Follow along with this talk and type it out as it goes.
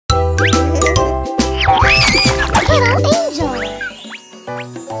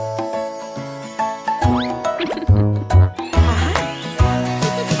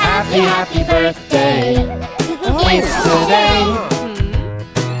happy birthday. It's today.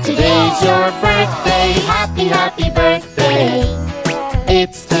 Today's your birthday. Happy, happy birthday.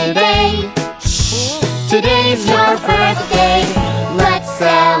 It's today. Today's your birthday. Let's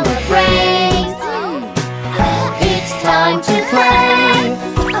celebrate. It's time to play.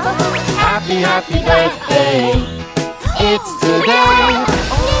 Happy, happy birthday. It's today.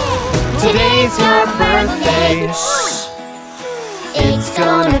 Today's your birthday. It's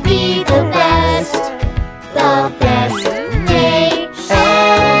gonna be the best day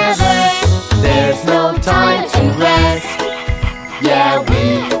ever. There's no time to rest. Yeah,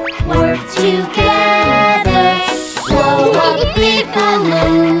 we work together. Blow up big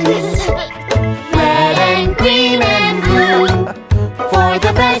balloons, red and green and blue, for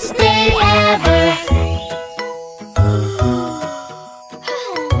the best day ever.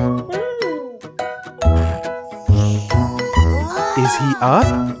 Is he up?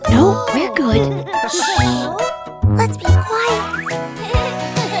 No, we're good. Let's be quiet.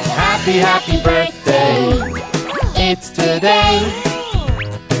 Happy, happy birthday. It's today.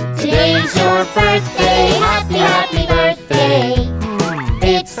 Today's your birthday. Happy, happy birthday.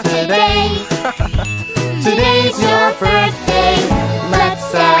 It's today. Today's your birthday. Let's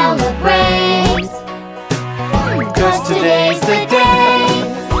celebrate. 'Cause today's the day.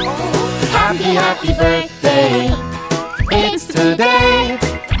 Happy, happy birthday. It's today.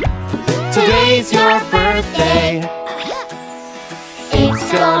 Today's your birthday.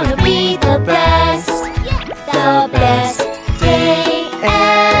 It's gonna be the best day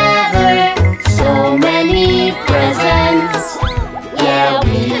ever. So many presents. Yeah,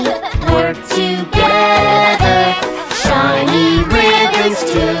 we work together. Shiny ribbons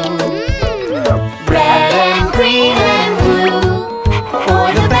too. Red and green and blue, for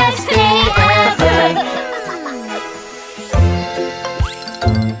the best day ever.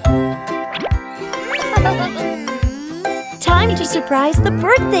 Time to surprise the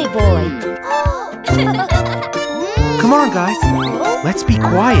birthday boy. Come on, guys. Let's be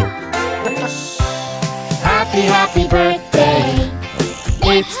quiet. Happy, happy birthday.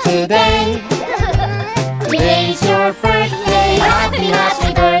 It's today. Today's your birthday. Happy,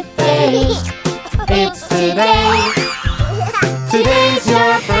 happy birthday. It's today. Today's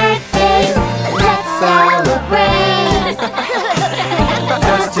your birthday. Let's celebrate.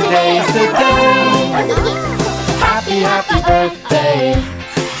 'Cause today's the day. Happy, happy birthday.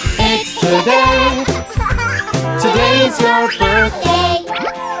 It's today. Today's your birthday.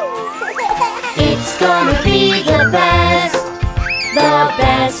 It's gonna be the best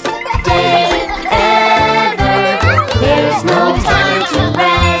day ever. There's no time to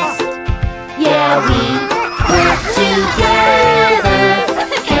rest. Yeah, we work together.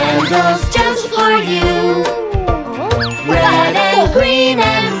 Candles just for you. Red and green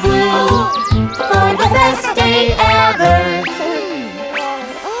and blue, for the best day ever.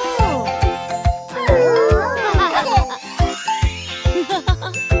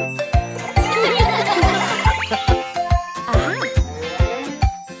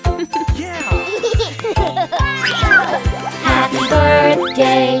 Happy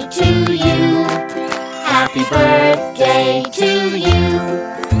birthday to you. Happy birthday to you.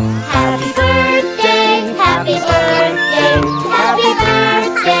 Happy birthday, happy birthday, happy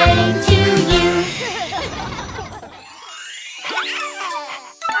birthday to you.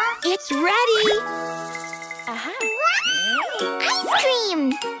 It's ready. Ice cream.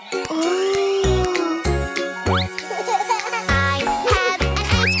 I have an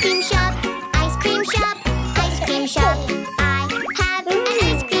ice cream shop. Ice cream shop. Ice cream shop. I have an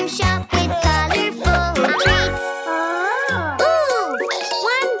ice cream shop with colorful treats. Ooh,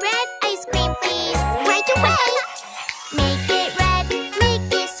 one red ice cream, please. Right away. Make it red,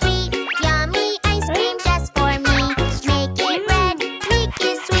 make it sweet. Yummy ice cream just for me. Make it red, make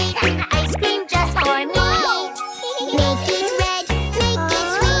it sweet. Ice cream just for me. Make it red, make it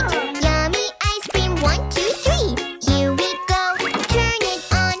sweet. Yummy ice cream, 1, 2, 3. Here we go, turn it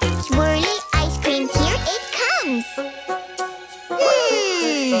on. Swirly ice cream, here it comes.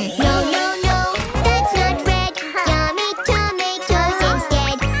 No, no, no, that's not red. Yummy tomatoes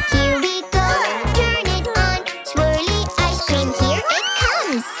instead. Here we go, turn it on. Swirly ice cream, here it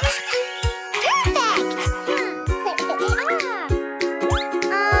comes. Perfect!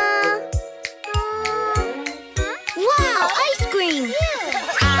 Wow, ice cream!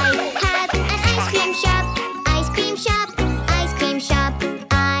 I have an ice cream shop. Ice cream shop. Ice cream shop.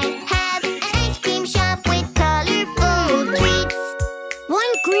 I have an ice cream shop with colorful treats.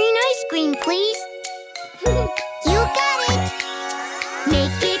 One green ice cream, please. You got it.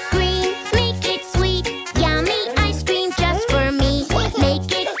 Make it green, make it sweet. Yummy ice cream just for me.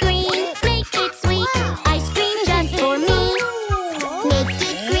 Make it green,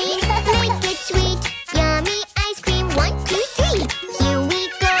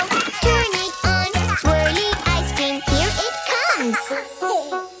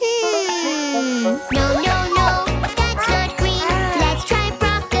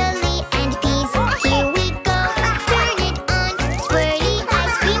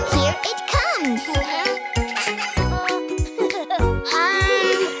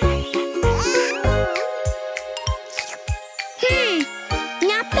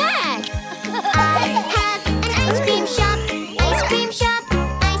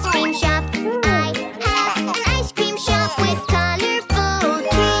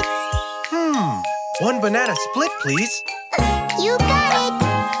 a split, please. You got it!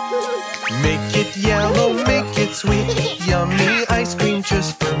 Make it yellow, make it sweet. Yummy ice cream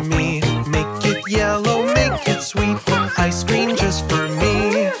just for me. Make it yellow, make it sweet. Ice cream just for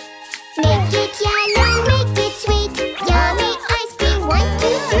me. Make it yellow, make it sweet. Yummy ice cream, 1, 2,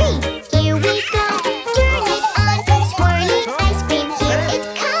 3. Here we go, turn it on. Swirly ice cream, here it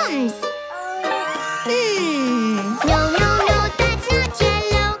comes. No, no, no, that's not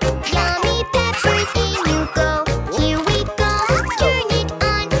yellow. Yummy peppers, in you go. Here we go, turn it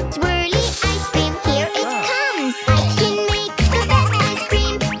on. Swirly ice cream, here it comes. I can make the best ice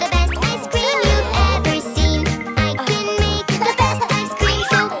cream, the best ice cream you've ever seen. I can make the best ice cream,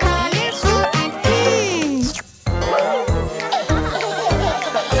 so colorful and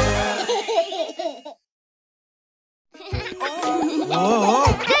Whoa!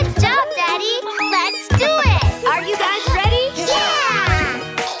 Good job, Daddy! Let's do it! Are you guys ready? Yeah!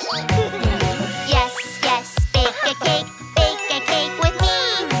 Yes, yes, bake a cake with me.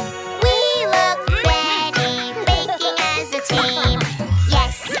 We look ready, baking as a team.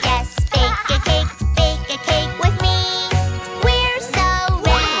 Yes, yes, bake a cake with me. We're so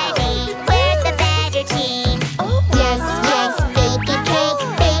ready, we're the better team. Yes, yes, bake a cake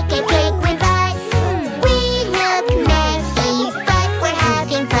with us. We look messy, but we're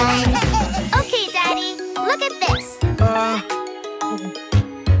having fun. Okay, Daddy, look at this.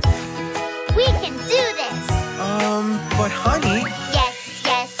 We can do this. But honey, Yes,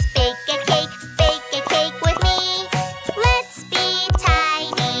 yes, bake a cake with me. Let's be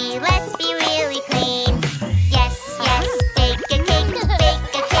tidy, let's be really clean. Yes, yes, bake a cake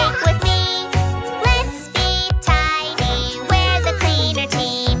with me. Let's be tidy, we're the cleaner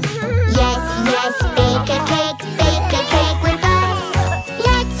team. Yes, yes, bake a cake with us.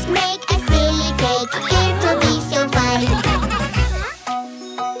 Let's make a silly cake, it will be so fun.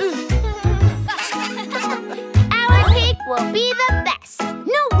 Our cake will be the best.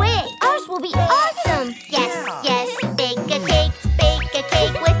 No way! Ours will be awesome. Yes, yes, bake a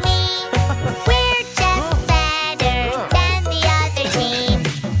cake with me. We're just better than the other team.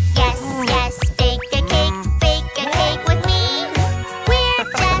 Yes, yes, bake a cake with me. We're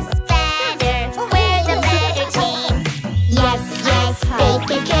just better, we're the better team. Yes, yes,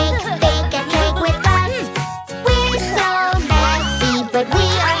 bake a cake with us. We're so messy, but we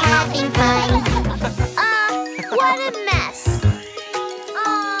are having fun. What a mess.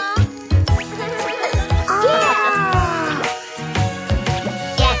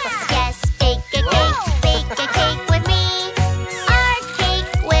 Yes, yes, bake a cake with me. Our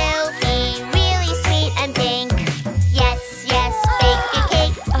cake will be really sweet and pink. Yes, yes, bake a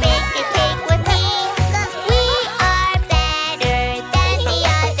cake with me. We are better than the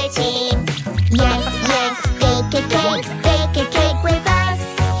other team. Yes, yes, bake a cake with us.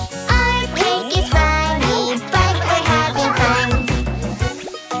 Our cake is funny, but we're having fun.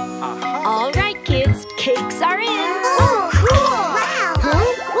 All right, kids, cakes are in. Oh, cool! Wow! Huh?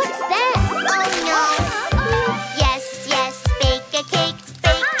 What's that? Oh no! Yes, yes, bake a cake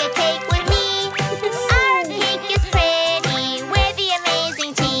with me. Our cake is pretty, we're the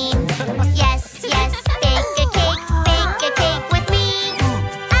amazing team. Yes, yes, bake a cake with me.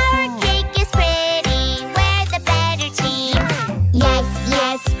 Our cake is pretty, we're the better team. Yes,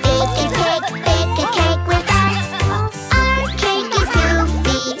 yes, bake a cake with us. Our cake is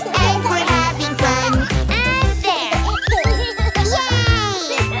goofy, and we're having fun. And there!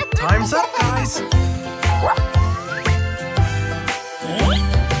 Yay! time's up, guys.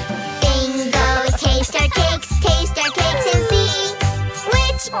 Bingo, taste our cakes and see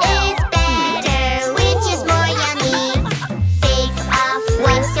which is better, which is more yummy. Bake off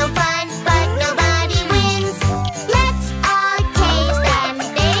one's so fun, but nobody wins. Let's all taste them,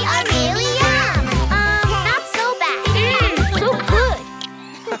 they are really yum. Not so bad. So good.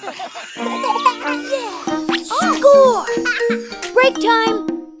 Score! Break time.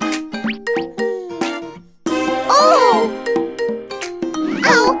 Oh!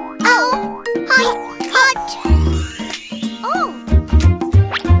 Ow! Ow! Hot! Hot! Oh!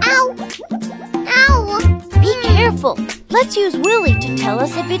 Ow! Ow! Be careful. Let's use Willie to tell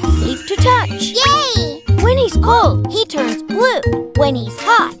us if it's safe to touch. Yay! When he's cold, he turns blue. When he's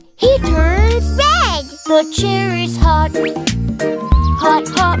hot, He turns red! the chair is hot. Hot,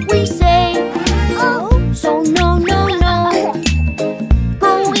 hot, we say. Oh! So no, no, no.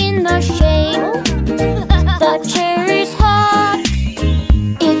 Go in the shade. The chair is hot.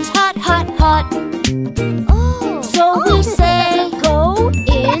 It's hot, hot, hot. Oh! So we say, go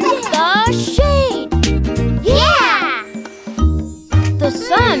in the shade. Yeah! The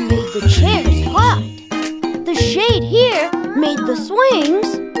sun made the chairs hot. The shade here made the swings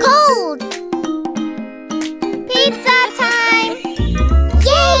Cold!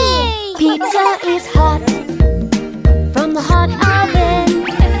 is hot from the hot oven.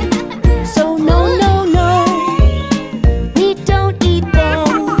 So no, no, no, we don't eat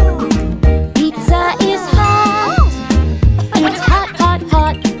them. Pizza is hot, it's hot, hot,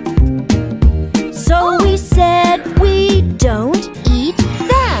 hot. So we said we don't eat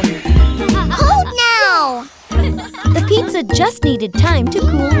them. Cold now! The pizza just needed time to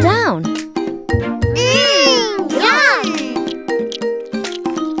cool down. Yum!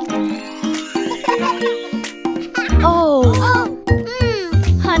 Oh,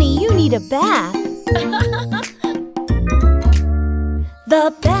 honey, you need a bath.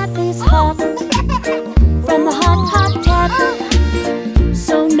 The bath is hot from the hot, hot tap.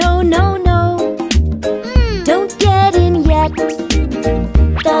 So no, no, no, don't get in yet.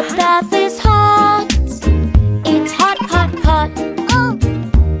 The bath is hot, it's hot, hot, hot.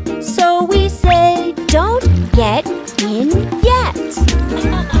 So we say don't get in yet.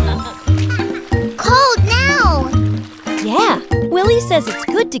 Cold now! Yeah, Willie says it's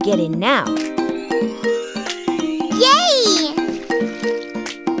good to get in now. Yay!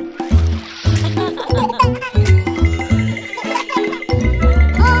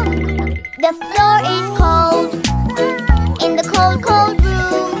 The floor is cold in the cold, cold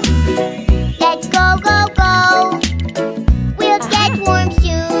room. Let's go, go, go. We'll get warm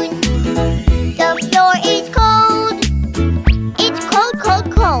soon. The floor is cold. It's cold, cold,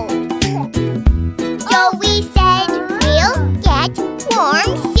 cold. So we said we'll get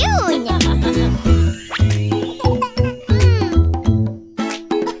warm soon.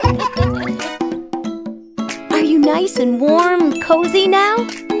 Are you nice and warm, cozy now?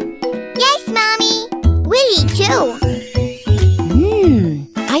 Yes, Mommy. Willie, too.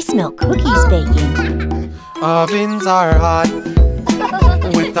 I smell cookies baking. Ovens are hot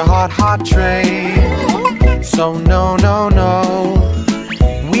with the hot, hot tray. So no, no, no,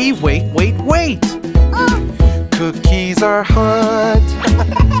 we wait, wait, wait. Cookies are hot,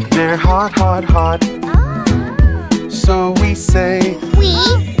 they're hot, hot, hot. So we say, We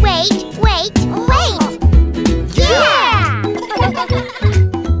wait, wait, wait. Yeah!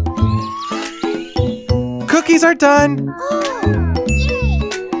 cookies are done.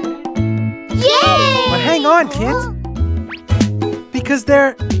 Yay! But hang on, kids, because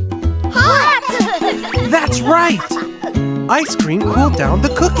they're... Hot! That's right! Ice cream cooled down the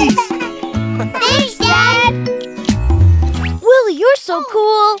cookies. Thanks, Dad! Willie, you're so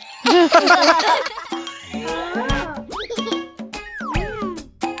cool.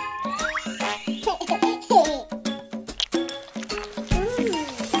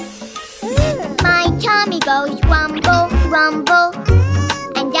 My tummy goes rumble, rumble,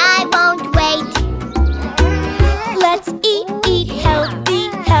 and I won't wait. Let's eat, eat healthy,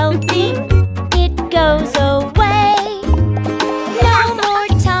 healthy. It goes away. No more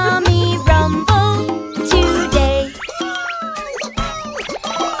tummy rumble today.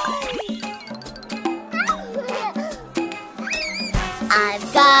 I've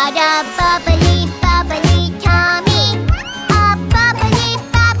got a bubbly, bubbly tummy. A bubbly,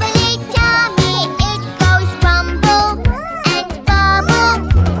 bubbly tummy. It goes rumble and bubble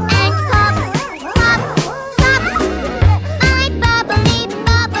and pop, pop, pop. My bubbly,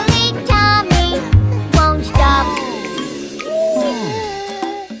 bubbly tummy won't stop.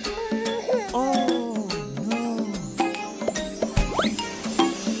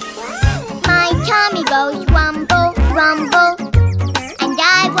 My tummy goes rumble, rumble, and I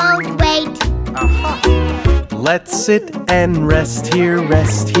won't wait. Let's sit and rest here,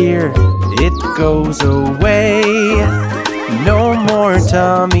 rest here. It goes away. No more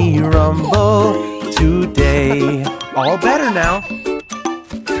tummy rumble today. All better now.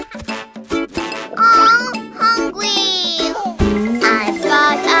 I'm hungry. I've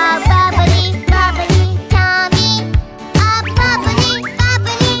got a bubbly, bubbly tummy. A bubbly,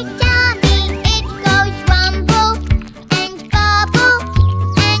 bubbly tummy. It goes rumble and bubble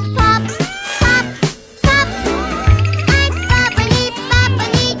and pop, pop, pop. My bubbly,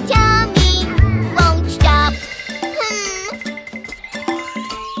 bubbly tummy won't stop.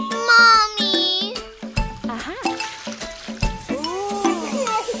 Mommy.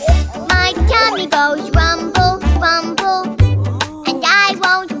 My tummy goes rumble, rumble, and I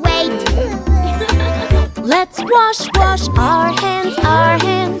won't wait. Let's wash, wash our hands, our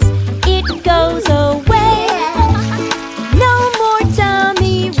hands. It goes away. No more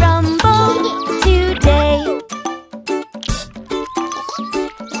tummy rumble today.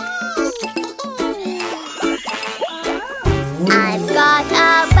 I've got a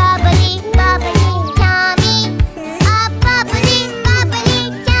bubbly, bubbly tummy. A bubbly, bubbly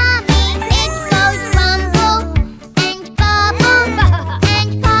tummy. It goes rumble and bubble and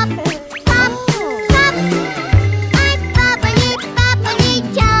pop, pop.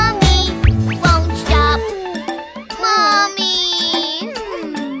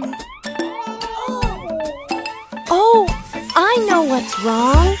 What's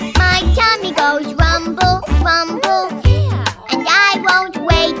wrong? My tummy goes rumble, rumble, and I won't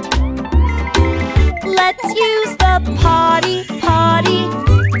wait. Let's use the potty, potty.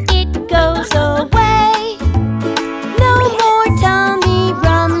 It goes away. No more tummy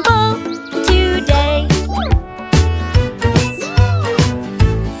rumble today.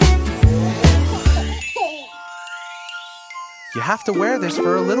 You have to wear this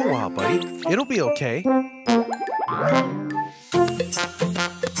for a little while, buddy. It'll be okay.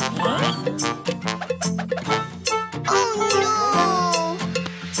 Oh no!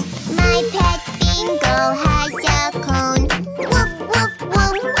 My pet Bingo has a cone. Woof, woof,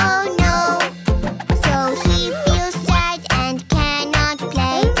 woof, oh no! So he feels sad and cannot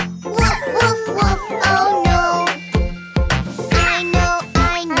play. Woof, woof, woof, oh no!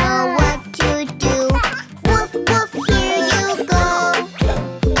 I know what to do. Woof, woof, here you go.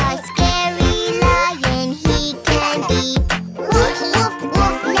 A scary lion he can be. Woof, woof,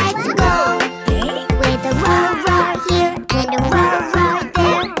 woof, let's go. With a roar, roar here and a roar, roar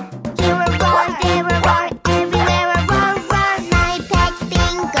there. Here a roar, there a roar, everywhere a roar, roar. My pet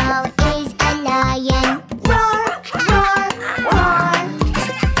Bingo is a lion. Roar, roar, roar.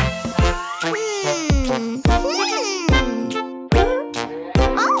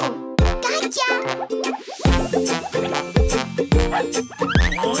 Oh, gotcha.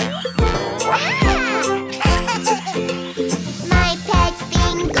 My pet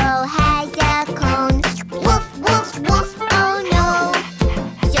Bingo has a cone. Woof, woof, woof, oh no.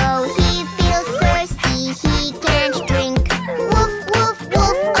 So he feels thirsty, he can't drink. Woof, woof,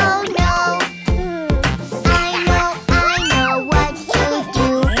 woof, oh no. I know what to do.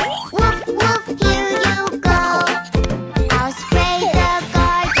 Woof, woof, here you go. I'll spray the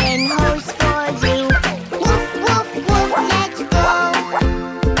garden hose for you. Woof, woof, woof, let's go.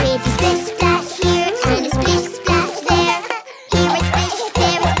 With a splish splash here and a splish splash there. Here a splish,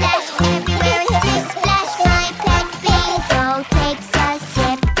 there a splash, everywhere a splish splash. My pet Bingo takes a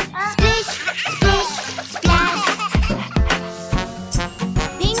sip. Splish, splish, splash.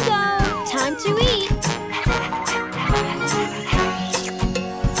 Bingo! Time to eat.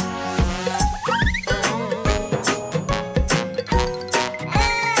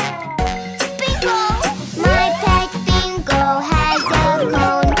 Bingo! My pet Bingo has a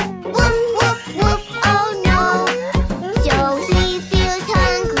cone. Woof, woof, woof, oh no. So he feels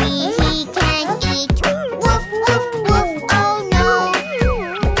hungry, he can't eat. Woof, woof, woof, oh no.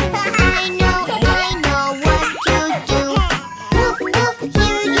 I know what to do. Woof, woof,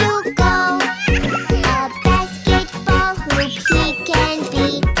 here you go. A basketball hoop he can be.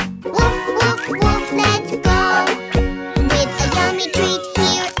 Woof, woof, woof, let's go. With a yummy treat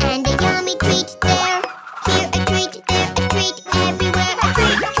here and a yummy treat there. Here a treat, there a treat, everywhere a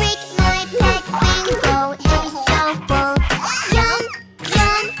treat, treat. My pet Bingo is so full. Yum,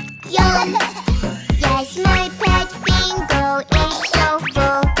 yum, yum. Yes, my pet Bingo is so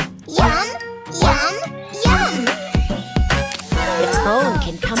full. Yum, yum, yum. The cone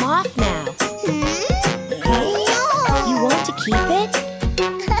can come off now. No. You want to keep it?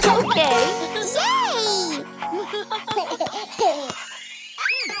 Okay. Yay!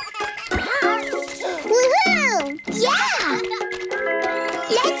 Woohoo! Yeah!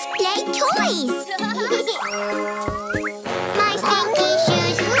 Let's play toys! My stinky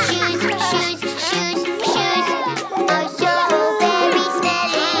shoes, shoes, shoes, shoes, shoes are so very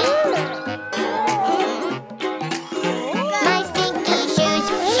smelly. My stinky shoes,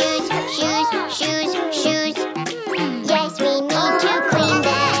 shoes, shoes, shoes, shoes. Yes, we need to clean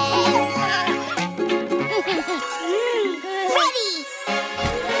them. Ready!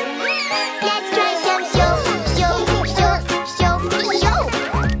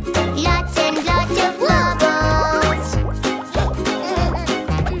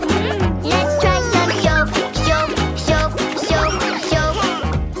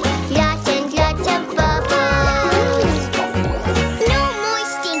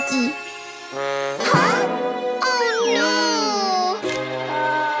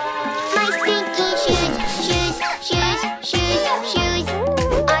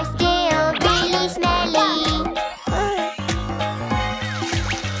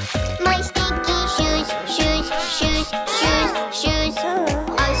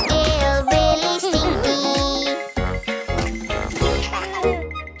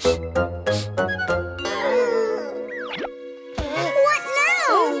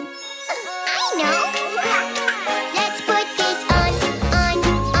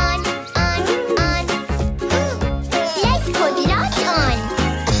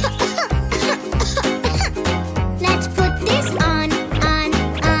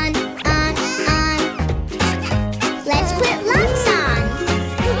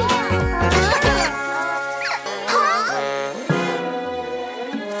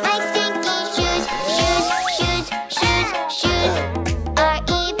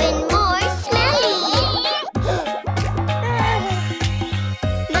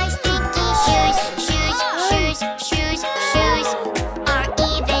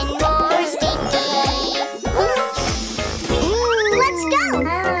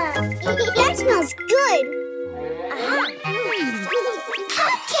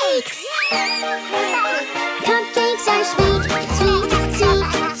 Cupcakes are sweet, sweet, sweet,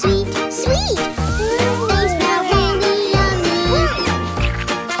 sweet, sweet. They smell really yummy.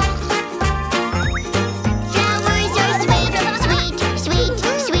 Flowers are sweet, sweet, sweet,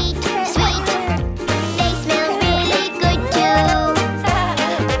 sweet, sweet. They smell really good too.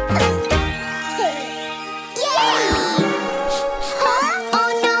 Yay! Huh? Oh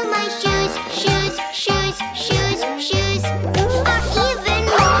no, my shoes, shoes, shoes, shoes, shoes are even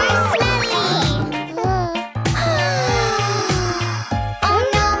more smelly. Oh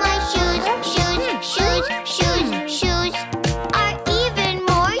no, my shoes, shoes, shoes, shoes, shoes are even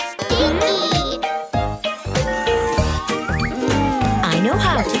more stinky. I know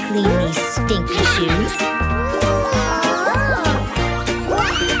how to clean these stinky shoes.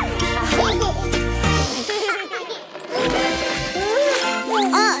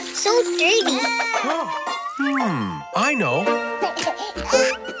 Oh, so dirty. I know.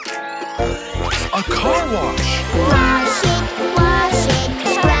 A car wash. Wash it,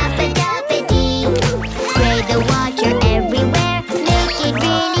 scrub-a-dub-a-dee. Spray the water everywhere, make it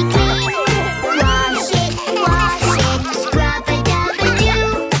really clean. Wash it, scrub-a-dub-a-doo.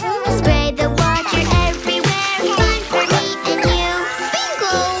 Spray the water everywhere, fun for me and you.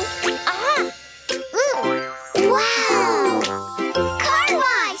 Bingo! Wow! Car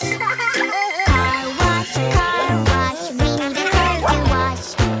wash! Car wash, we need a car to wash.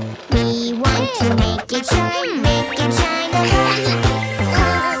 We want to make it shine a lot.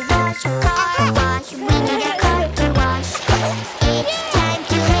 Car wash, we need a car to wash. It's time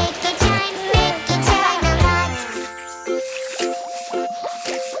to make it shine a lot.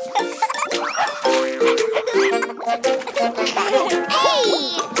 Hey!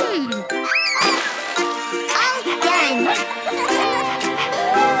 All done.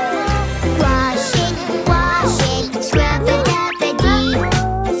 Wash it, scrub-a-dub-a-dee.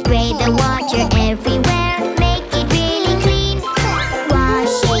 Spray the water everywhere, make it really clean.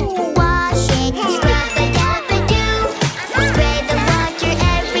 Wash it, scrub-a-dub-a-doo. Spray the water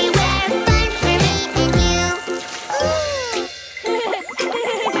everywhere, fun for me and you.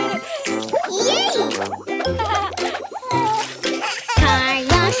 Yay! Car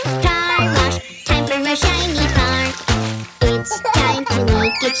wash, time for a shiny car. It's time to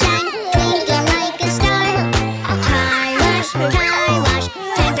make it shine, twinkle like a star. Car wash,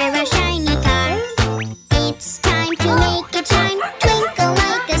 time for a shiny car. It's time to make it shine, twinkle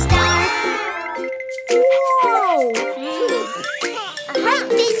like a star. Right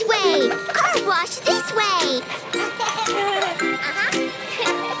this way, car wash this way.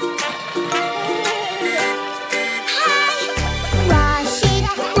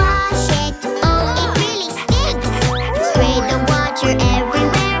 Wash it, oh it really stinks. Spray the water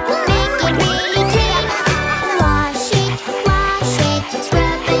everywhere, make it really clean. Wash it,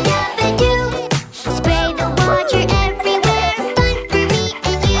 scrub-a-dub-a-doo. Spray the water everywhere, fun for me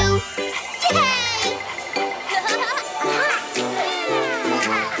and you. Yay!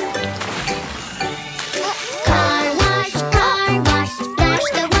 Car wash, splash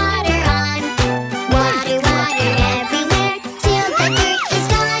the water on. Water everywhere till the dirt is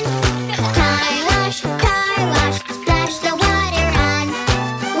gone. Car wash, splash the water on.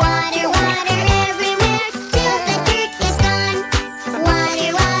 Water everywhere till the dirt is gone.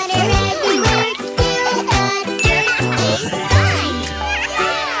 Water everywhere till the dirt is gone.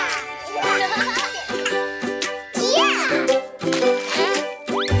 Yeah!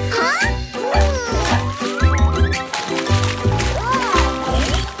 Huh?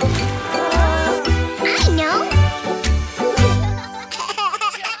 I know.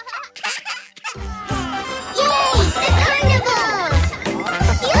 Yay! The carnival!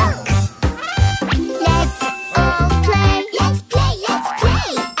 Look! Let's all play. Let's play.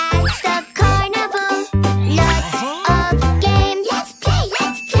 At the carnival. Lots of games. Let's play.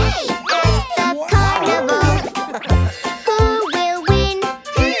 At the carnival. Who will win?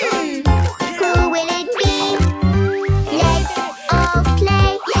 Who will it be? Let's all play.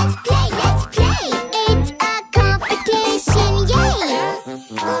 Let's play. It's a competition, yay!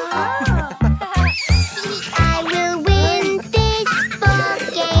 I will win this ball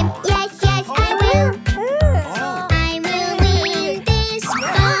game. Yes, I will. I will win this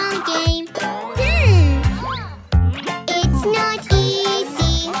ball game. It's not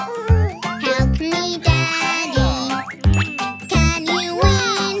easy. Help me, Daddy. Can you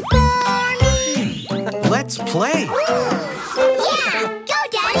win for me? Let's play. Yeah! Go,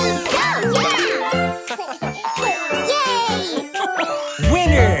 Daddy! Go! Yeah! Yay!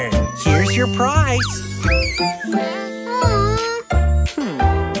 Winner! Here's your prize.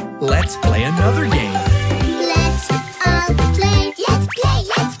 Let's play another game. Let's all play. Let's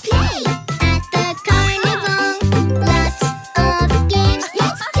play.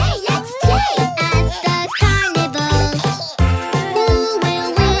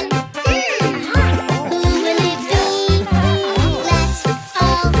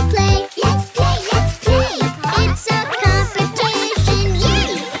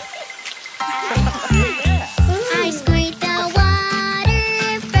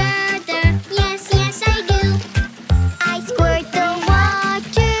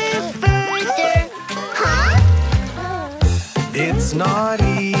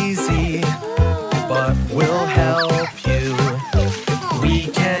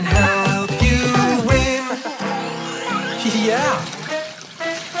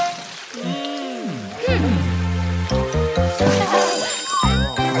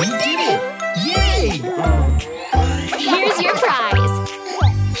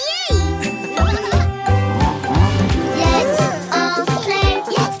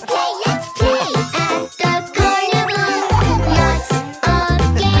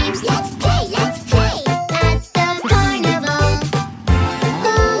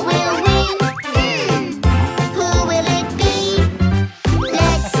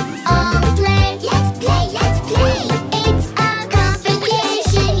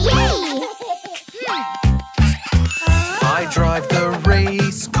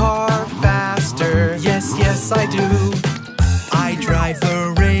 Drive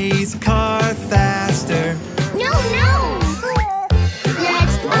the race car faster. No, no!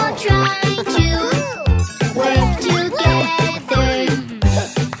 Let's all try to work together.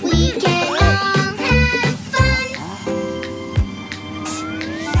 We can all have fun.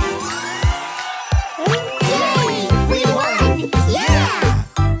 Yay! We won! Yeah!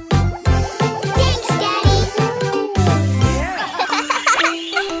 Thanks, Daddy!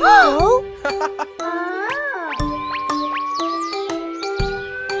 Oh!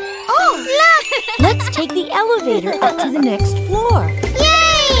 Oh, look! Let's take the elevator up to the next floor.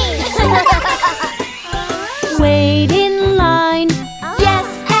 Yay! Wait in line. Yes,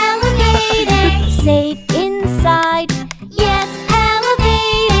 elevator. Safe inside. Yes,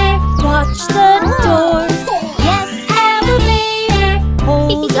 elevator. Watch the doors. Yes, elevator.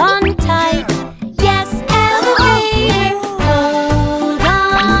 Hold on tight. Yes, elevator. Hold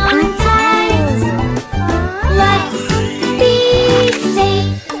on tight. Let's be safe.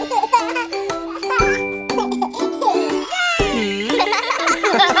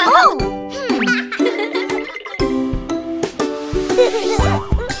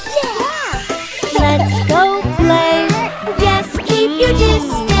 Let's go play. Yes, keep your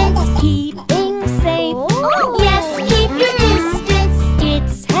distance. Keeping safe. Yes, keep your distance.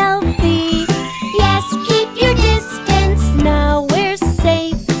 It's healthy. Yes, keep your distance. Now we're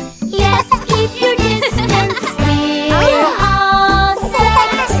safe. Yes, keep your distance. We're all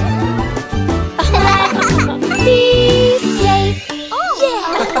set. Let's be safe.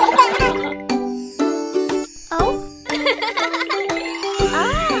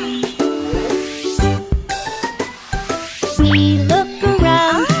 We look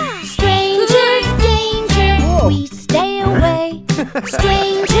around. Stranger danger. We stay away.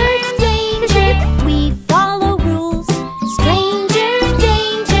 Stranger danger. We follow rules. Stranger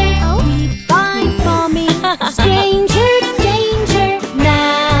danger. We find mommy. Stranger danger.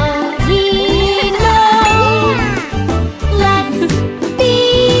 Now we know. Let's be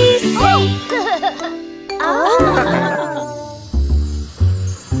safe.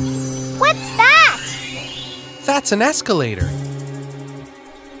 What's that? That's an escalator.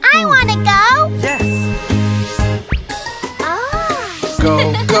 I want to go. Yes. Ah.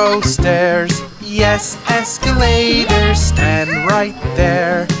 Go, go stairs. Yes, escalator. Stand right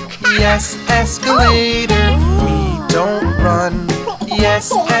there. Yes, escalator. We don't run.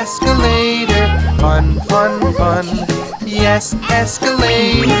 Yes, escalator. Fun, fun, fun. Yes,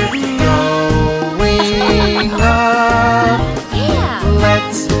 escalator. Going up. Yeah.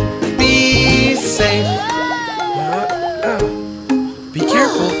 Let's be safe. Be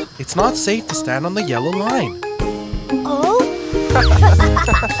careful. It's not safe to stand on the yellow line. Oh.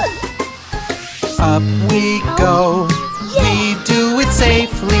 Up we go. We do it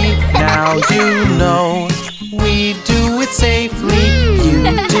safely. Now you know. We do it safely.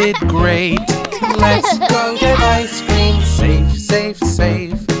 You did great. Let's go get ice cream. Safe, safe,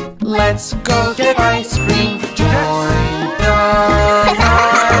 safe. Let's go get ice cream. Join the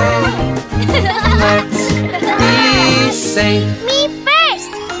line. Let's be safe. Me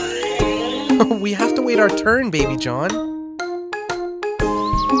first. We have to wait our turn, baby John.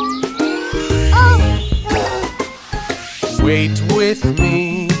 Wait with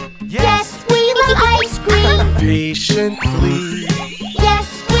me Yes, we love ice cream. patiently. Yes,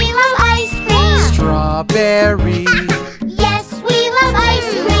 we love ice cream. Strawberry, Yes, we love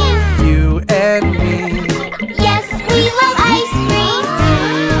ice cream. you and me. Yes, we love ice cream.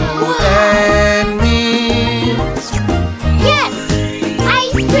 You and me. Yes,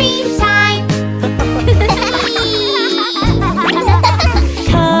 ice cream time.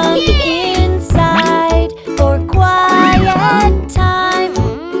 Come inside for quiet time.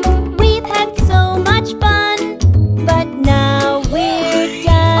 We've had so much fun, but now we're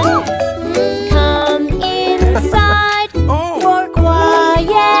done. Come inside.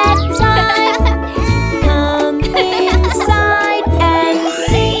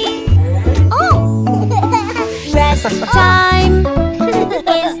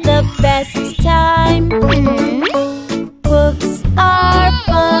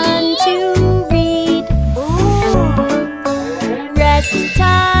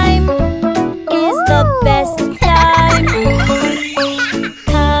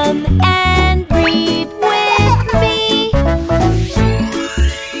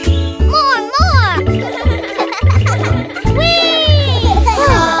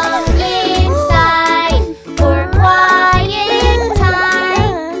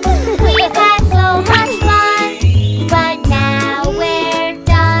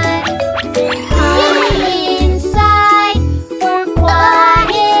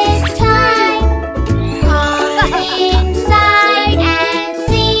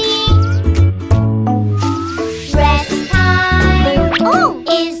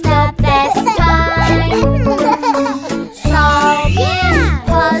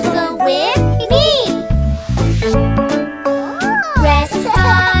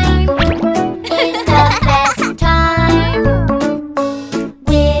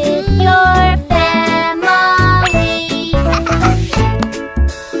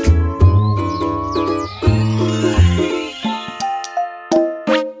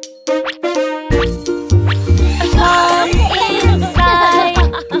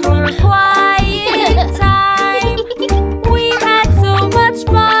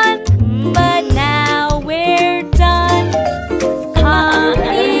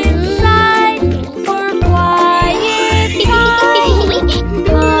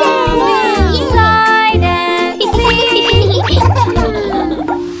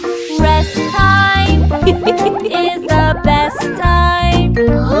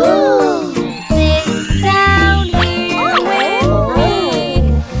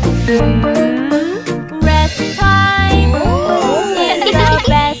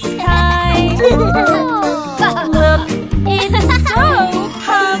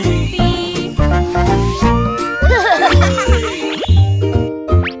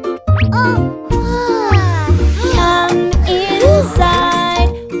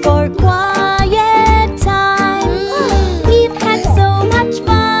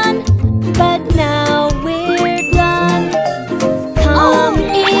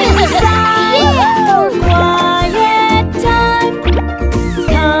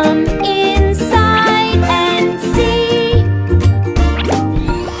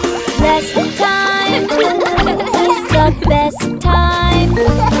 best time.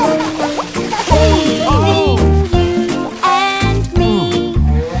 Bathing you and me.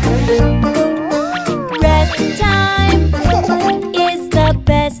 Rest time is the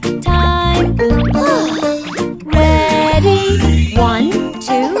best time. Ready? 1, 2, 3.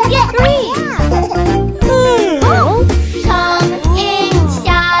 Come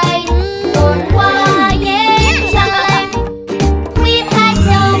inside for quiet time. We've had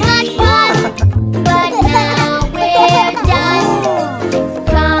so much fun, but now we're done.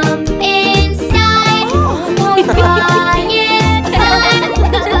 Come inside for quiet time.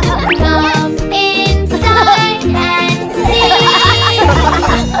 Come inside and see.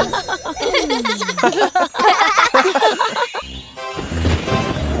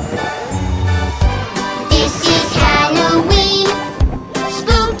 This is Halloween.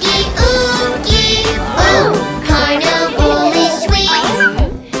 Spooky, ooky, ooh. Carnival is sweet.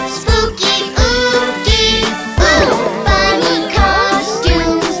 Spooky, ooky, ooh. Funny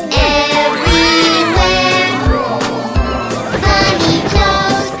costumes everywhere. Funny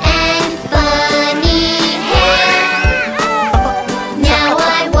clothes and funny hair. Now I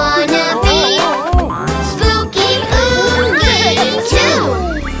wanna be spooky, ooky too.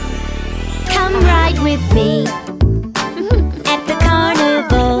 Come ride with me at the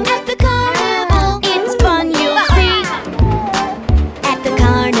carnival. At the carnival. It's fun, you'll see. At the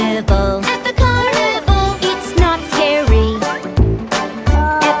carnival, At the carnival. it's not scary.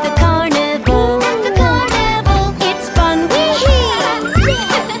 At the carnival, At the carnival. it's fun, wee-hee.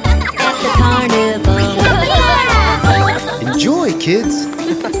 At the carnival. Enjoy, kids.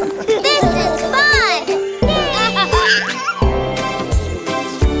 This is fun!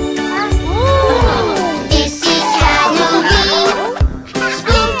 This is Halloween.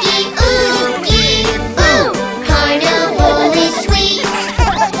 Spooky, ooky, ooh. Carnival is sweet.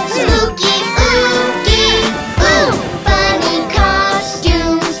 Spooky, ooky, ooh. Funny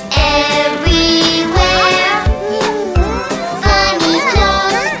costumes everywhere. Funny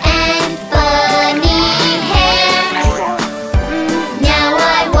clothes and funny hair. Now I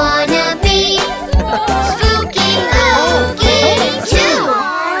wanna be spooky, ooky too.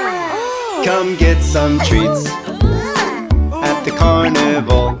 Come get some treats at the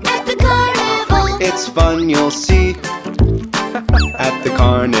carnival. At the carnival. It's fun, you'll see. At the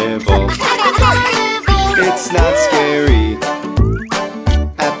carnival, At the carnival. it's not scary.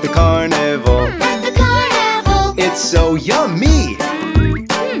 At the carnival, At the carnival. it's so yummy.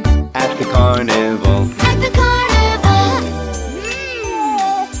 At the carnival, At the carnival.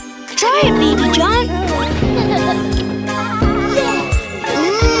 Try it, Baby John.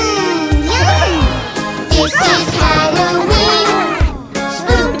 This is Halloween.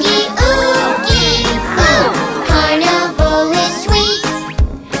 Spooky, ooky, ooh. Carnival is sweet.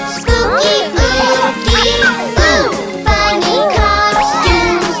 Spooky, ooky, ooh. Funny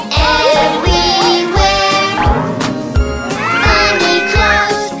costumes everywhere. Funny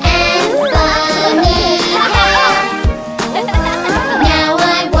clothes and funny hair. Now I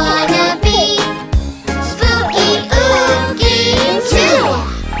wanna be spooky, ooky too.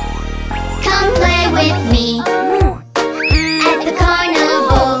 Come play with me at the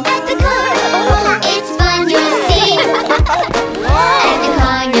carnival. At the carnival, it's fun, you'll see. At the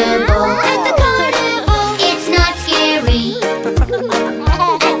carnival. At the carnival, it's not scary.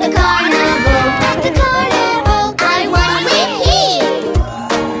 At the carnival. At the carnival, I want wee-hee.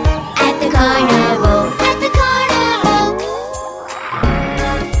 At the carnival. At the carnival.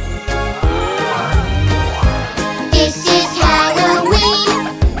 This is Halloween.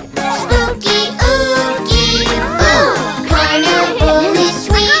 Spooky, ooky, ooh. Carnival is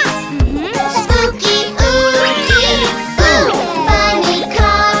sweet. Spooky, ooky, ooh. Funny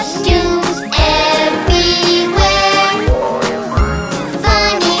costumes everywhere.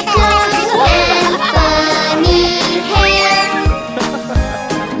 Funny clothes and funny hair.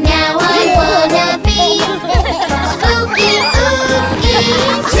 Now I wanna be spooky, ooky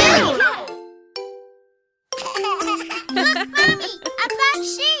too. Look, Mommy, a black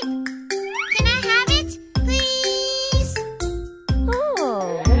sheep. Can I have it, please?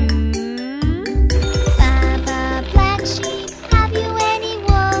 Baba, black sheep, have you any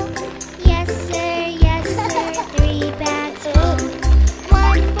wool? Yes, sir, 3 bags full.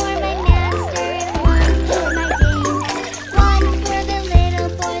 1 for my master and 1 for my dame. 1 for the little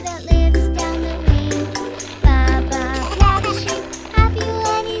boy that lives down the lane. Baba, black sheep, have you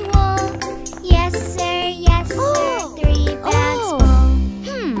any wool? Yes, sir, 3 bags full.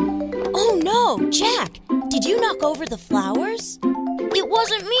 Oh no, Jack! Did you knock over the flowers? It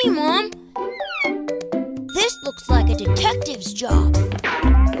wasn't me, Mom. This looks like a detective's job.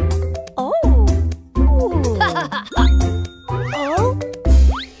 Oh. Ooh.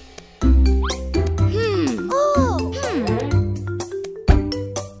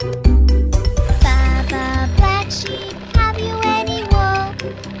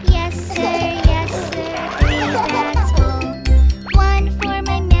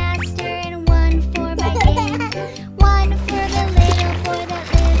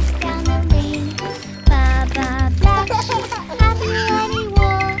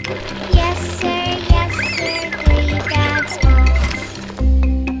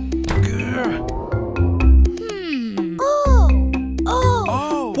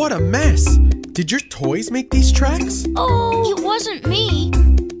 Did your toys make these tracks? Oh, it wasn't me.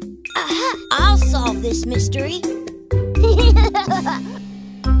 Aha! I'll solve this mystery.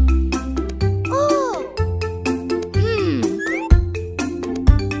 Oh.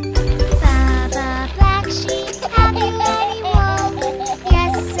 Baba Black Sheep, have you any wool?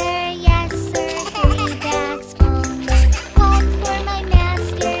 Yes sir, 3 bags full. One for my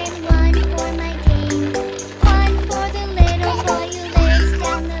master and one for my dame. One for the little boy who lives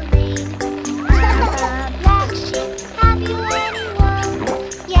down the lane. Baba Black Sheep, have you any wool?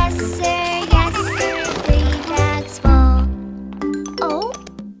 Yes sir, 3 bags full. Oh?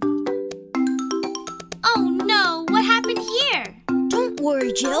 Oh no, what happened here? Don't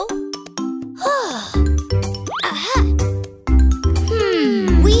worry, Jill. Aha!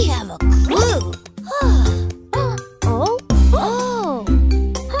 We have a clue. Oh? Oh.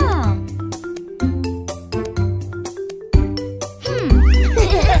 Huh.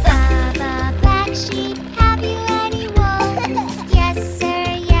 Baba Black Sheep, have you any wool? Yes sir,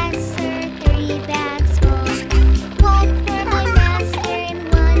 3 bags full. One for my master and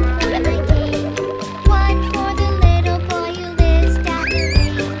one for my dame. One for the little boy who lives down the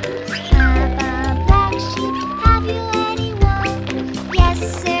lane. Baba Black Sheep, have you any wool? Yes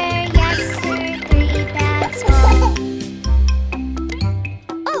sir, 3 bags full.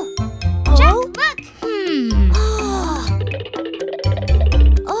 Jack, look!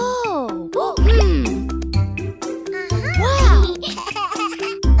 Wow!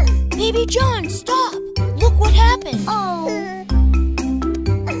 Baby John, stop! Look what happened!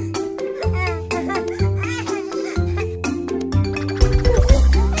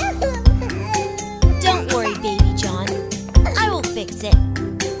 Don't worry, Baby John. I will fix it.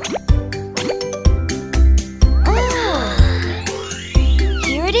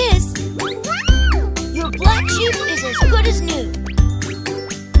 Here it is. Your black sheep is as good as new.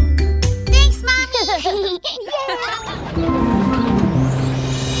 Thanks, Mommy!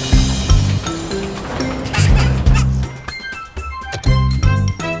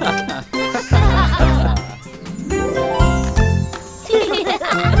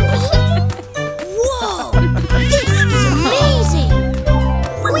 Whoa! This is amazing!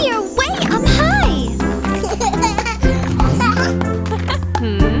 We are way up high!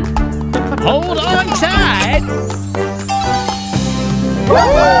 Hold on tight.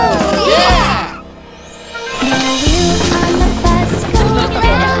 Yeah! The wheels on the bus go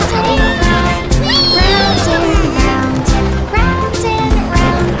round and round, round and round, round and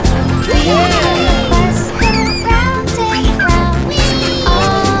round. The wheels on the bus go round and round,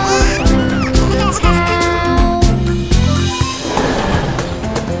 all through the town.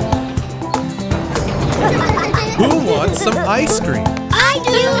 Who wants some ice cream? I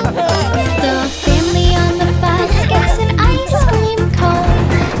do! The family on the bus gets an ice cream cone.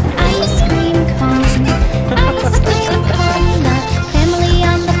 Ice cream cone. Ice cream cone. The family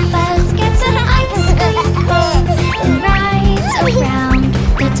on the bus gets an ice cream cone and rides around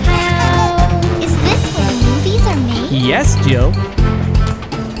the town. Is this where movies are made? Yes, Jill.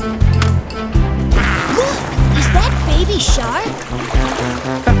 Look! Is that Baby Shark?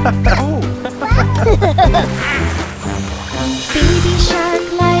 Baby Shark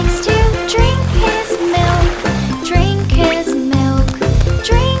likes to drink his milk. Drink his milk.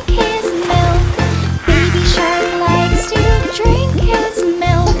 Drink his milk. Baby Shark likes to drink his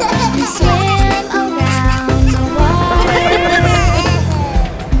milk and swim around the water.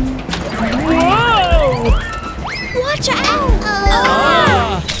 Whoa! Watch out!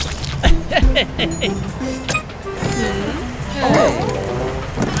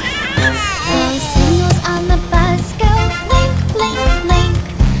 The signals on the bus go blink, blink, blink.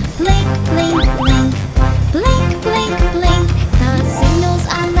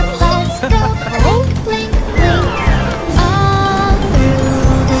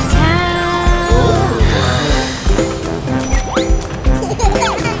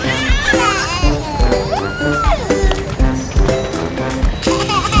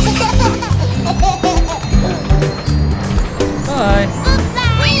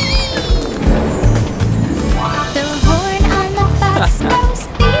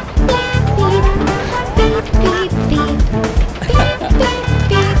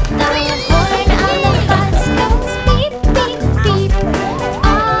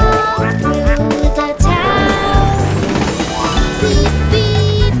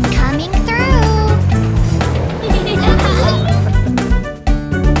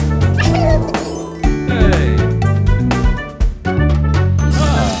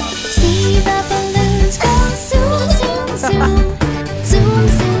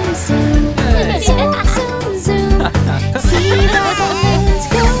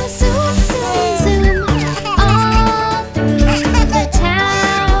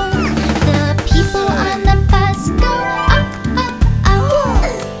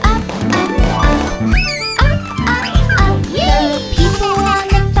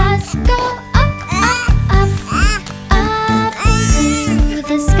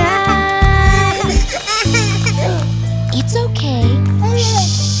 sad. It's okay.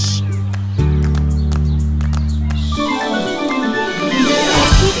 Shh. There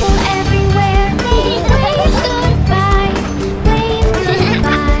are people everywhere. They wave goodbye. Wave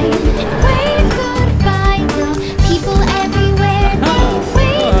goodbye. Wave goodbye. The people everywhere. They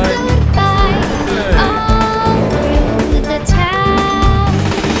wave goodbye. All through the town.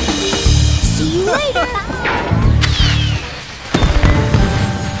 See you later.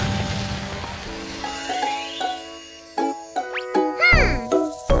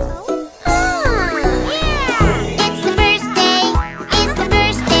 It's the first day. It's the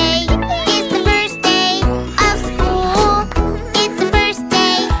first day. It's the first day of school. It's the first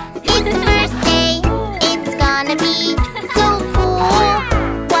day. It's the first day. It's gonna be so cool.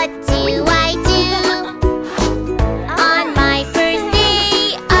 What do I do on my first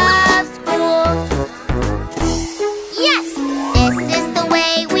day of school? Yes, this is the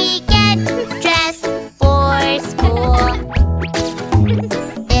way we get dressed for school.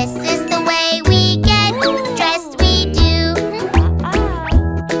 This is the way we get dressed, we do.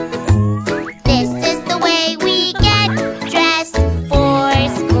 This is the way we get dressed for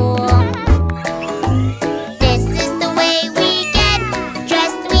school. This is the way we get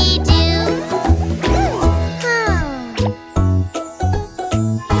dressed, we do.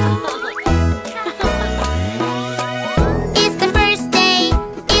 It's the first day.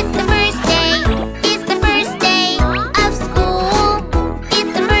 It's the first day. It's the first day of school.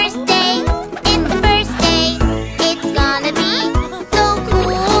 It's the first day. It's the first day. It's gonna be so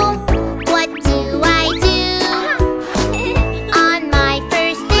cool. What do I do on my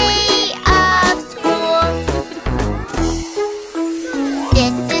first day of school?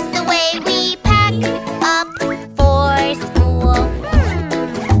 This is the way we pack up for school.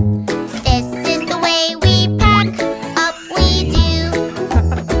 This is the way we pack up, we do.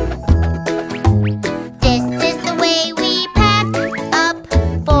 This is the way we pack up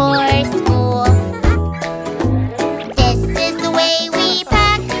for school. This is the way we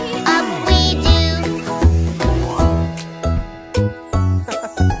pack up, we do.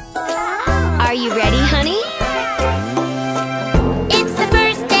 Are you ready, honey? It's the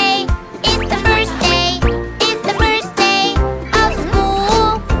first day. It's the first day. It's the first day of school.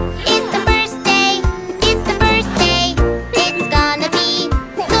 It's the first day. It's the first day. It's gonna be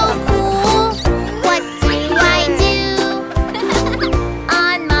so cool. What do I do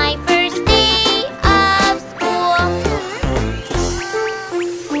on my first day of school?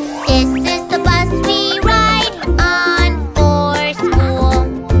 This is the bus we ride on for school.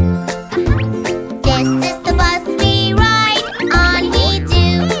 This is the bus we ride on, we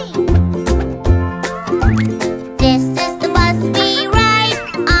do. This is the bus we ride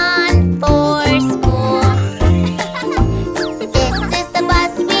on for school. This is the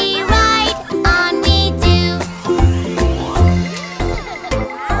bus we ride on, we do.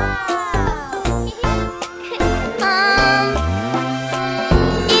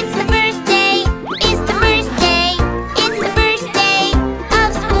 It's the first day. It's the first day. It's the first day of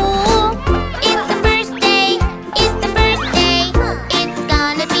school. It's the first day. It's the first day. It's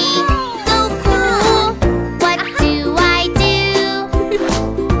gonna be so cool. What do I do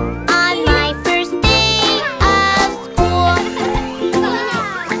on my first day of school?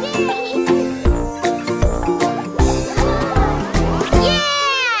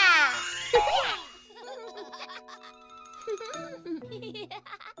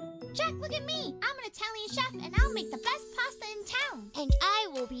 Jack, look at me. I'm an Italian chef and I'll make the best pasta in town. And I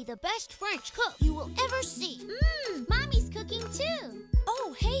will be the best French cook you will ever see. Mommy's cooking too.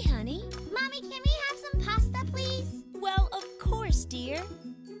 Oh, hey, honey. Mommy, can we have some pasta, please? Well, of course, dear.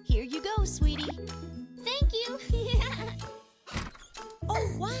 Here you go, sweetie. Thank you.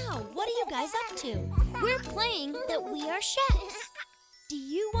 Oh, wow. What are you guys up to? We're playing that we are chefs. Do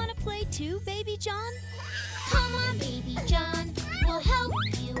you want to play too, Baby John? Come on, baby John, we'll help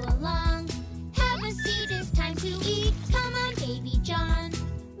you along. Have a seat, it's time to eat. Come on, baby John,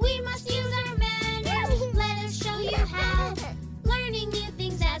 we must use our manners. Let us show you how. Learning new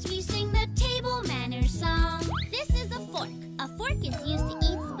things as we sing the table manners song. This is a fork. A fork is used to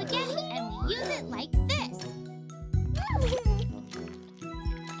eat spaghetti, and we use it like this.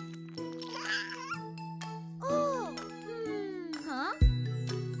 Oh, huh?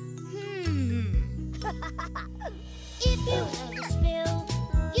 If you have a spill,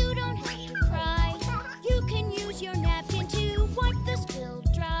 you don't have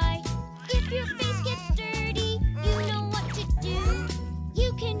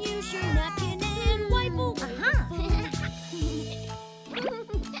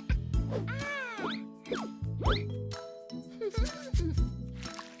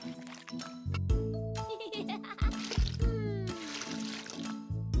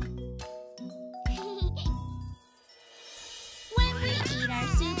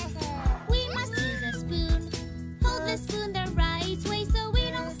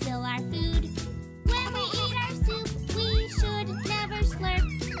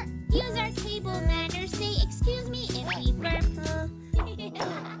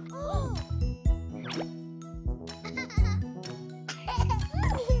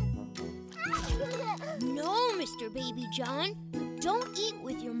faster, Baby John. Don't eat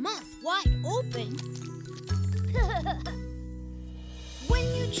with your mouth wide open.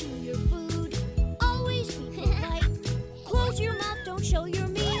 When you chew your food, always be polite. Close your mouth, don't show your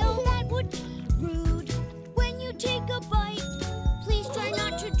meal, that would be rude. When you take a bite, please try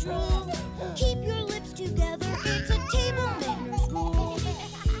not to drool. Keep your lips together, it's a table manners rule.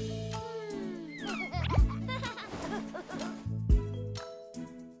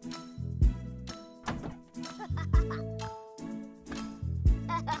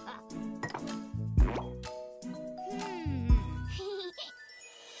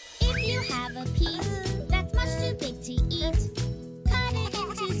 If you have a piece that's much too big to eat, cut it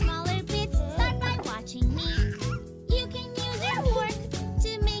into smaller bits, start by watching me. You can use your fork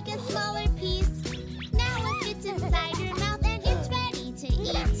to make a smaller piece. Now it fits inside your mouth and it's ready to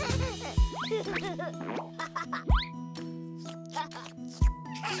eat.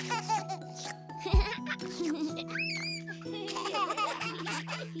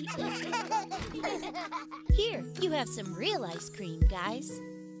 Here, you have some real ice cream, guys.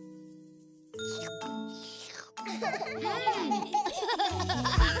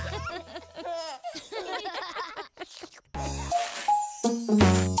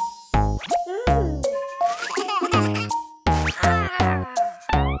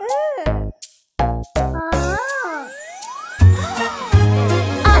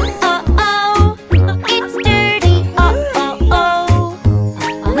 It's dirty.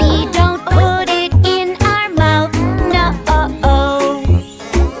 We don't put it in our mouth. No.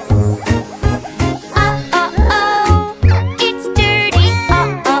 It's dirty.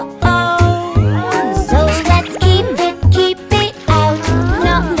 So let's keep it out.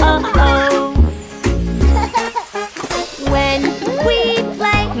 No. When we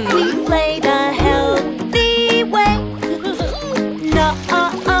play the healthy way. No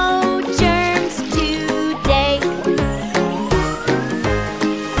germs today.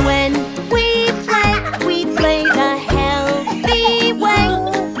 When we play the healthy way.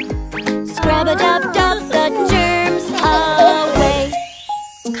 Scrub-a-dub-dub the germs away.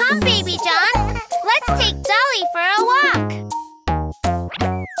 Come, Baby John, let's take Dolly for a walk.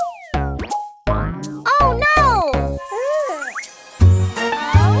 Oh no!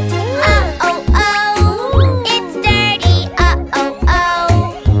 It's dirty.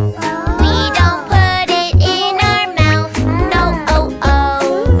 We don't put it in our mouth. No.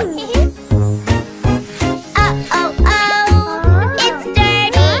 It's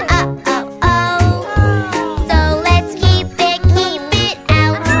dirty. So let's keep it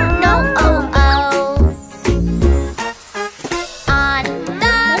out. No. On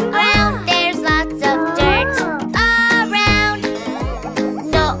the ground, there's lots of dirt around.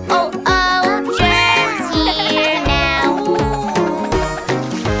 No germs here now.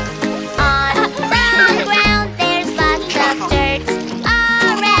 On the ground, there's lots of dirt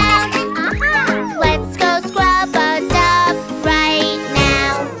around. Let's go scrub-a-dub right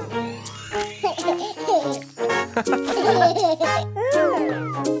now.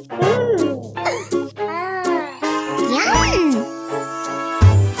 Yum!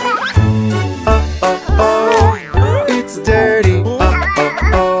 It's dirty.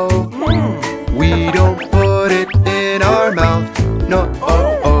 We don't put it in our mouth. No.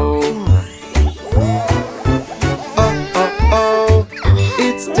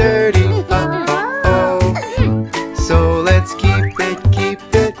 It's dirty. So let's keep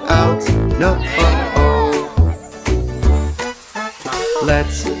it out. No.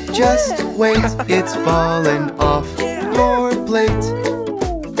 Let's just wait, it's fallen off your plate.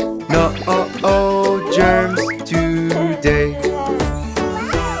 No germs today.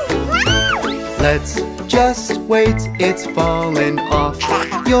 Let's just wait, it's fallen off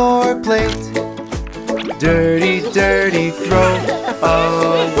your plate. Dirty, throw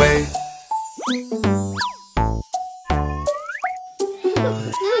away.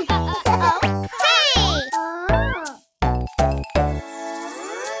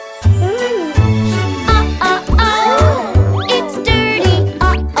 It's dirty.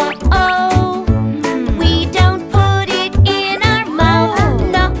 We don't put it in our mouth.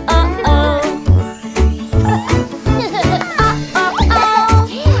 No.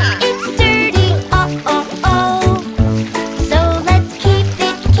 It's dirty. So let's keep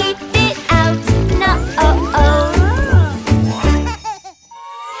it out. No.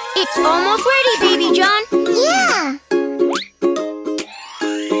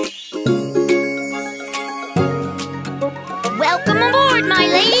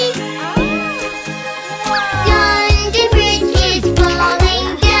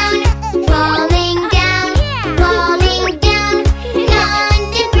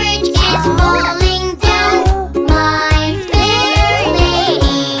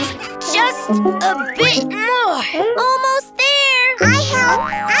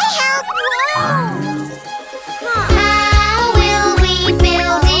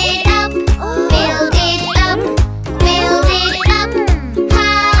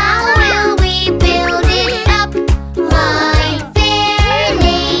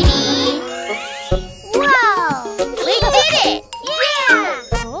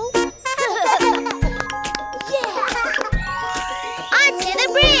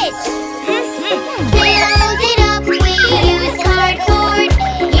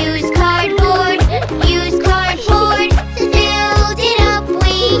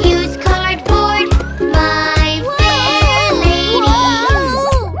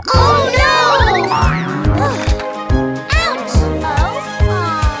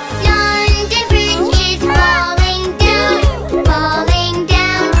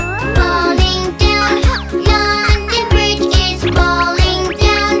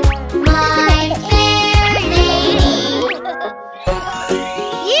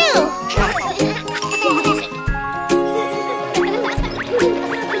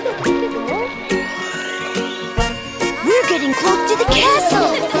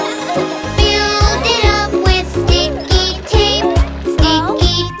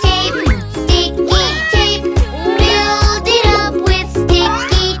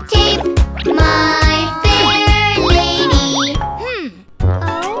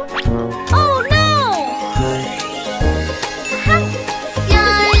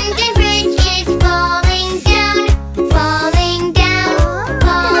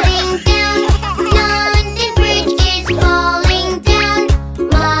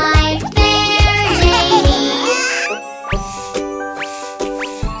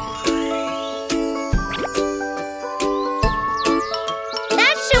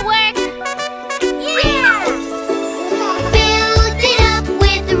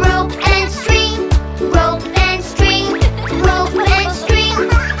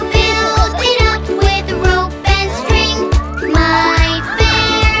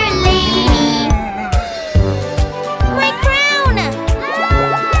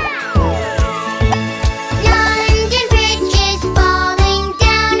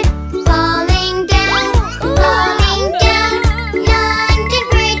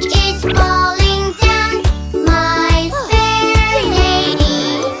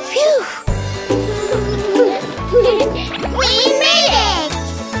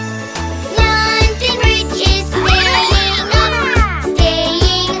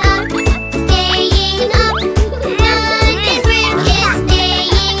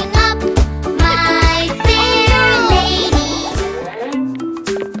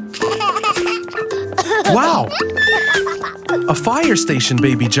 fire station,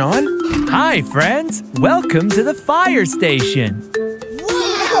 Baby John. Hi, friends. Welcome to the fire station.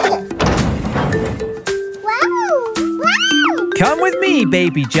 Wow! Come with me,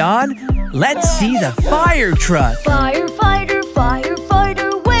 Baby John. Let's see the fire truck. Firefighter,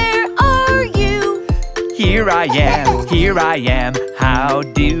 firefighter, where are you? Here I am. How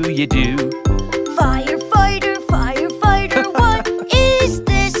do you do? Firefighter, firefighter, what is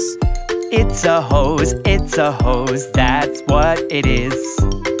this? It's a hose, that's what it is.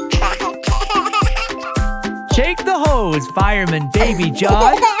 Shake the hose, Fireman Baby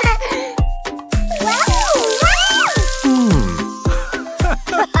John.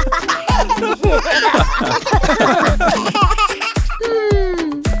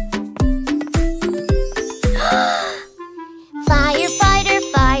 Firefighter,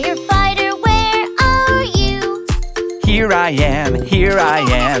 firefighter, where are you? Here I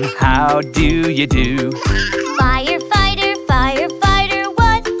am. How do you do? Firefighter, firefighter,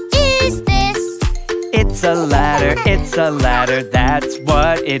 what is this? It's a ladder, that's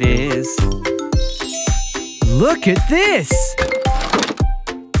what it is. Look at this!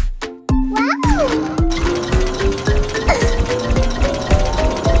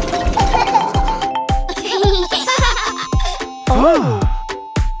 Oh!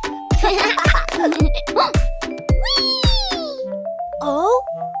 Oh?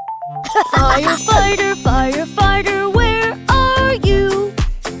 Firefighter, firefighter, where are you?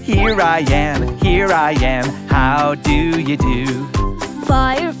 Here I am. How do you do?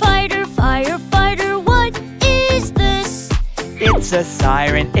 Firefighter, firefighter, what is this? It's a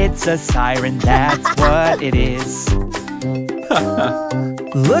siren, that's what it is.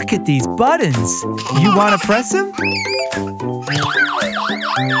 Look at these buttons. You want to press them?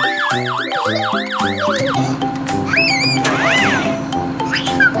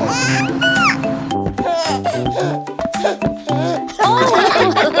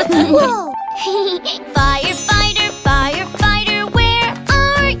 Whoa! Firefighter, firefighter, where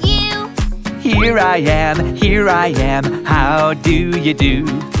are you? Here I am. How do you do?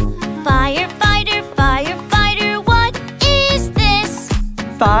 Firefighter, firefighter, what is this?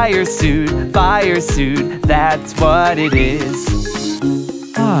 Fire suit, that's what it is.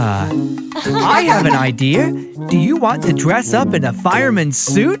 I have an idea. Do you want to dress up in a fireman's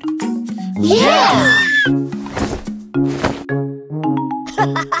suit? Yes!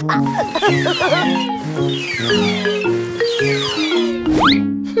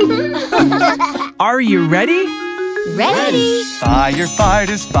 Are you ready? Ready?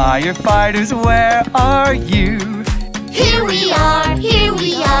 Firefighters, where are you? Here we are,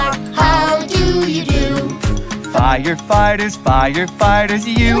 how do you do? Firefighters,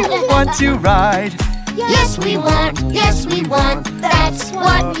 you want to ride? Yes we want, that's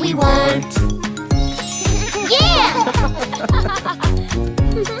what we want. Yeah!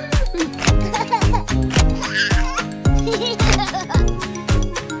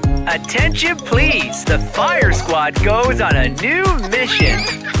 Attention please, the fire squad goes on a new mission.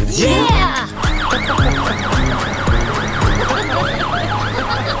 Yeah!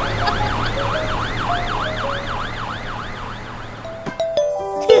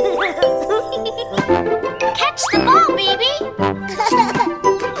 Catch the ball, baby!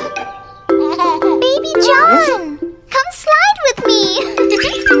 Baby John! Come slide with me!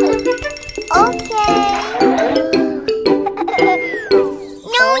 Okay.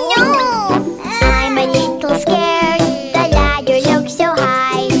 No! I'm a little scared. The ladder looks so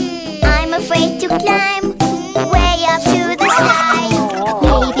high. I'm afraid to climb way up to the sky.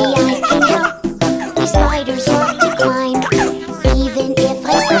 Maybe I can help. The spiders love to climb. Even if I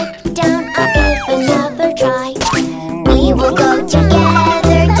slip down, I'll give another try. We will go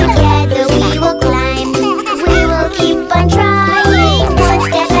together, we will climb. We will keep on trying, one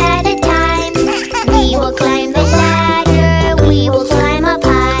step at a time. We will climb the ladder, we will climb up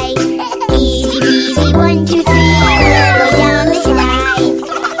high. Easy peasy, 1, 2, 3, we'll go down the slide.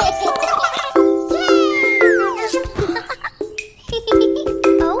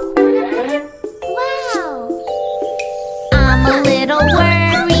 Oh, wow. I'm a little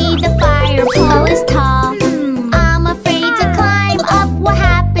worried, the fire pole is tall. I'm afraid to climb up, what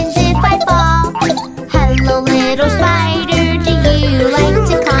happens if I fall? Hello little spider, do you like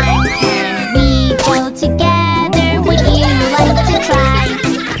to climb? Can we go together, would you like to try?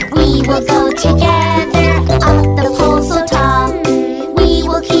 We will go together, up the pole so tall. We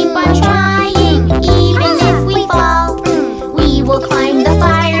will keep on trying, even if we fall. We will climb the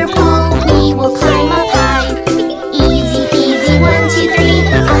fire pole, we will climb up high. Easy peasy, 1, 2, 3,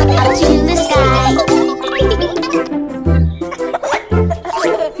 up to the sky.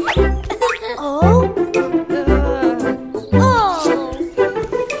 Oh? Oh!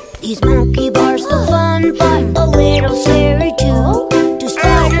 These monkey bars look fun, but a little scary too. Do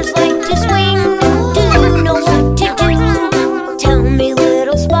spiders like to swing? Do you know what to do? Tell me,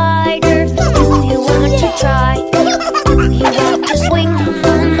 little spider, do you want to try? Do you want to swing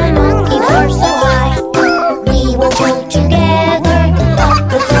on the monkey bar so high? We will go together up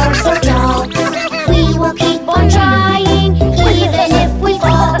the bar so tall. We will keep on trying, even if we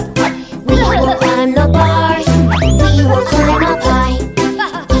fall. We will climb the bars, we will climb up high.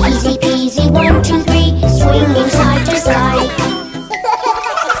 Easy peasy, 1, 2, 3, swinging side to side.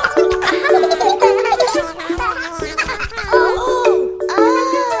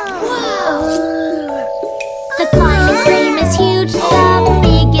 The climbing frame is huge, the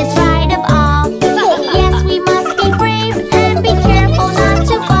biggest ride of all. Yes, we must be brave and be careful not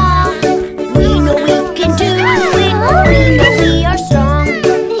to fall. We know we can do it, we know we are strong.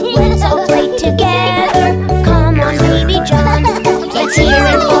 Let's all play together, come on baby John. Let's hear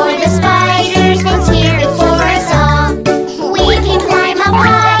it for the spiders, let's hear it for us all. We can climb up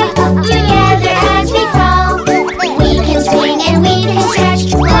high, together as we crawl. We can swing and we can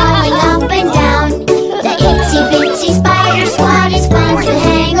stretch, crawling up and down. The Itsy Bitsy Spider Squad is fun to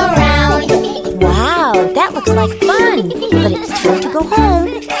hang around. Wow, that looks like fun, but it's time to go home.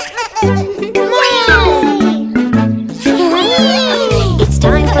 It's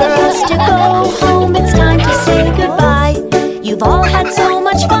time for us to go home, it's time to say goodbye. You've all had so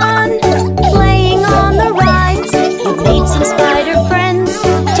much fun playing on the rides. You've made some spider friends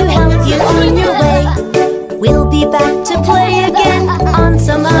to help you on your way. We'll be back to play again on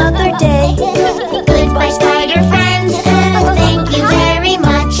some other day. Goodbye, spider friends, and thank you very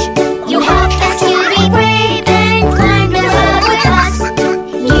much. You helped us to be brave and climb the road with us.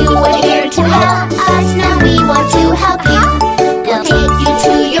 You were here to help us, now we want to help you. We'll take you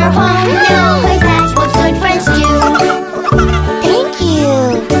to your home now, 'cause that's what good friends do. Thank you.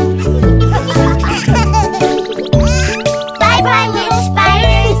 Bye-bye, little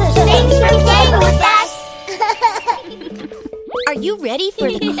spiders. Thanks for playing with us. Are you ready for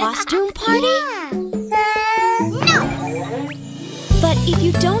the costume party? No! But if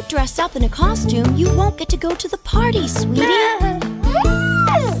you don't dress up in a costume, you won't get to go to the party, sweetie.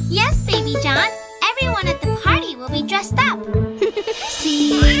 Yes, Baby John. Everyone at the party will be dressed up.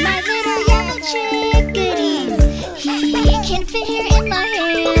 See my little yellow chickadee. He can fit here in my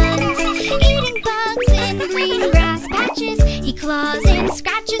hands. Eating bugs in green grass patches. He claws and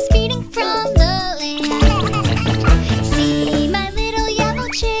scratches, feeding from the land. See my little yellow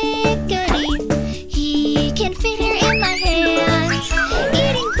chickadee. He can fit here in my hands.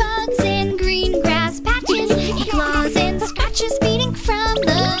 Eating bugs in green grass patches. He claws and scratches, feeding from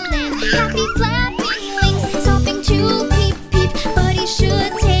the land. Happy flapping wings, stopping to peep peep, but he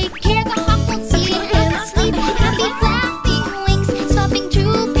should take care the hawk won't see him sleep. Happy flapping wings, stopping to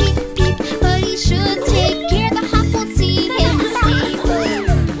peep peep, but he should take care the hawk won't see him sleep.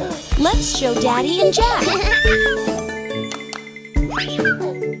 Let's show Daddy and Jack.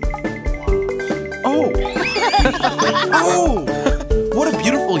 Oh! Oh! What a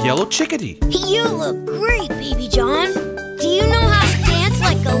beautiful yellow chickadee. You look great, Baby John. Do you know how to dance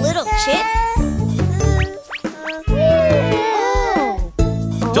like a little chick?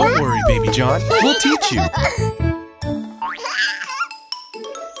 Don't worry, baby John. We'll teach you.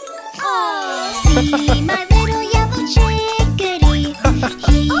 See my little yellow chickadee.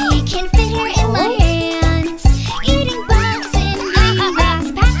 He can fit here in my hands. Eating bugs in green grass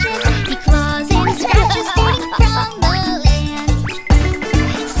patches. He claws and scratches, feeding from the land.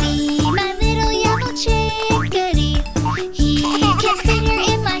 See my little yellow chickadee. He can fit here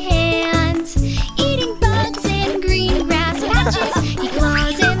in my hands. Eating bugs in green grass patches. He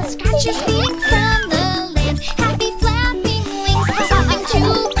claws and scratches, feeding from the land. Happy flapping wings, stopping to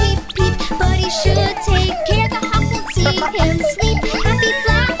peep peep, but he should take care the hawk won't see him sleep. Happy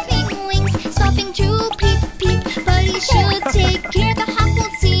flapping wings, stopping to peep peep, but he should take care the hawk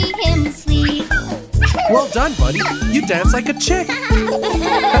won't see him sleep. Well done, buddy. You dance like a chick.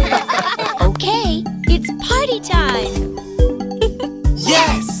 Okay, it's party time.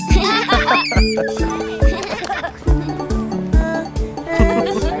 Yes!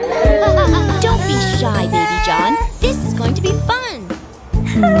 Don't be shy, Baby John. This is going to be fun.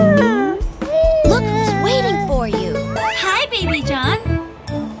 Look who's waiting for you. Hi, Baby John.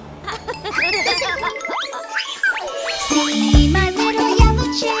 See my little yellow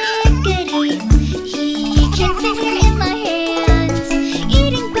chickadee. He can fit here in my hands.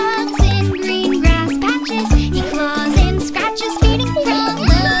 Eating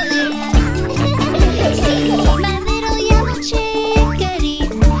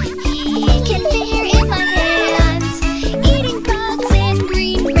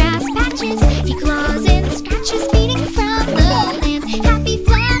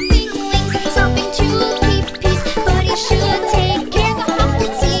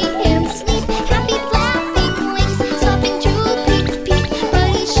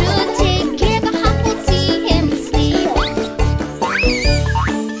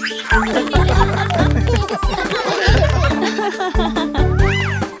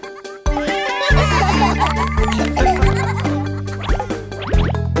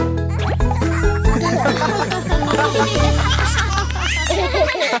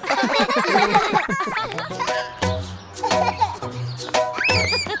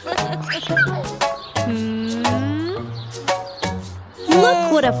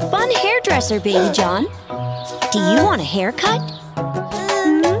Look what a fun hairdresser, Baby John. Do you want a haircut?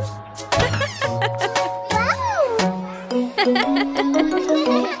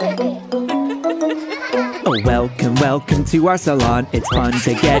 Oh, welcome to our salon. It's fun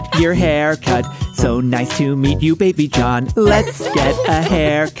to get your hair cut. So nice to meet you, Baby John. Let's get a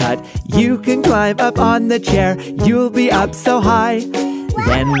haircut. You can climb up on the chair. You'll be up so high.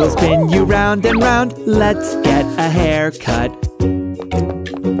 Then we'll spin you round and round. Let's get a haircut.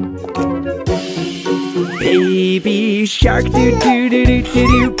 Baby shark doo doo doo doo doo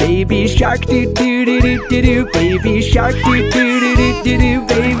doo. Baby shark doo doo doo doo doo doo. Baby shark doo doo doo doo doo doo.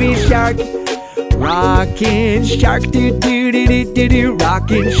 Baby shark. Rockin' shark doo doo doo doo doo doo.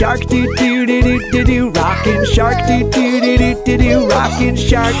 Rockin' shark doo doo doo doo doo doo. Rockin' shark doo doo doo doo doo doo. Rockin'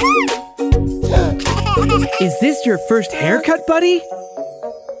 shark. Is this your first haircut, buddy?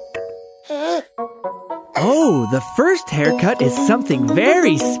 Oh, the first haircut is something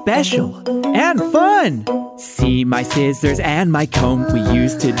very special and fun. See my scissors and my comb. We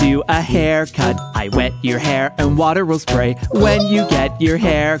used to do a haircut. I wet your hair and water will spray when you get your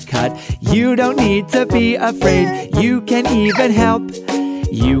hair cut. You don't need to be afraid. You can even help.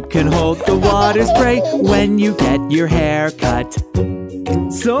 You can hold the water spray when you get your hair cut.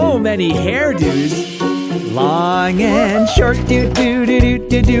 So many hairdos. Long and short, do do do do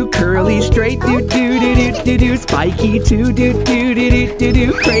do do. Curly, straight, do do do do do do. Spiky, too, do do do do do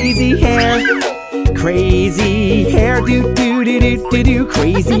do. Crazy hair, crazy hair, do do do do do do.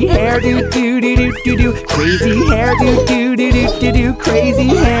 Crazy hair, do do do do do do. Crazy hair, do do do do do do. Crazy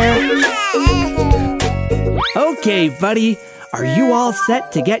hair. Okay, buddy, are you all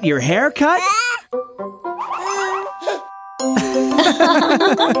set to get your hair cut?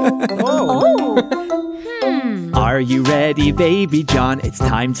 Are you ready, Baby John? It's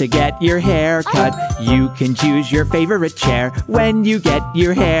time to get your hair cut. You can choose your favorite chair when you get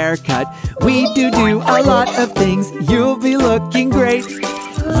your hair cut. We do a lot of things. You'll be looking great.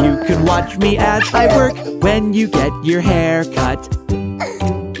 You can watch me as I work when you get your hair cut.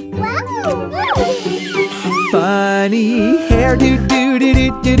 Funny hair, do do do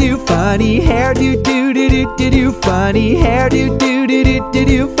do do do. Funny hair, do do do do do do. Funny hair, do do do do do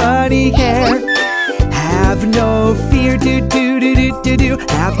do. Funny hair. Have no fear, do do do do do do.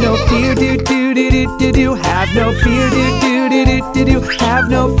 Have no fear, do do do do do do. Have no fear, do do do do do do. Have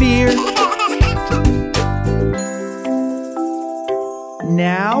no fear.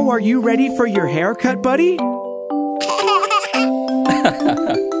 Now, are you ready for your haircut, buddy?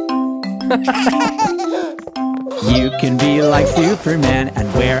 You can be like Superman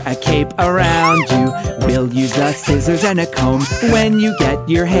and wear a cape around you. We'll use the scissors and a comb when you get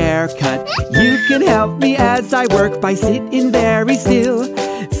your hair cut. You can help me as I work by sitting very still.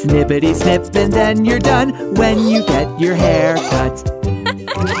 Snippity snip and then you're done when you get your hair cut.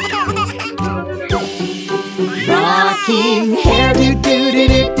 Rocking hair, do do do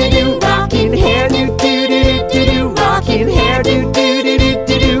do do do. Rocking hair, do do do do do do. Rocking hair, do do do do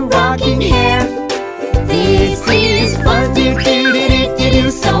do do. Rocking hair. This is fun, do do do do do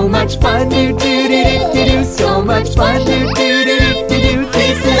do. So much fun, do do do do do do. So much fun, do do do do do do.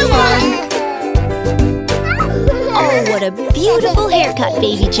 This is fun. Oh, what a beautiful haircut,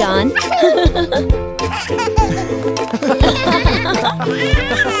 Baby John. It's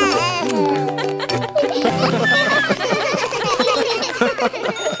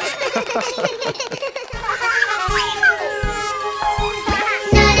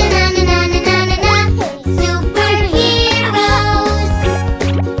super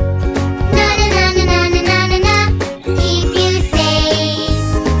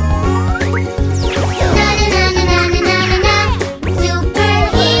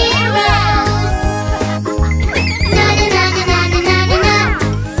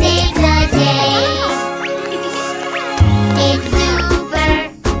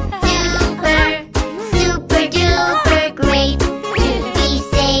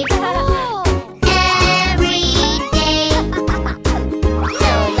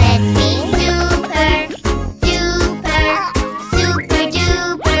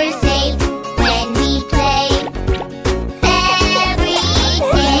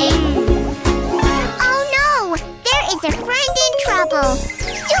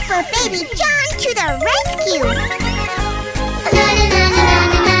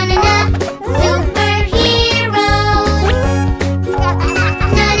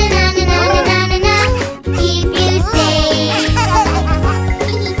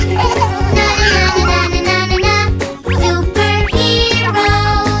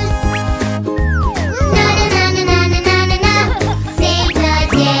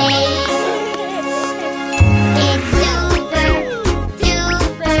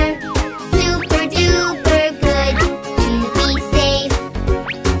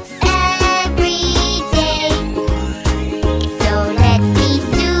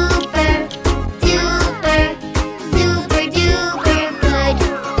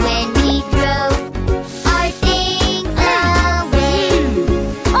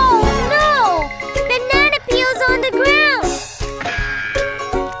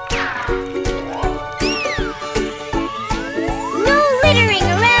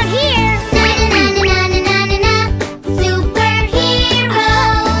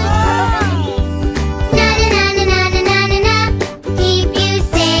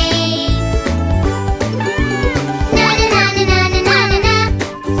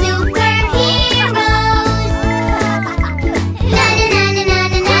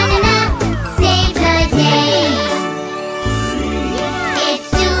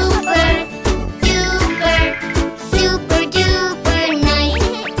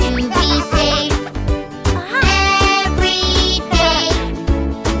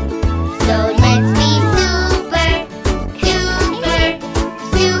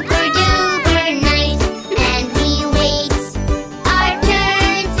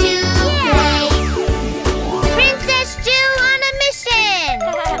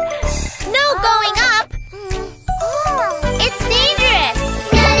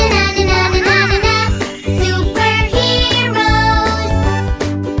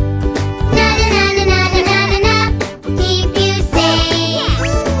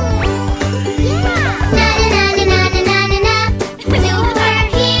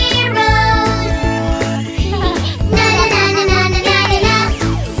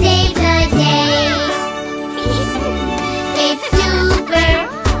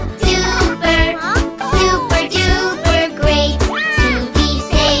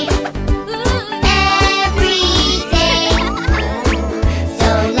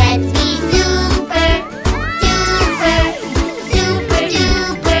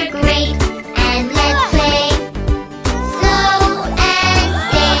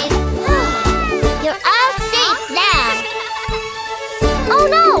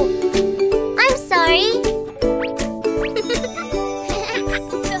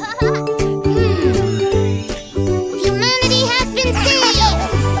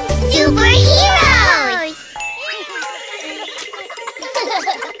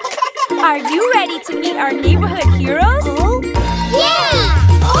Are you ready to meet our neighborhood heroes? Yeah!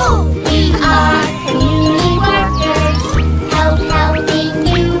 We are community workers, helping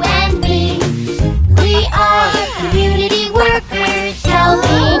you and me. We are community workers,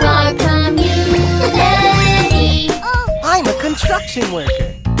 helping our community. I'm a construction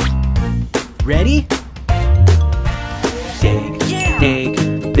worker. Ready? Dig, dig,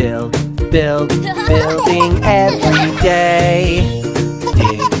 build, building every day.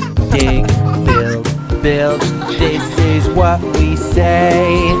 Dig, dig, build, this is what we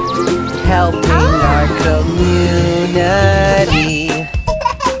say. Helping our community.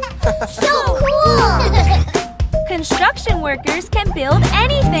 So cool! Construction workers can build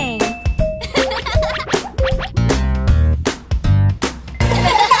anything.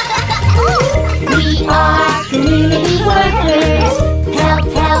 We are community workers,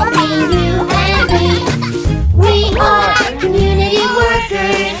 helping you and me. We are community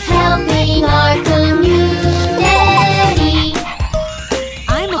workers, helping our community.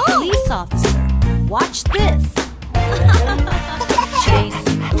 I'm a police officer. Watch this. Chase,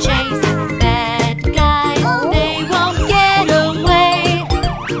 chase, bad guys, they won't get away.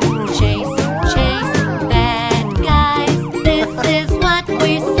 Chase, chase, bad guys, this is what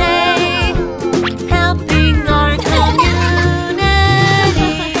we say. Helping our community.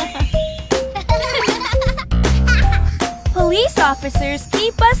 Police officers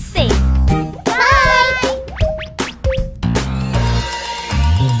keep us safe.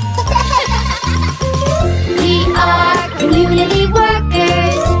 We are community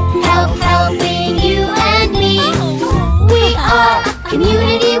workers, helping you and me. We are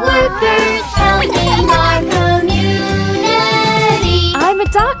community workers, helping our community. I'm a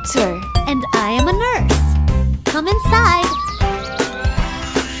doctor. And I am a nurse. Come inside.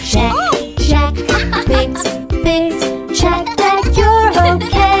 Check, check, fix, check that you're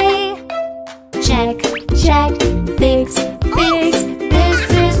okay. Check, check, fix, this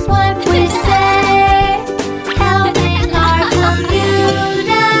is what we say. Helping our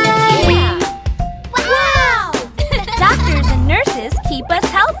community. Wow! Doctors and nurses keep us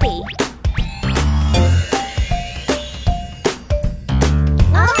healthy.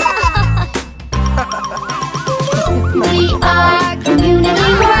 We are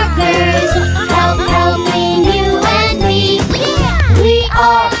community workers, helping you and me. We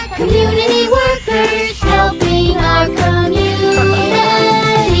are community workers, helping our community.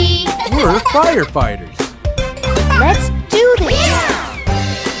 We're firefighters. Let's do this.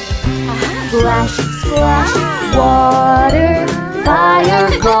 Splash, splash, water, fire,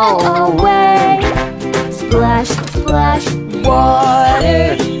 go away. Splash, splash,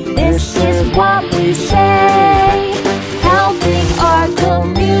 water, this is what we say. Helping our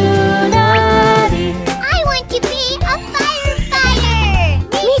community. I want to be a firefighter.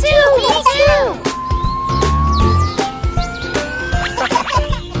 Me too.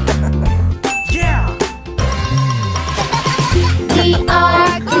 Yeah! We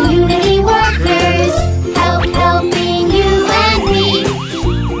are community workers, helping you and me.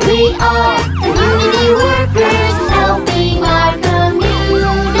 We are community workers, helping our community.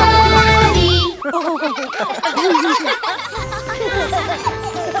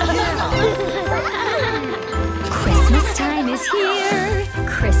 Christmas time is here.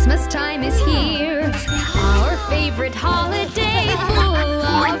 Christmas time is here. Our favorite holiday full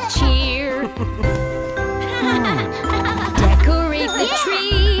of cheer. Decorate the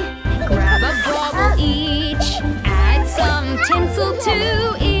tree. Grab a bauble each. Add some tinsel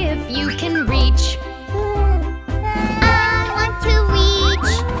too if you can reach. I want to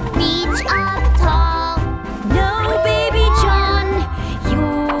reach up tall. No, baby John,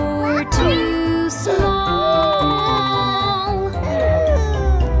 you're too small.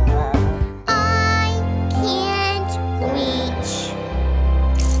 I can't reach.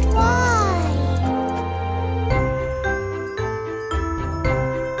 Why?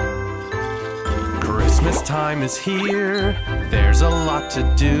 Christmas time is here. There's a lot to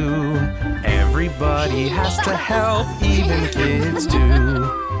do. Everybody has to help, even kids do.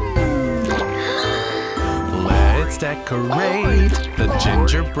 Let's decorate the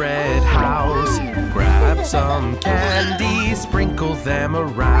gingerbread house. Grab some candy, sprinkle them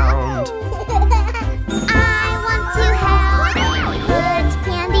around. I want to help put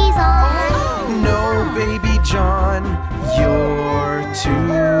candies on. No, baby John, you're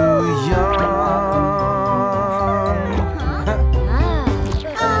too young.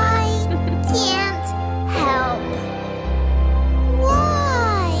 I can't help.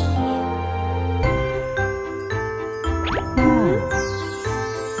 Why?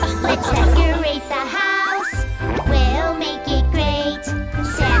 Let's decorate the house. We'll make it great.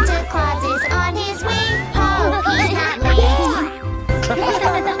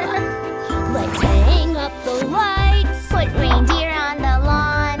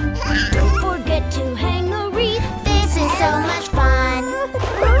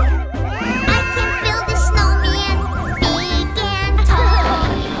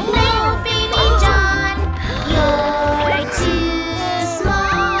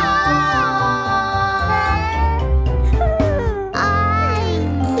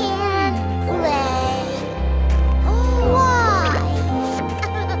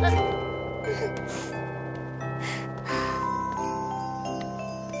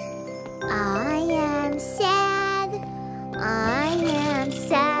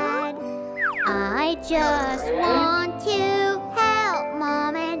 just want to help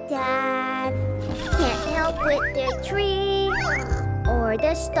Mom and Dad. Can't help with the tree or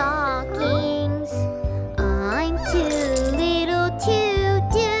the stockings. I'm too little to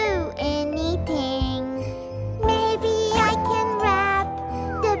do anything. Maybe I can wrap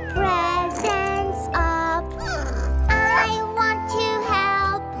the presents up. I want to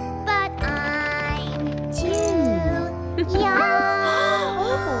help, but I'm too young.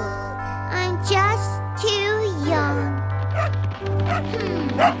 I'm just too young.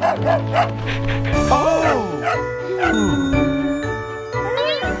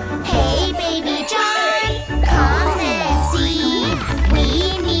 Hey, Baby John, come and see. We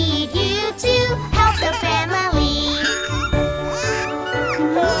need you to help the family.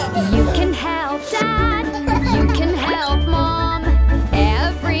 You can help Dad, you can help Mom.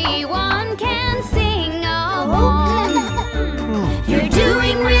 Everyone can sing along. You're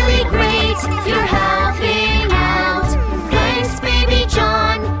doing really great, you're helping out. Thanks, Baby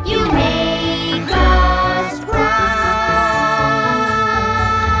John, you make us proud.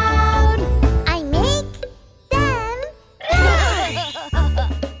 I make them proud.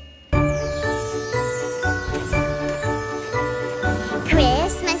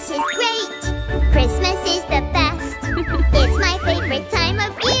 Christmas is great. Christmas is the best. It's my favorite time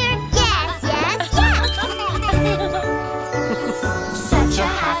of year. Yes, yes, yes. Such a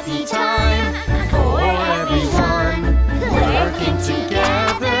happy time for everyone. Working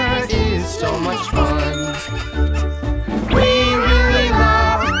together is so much fun. We really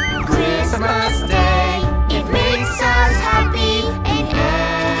love Christmas Day. It makes us happy in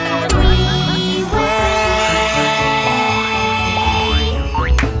every way.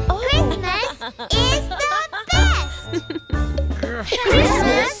 Christmas is the best.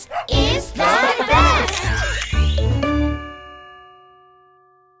 Christmas is the best.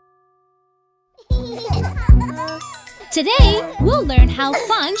 Today, we'll learn how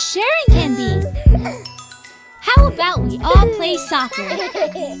fun sharing can be. How about we all play soccer?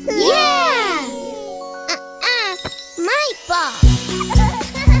 Yeah! My ball.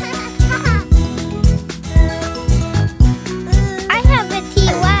 I have a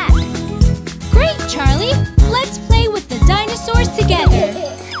T-Wax. Great, Charlie. Let's play with the dinosaurs together.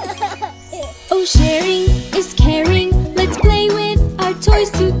 Oh, sharing is caring. Let's play with our toys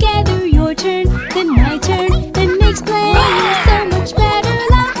together. Your turn, then my turn. It makes playing so much better.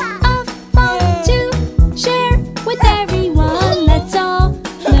 Lots of fun to share with everyone. Let's all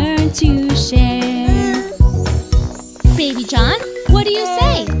learn to share. Baby John, what do you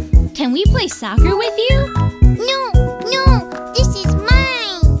say? Can we play soccer with you? No, this is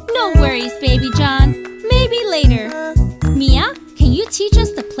mine. No worries, Baby John. Maybe later. Mia, can you teach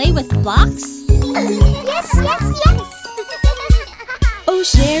us to play with blocks? Yes. Oh,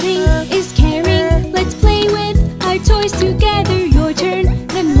 sharing is caring. Let's play with our toys together. Your turn,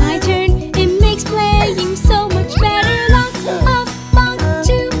 then my turn. It makes playing so much better. Lots of fun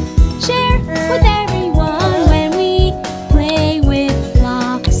to share with everyone when we play with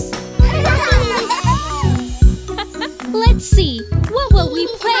blocks. Let's see, what will we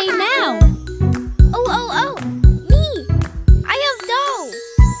play now? Oh, me. I have dough.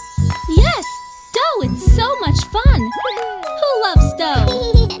 Yes, dough, it's so much fun. Who loves dough?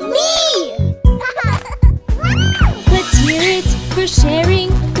 Me. Let's hear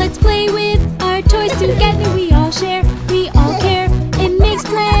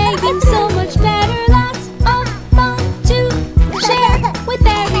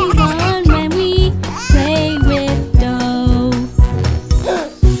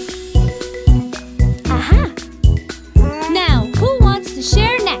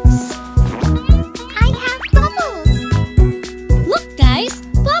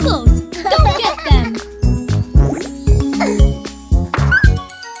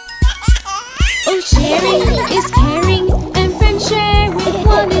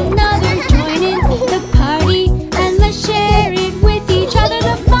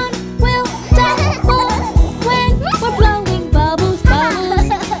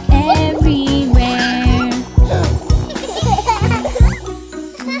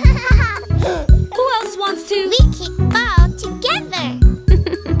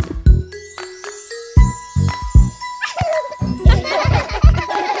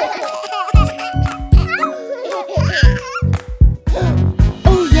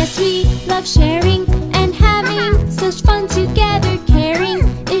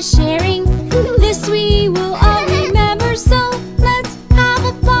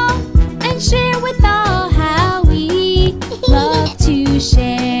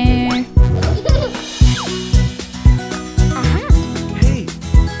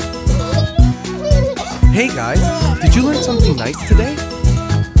Hey guys, did you learn something nice today?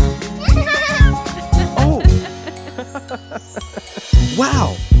 Oh!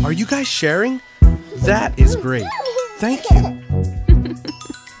 Wow, are you guys sharing? That is great. Thank you.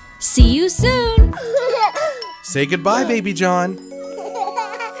 See you soon. Say goodbye, Baby John.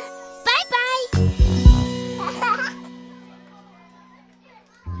 Bye-bye.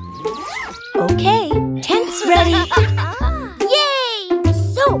 Okay, tent's ready. Yay!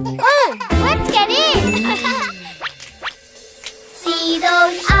 So fun! Let's get in! See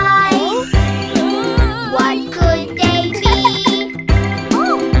those eyes? What could they be?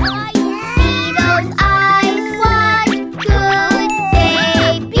 See those eyes? What could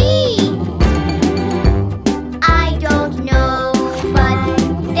they be? I don't know, but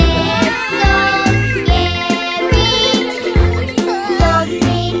they're so scary. Those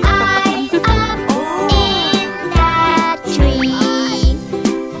big eyes up in that tree.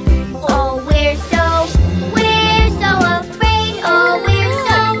 Oh, we're so afraid. Oh, we're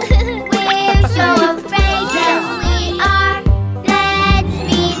so afraid. Yes, we are. Let's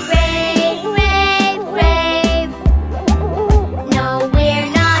be brave, brave, brave. No, we're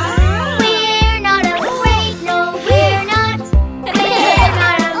not. We're not afraid. No, we're not. We're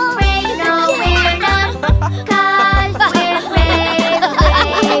not afraid. No, we're not. 'Cause we're brave,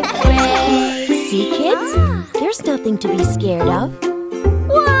 brave, brave. See, kids? There's nothing to be scared of.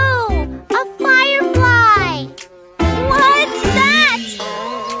 Whoa! A firefly! What's that?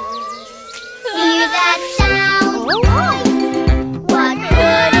 Hear that sound? What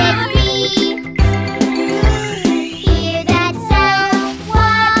could it be? Hear that sound?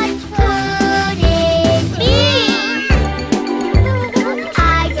 What could it be? I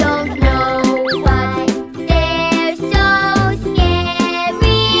don't know, but they're so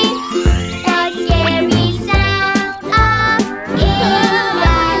scary. The scary sound up in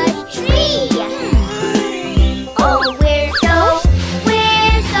that tree. Oh, we're so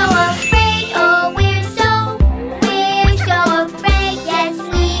afraid. Oh, we're so afraid. Yes,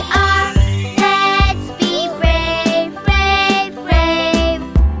 we are. Let's be brave, brave, brave.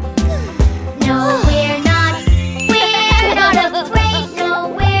 No, we're not. We're not afraid. No,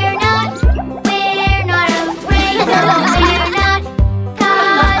 we're not. We're not afraid. No, we're not.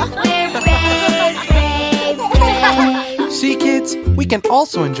 'Cause we're brave, brave, brave. See, kids, we can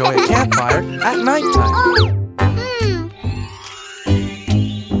also enjoy a campfire at nighttime.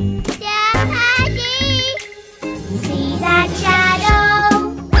 Daddy, see that shadow?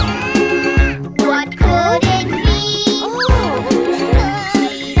 What could it be?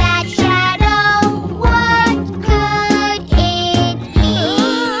 See that shadow? What could it be?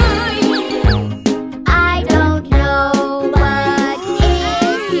 I don't know, but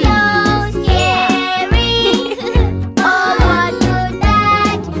it's so scary. Oh, what could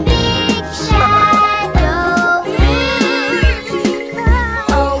that big shadow be?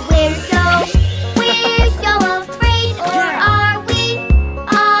 Oh, we're so afraid, or are we?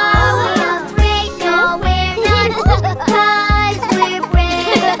 Are we afraid? No, we're not, 'cause we're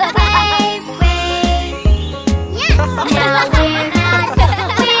brave, brave, brave. Yes! No, we're not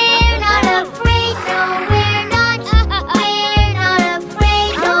afraid. No, we're not. We're not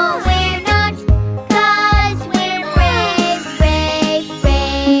afraid. No, we're not, 'cause we're brave, brave,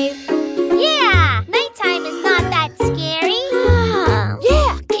 brave. Yeah, nighttime is not that scary.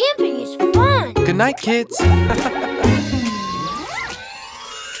 Yeah, camping is fun. Good night, kids.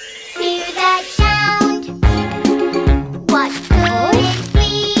 Hear that sound? What could it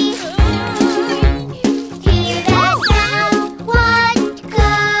be? Hear that sound? What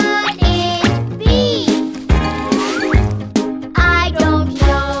could it be? I don't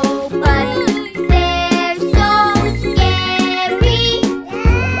know, but they're so scary.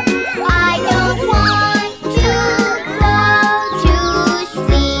 I don't want to go to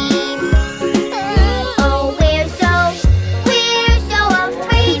sleep. Oh, we're so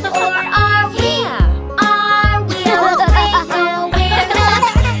afraid, or are we? Are we afraid? No, we're not,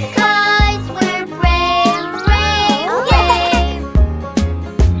 'cause we're brave, brave, brave.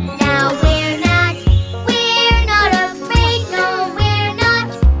 Now we're not afraid. No, we're not.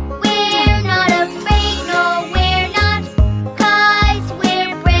 We're not afraid. No, we're not, 'cause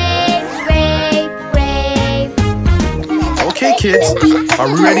we're brave, brave, brave. Okay, kids, are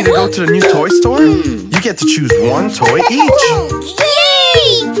we ready to go to the new toy store? You get to choose one toy each.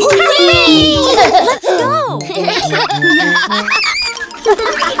 Yay! Hooray! Let's go!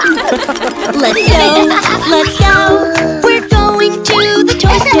 Let's go! Let's go! We're going to the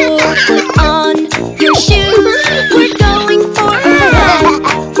toy store. Put on your shoes. We're going for a ride.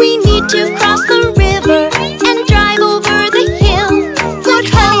 We need to cross the river and drive over the hill. Look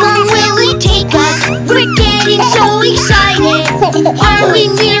how long will it take us? We're Are we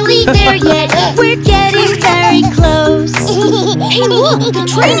nearly there yet? We're getting very close. Hey, look, the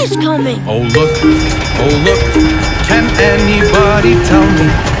train is coming. Oh look, can anybody tell me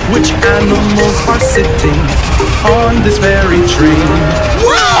which animals are sitting on this very train?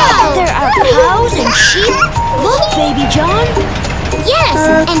 Wow! There are cows and sheep. Look, Baby John. Yes,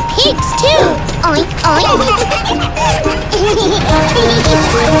 and pigs too. Oink, oink.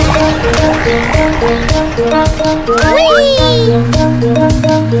 Whee!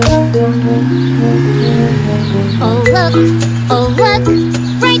 Oh look,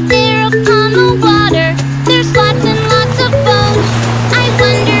 right there upon the water. There's lots and lots of boats. I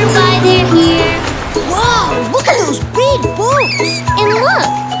wonder why they're here. Wow, look at those big boats. And look,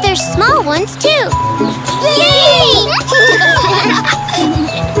 there's small ones too. Yay!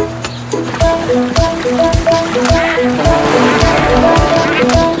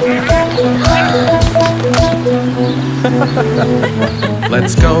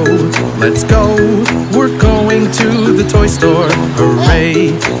 Let's go, we're going to the toy store.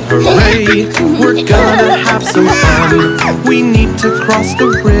 Hooray, hooray, we're gonna have some fun. We need to cross the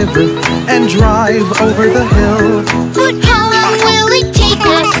river and drive over the hill. But how long will it take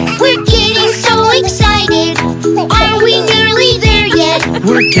us? We're getting so excited. Are we nearly there yet?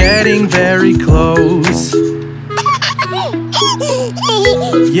 We're getting very close.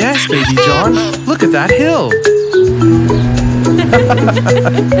 Yes, Baby John, look at that hill.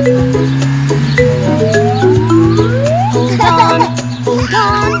 Hold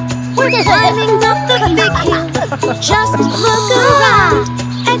on, we're climbing up the big hill. Just look around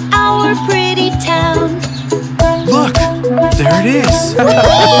at our pretty town. Look, there it is.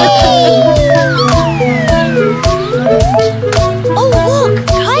 Oh, look,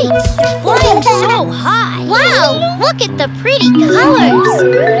 kites! They're flying so high. Wow, look at the pretty colors.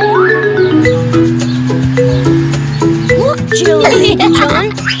 Look, Jill and Baby John,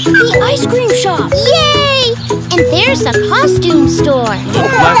 the ice cream shop. Yay! And there's a costume store.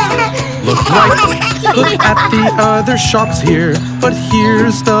 Look left, look right, look at the other shops here. But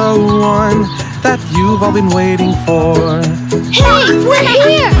here's the one that you've all been waiting for. Hey, we're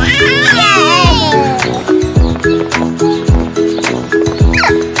here!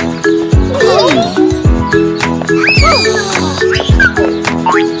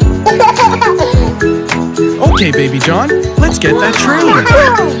 Okay, Baby John, let's get that train.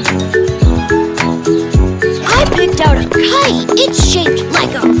 I picked out a kite. It's shaped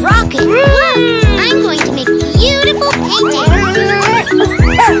like a rocket. I'm going to make beautiful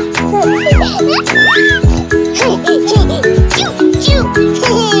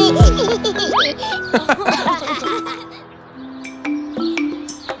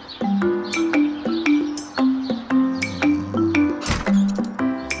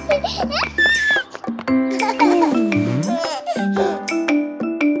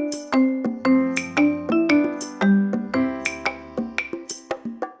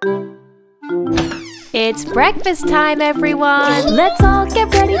It's breakfast time, everyone. Let's all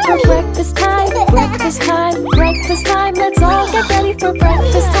get ready for breakfast time. Breakfast time, breakfast time. Let's all get ready for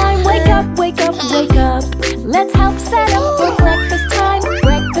breakfast time. Wake up, wake up, wake up. Let's help set up for breakfast time.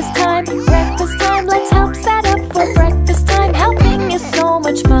 Breakfast time, breakfast time. Let's help set up for breakfast time. Helping is so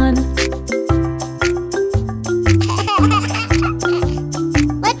much fun.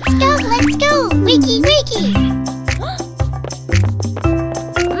 Let's go, wiki, wiki.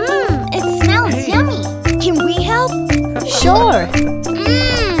 It smells yummy. Can we help? Sure.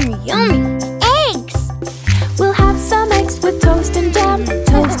 Yummy. Eggs. We'll have some eggs with toast and jam.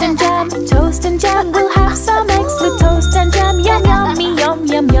 Toast and jam, toast and jam. We'll have some eggs with toast and jam. Yum, yummy, yum,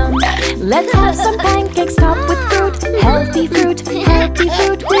 yum, yum. Let's have some pancakes topped with fruit. Healthy fruit, healthy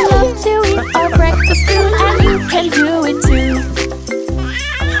fruit. We love to eat our breakfast food, and you can do it too.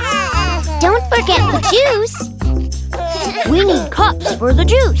 Don't forget the juice. We need cups for the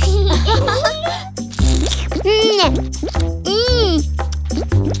juice.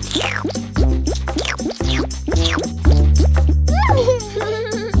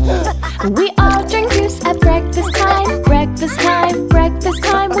 We all drink juice at breakfast time. Breakfast time, breakfast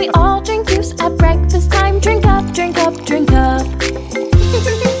time. We all drink juice at breakfast time. Drink up, drink up, drink up.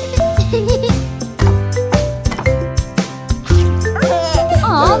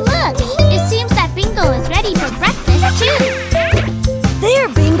 Oh, look! It seems that Bingo is ready for breakfast too. There,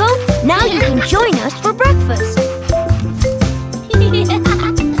 Bingo. Now you can join us for breakfast.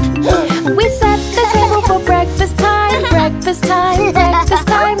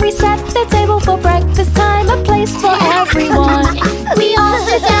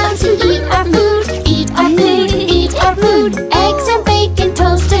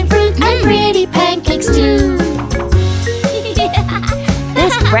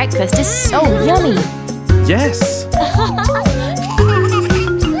 breakfast is so yummy. Yes.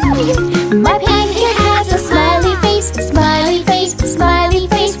 My pancake has a smiley face, smiley face, smiley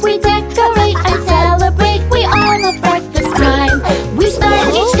face. We decorate and celebrate. We all love breakfast time. We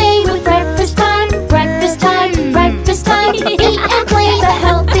start each day with breakfast time, breakfast time, breakfast time. Eat and play the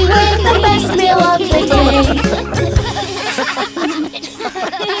healthy way, the best meal of the day.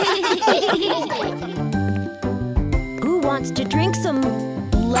 Who wants to drink some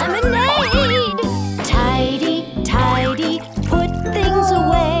lemonade? Tidy, tidy, put things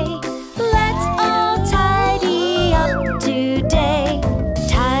away. Let's all tidy up today.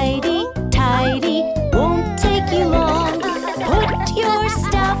 Tidy, tidy, won't take you long. Put your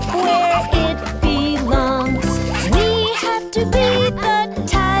stuff where it belongs. We have to be the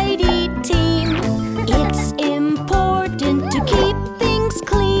tidy team. It's important to keep things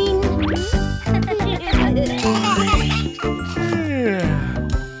clean.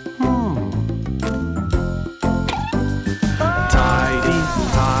 Tidy,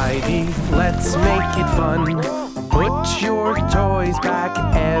 tidy, let's make it fun. Put your toys back,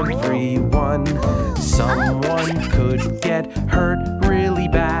 everyone. Someone could get hurt really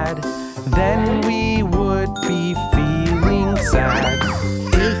bad. Then we would be feeling sad.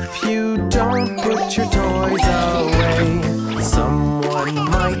 If you don't put your toys away, someone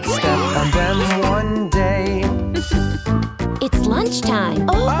might step on them one day. It's lunchtime.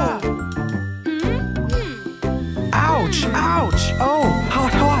 Ah! Ouch, ouch! Oh,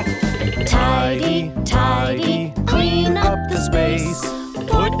 hot, hot! Tidy, tidy, clean up the space.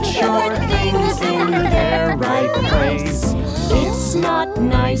 Put your things in their right place. It's not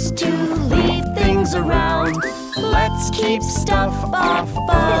nice to leave things around. Let's keep stuff off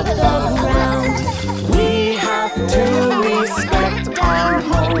of the ground. We have to respect our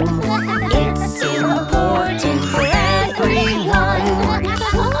home. It's important for everyone.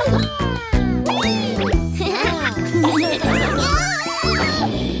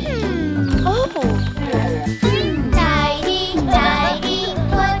 Tidy, tidy,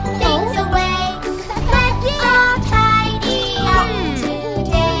 put things away. Let's all tidy up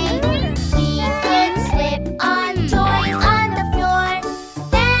today. We could slip on toys on the floor,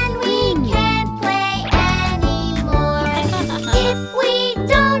 then we can't play anymore. If we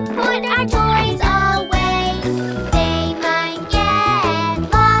don't put our toys away, they might get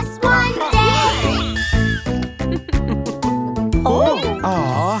lost one day.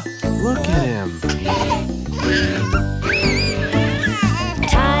 Aw, look at him.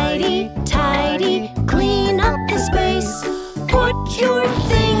 Tidy, tidy, clean up the space. Put your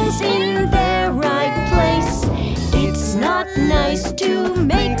things in their right place. It's not nice to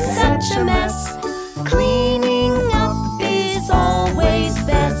make such a mess. Cleaning up is always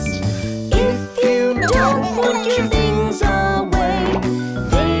best. If you don't put your things away,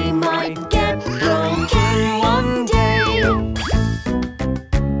 they might get broken one day.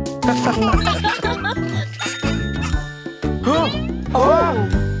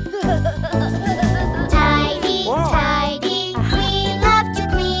 Tidy, tidy, we love to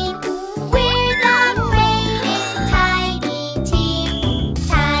clean. We're the greatest tidy team.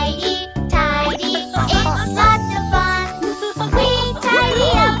 Tidy, tidy, it's lots of fun. We tidy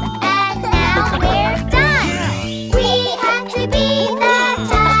up and now we're done. We have to be the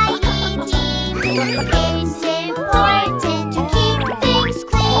tidy team. It's important to keep things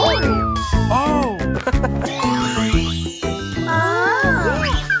clean.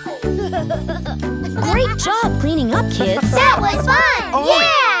 Great job cleaning up, kids. That was fun!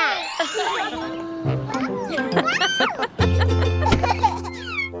 Yeah!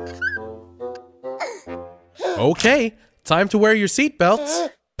 Okay, time to wear your seatbelts.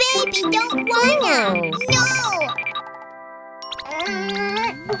 Baby, don't wanna! No!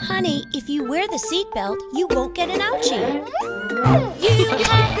 Honey, if you wear the seatbelt, you won't get an ouchie. You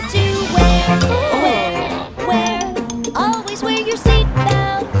have to wear. Always wear your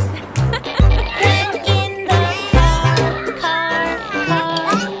seatbelt. When in the car.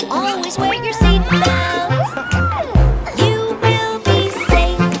 Always wear your seatbelt. You will be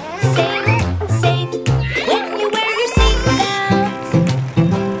safe. When you wear your seatbelt.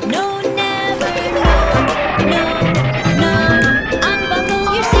 No, never, no. Unbuckle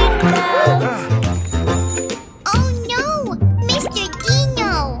your seatbelt. Oh no! Mr.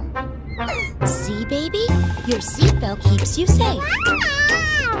 Dino! See, baby? Your seatbelt keeps you safe.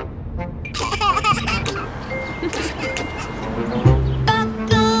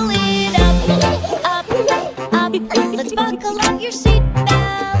 Buckle it up. Let's buckle up your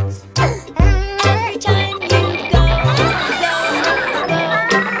seatbelts. Every time you go,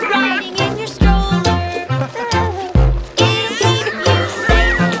 riding in your stroller. It'll keep you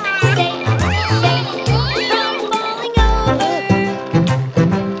safe.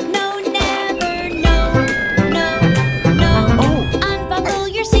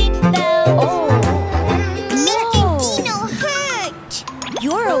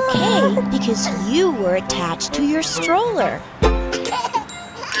 because you were attached to your stroller.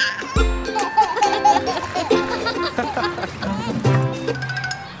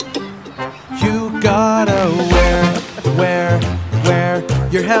 You gotta wear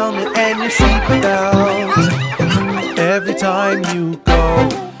your helmet and your seatbelt every time you go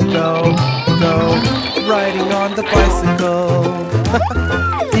riding on the bicycle.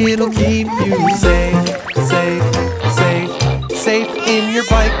 It'll keep you safe in your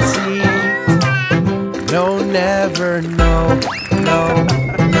bike seat. No, never, no,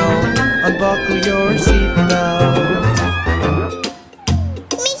 unbuckle your seatbelt.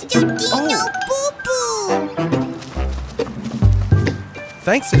 Mr. Dino, boo-boo!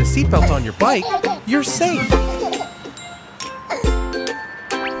 Thanks to the seatbelt on your bike, you're safe.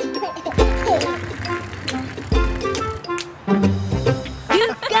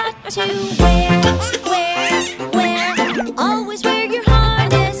 You've got to wear, always wear your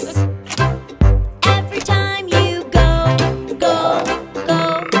harness. Every time you go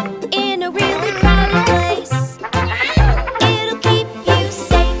in a really crowded place. It'll keep you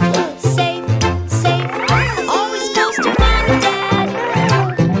safe. Always close to mom and dad.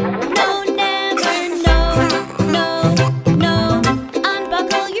 No, never, no,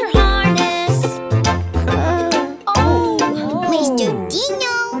 unbuckle your harness. Mr.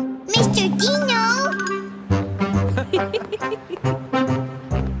 Dino!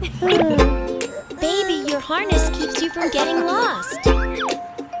 Baby, your harness keeps you from getting lost.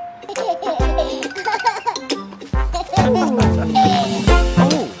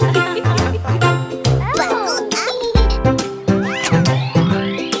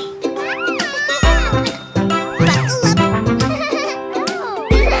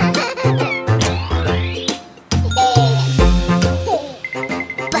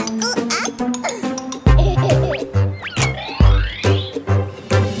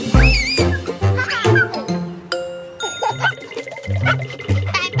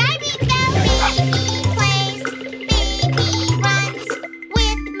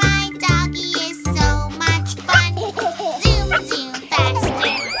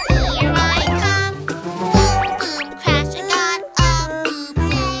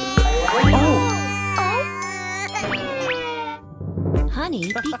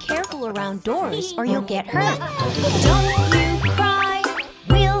 Honey, be careful around doors or you'll get hurt. Don't you cry,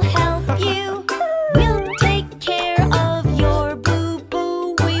 we'll help you. We'll take care of your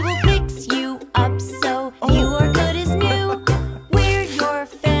boo-boo. We will fix you up so you are good as new. We're your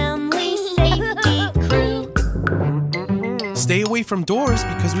family safety crew. Stay away from doors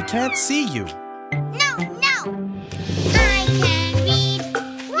because we can't see you. No! I can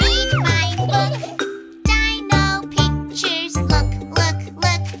read my book. Dino pictures, look.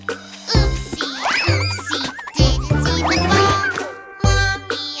 Oopsie, didn't see the ball.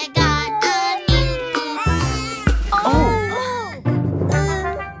 Mommy, I got a new boo-boo.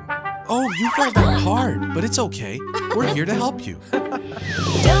 Oh, you fell down hard, but it's okay. We're here to help you.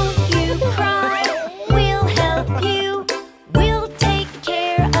 Don't you cry, we'll help you. We'll take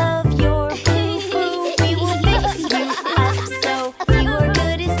care of your boo-boo. We will fix you up so you are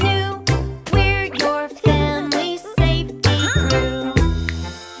good as new. We're your family safety crew.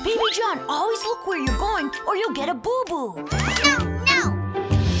 Baby John, always look where you're going or you'll get a boo-boo. No!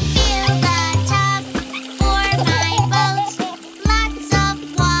 Fill the tub for my boat. Lots of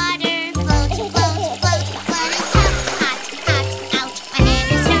water, float. But it's hot, ouch. My hand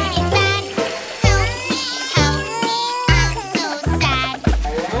is turning bad. Help me, I'm so sad.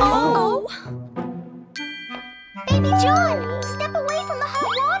 Oh! Baby John, step away from the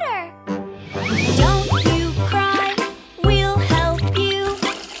hot water. Don't you cry, we'll help you.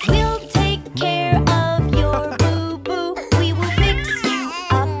 We'll take care of your boo-boo. We will fix you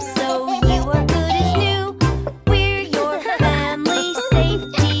up so you are good as new. We're your family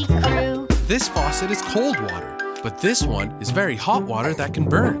safety crew. This faucet is cold water, but this one is very hot water that can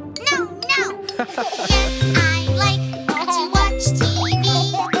burn. No. Yes, I like to watch TV.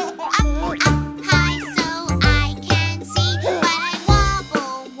 Up high so I can see. But I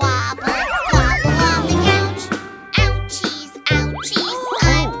wobble off the couch. Ouchies, I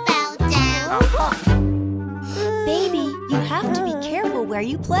fell down. Baby, you have to be careful where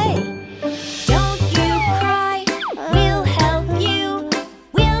you play. Don't you cry, we'll help you.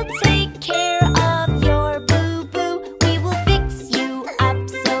 We'll take care of your boo-boo. We will fix you up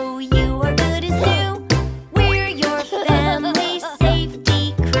so you are good as new. We're your family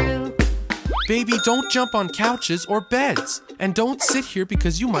safety crew. Baby, don't jump on couches or beds. And don't sit here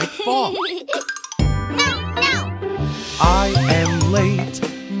because you might fall. No. I am late.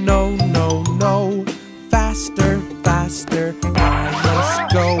 No. Faster. I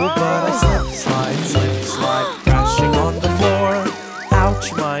must go, but I slept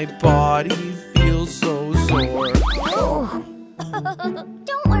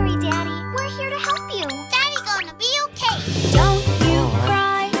Daddy's gonna be okay. Don't you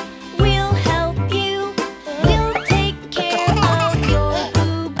cry, we'll help you. We'll take care of your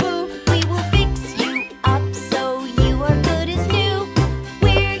boo-boo. We will fix you up so you are good as new.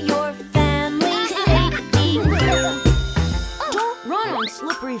 We're your family safety crew. Don't run on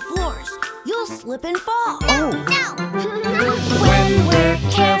slippery floors. You'll slip and fall. No. When we're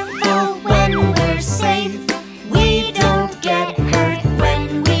careful, when we're safe, we don't get hurt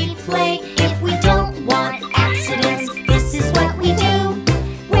when we play. If we don't want accidents, this is what we do.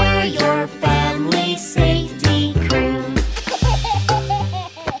 We're your family safety crew.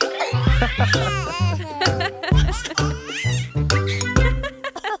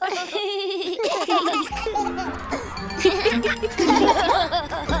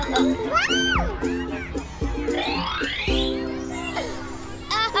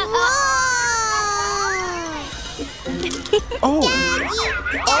 Oh,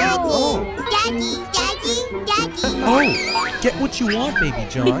 Daddy. oh, get what you want, baby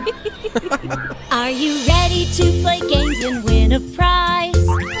John. Are you ready to play games and win a prize?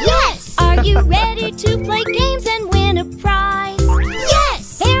 Yes. Are you ready to play games and win a prize?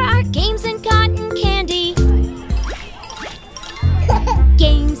 Yes. There are games and cotton candy.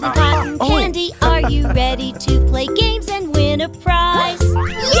 Games and cotton candy. Are you ready to play games and win a prize?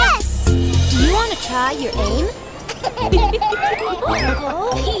 Yes. Do you want to try your aim?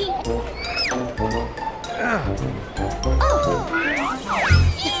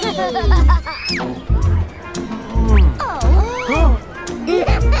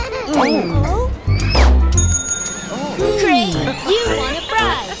 Great! You won a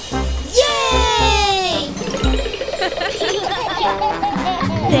prize! Yay!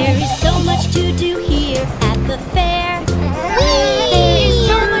 There is so much to do here at the fair. There is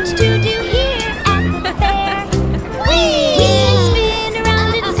so much to do here at the fair. We can spin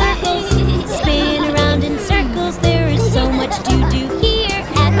around in circles, spin around in circles. There is so much to do here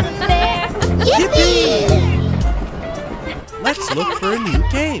at the fair. Yippee! Let's look for a new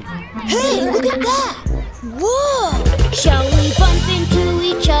game. Hey, look at that! Whoa! Shall we bump into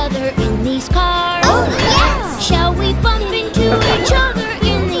each other in these cars? Oh, yes! Shall we bump into each other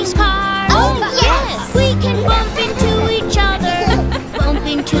in these cars? Oh, yes! We can bump into each other, bump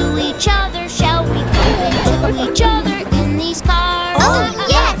into each other. Shall we bump into each other in these cars? Oh,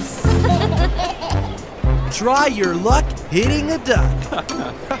 yes! Try your luck hitting a duck.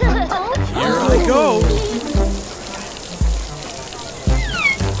 Here I go.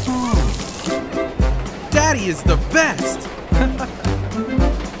 Daddy is the best.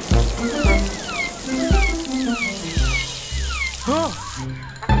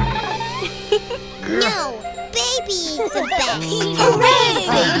 No, baby's the best. Hooray,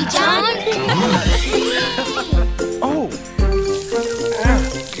 baby John! Oh.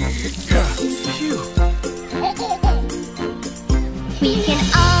 We can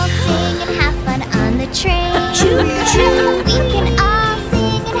all sing and have fun on the train. Choo choo! We can all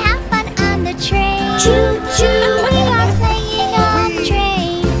sing and have fun on the train. Choo choo! We are playing on the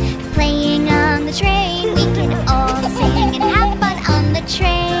train. Playing on the train. We can all sing and have fun on the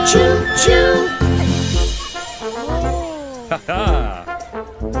train. Choo choo!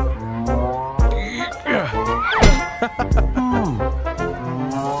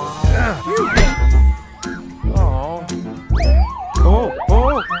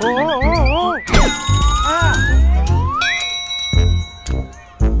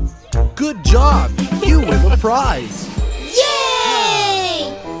 Good job! You win a prize!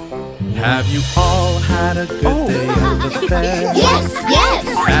 Yay! Have you all had a good day at the fair? Yes, yes!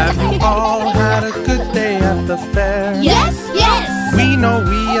 Have you all had a good day at the fair? Yes, yes! We know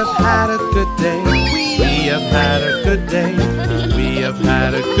we have had a good day. We have had a good day. We have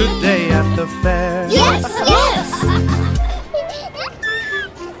had a good day at the fair. Yes, yes!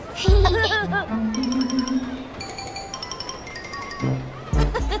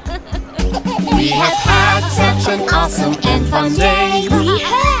 We have had such an awesome and fun day.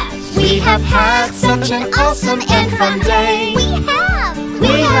 We have had such an awesome and fun day.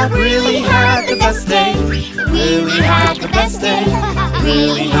 We have really had the best day. Really had the best day.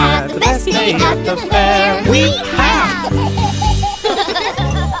 Really had the best day at the fair. We have.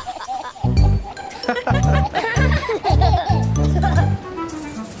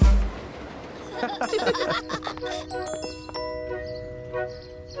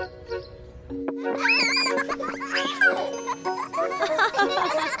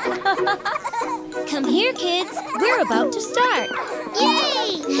 Come here, kids. We're about to start.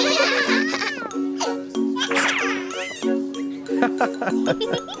 Yay!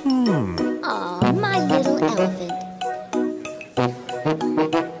 Aw, my little elephant.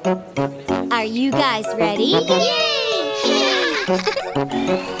 Are Are you guys ready? One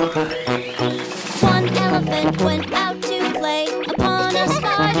elephant went out to play upon a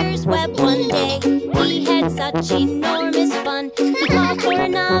spider's web one day. He had such enormous fun, he called for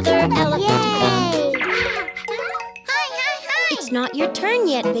another elephant to come. It's not your turn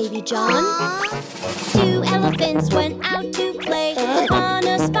yet, Baby John. Two elephants went out to play upon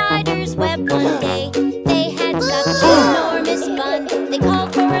a spider's web one day. They had such enormous fun, they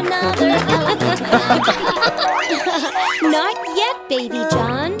called for another elephant to come. Not yet, Baby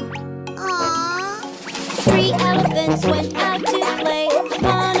John. Three elephants went out to play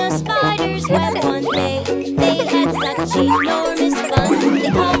upon a spider's web one day. They had such enormous fun, they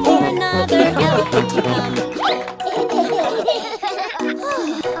called for another elephant to come.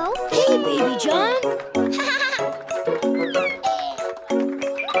 Hey, Baby John.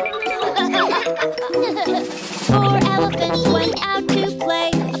 Four elephants went out to play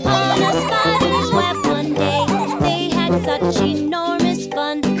upon a spider's web one day. They had such enormous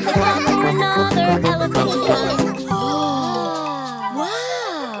fun, they called for another elephant to come.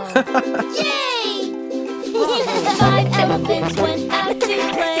 Wow! Yay! Five elephants went out to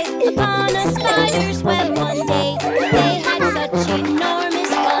play upon a spider's web one day. They had such enormous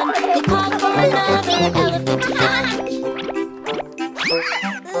fun, they called for another elephant to come.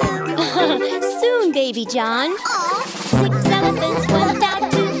 Soon, Baby John. Six elephants went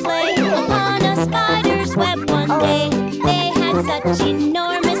out to play upon a spider's web one day. They had such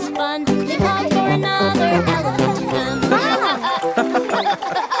enormous fun, they called for another elephant to come.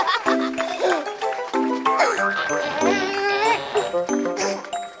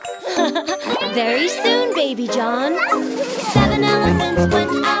 Very soon, Baby John. Seven elephants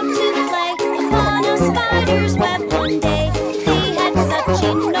went out to play upon a spider's web one day. They had such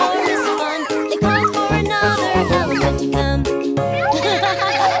enormous fun, they called for another elephant to come.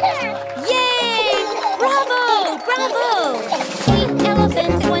 Yay! Bravo! Bravo! Eight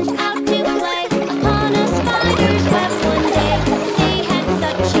elephants went out to play upon a spider's web one day. They had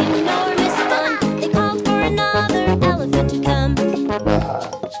such enormous fun, they called for another elephant to come.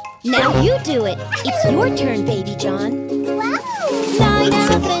 Now you do it. It's your turn, Baby John. Nine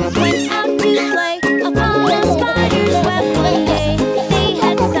elephants went out to play upon a spider's web one day. They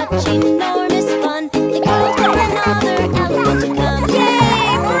had such enormous fun, they called for another elephant to come.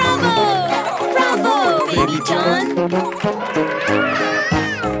 Yay! Bravo! Bravo, Baby John.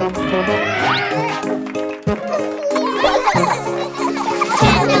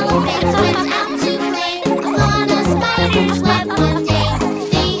 Ten elephants went out to play upon a spider's web one day.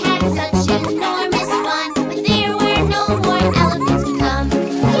 They had such enormous fun, but there were no more elephants to come.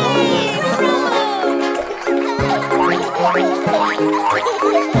 Yay!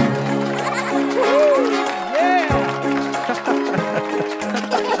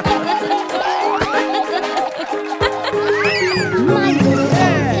 My little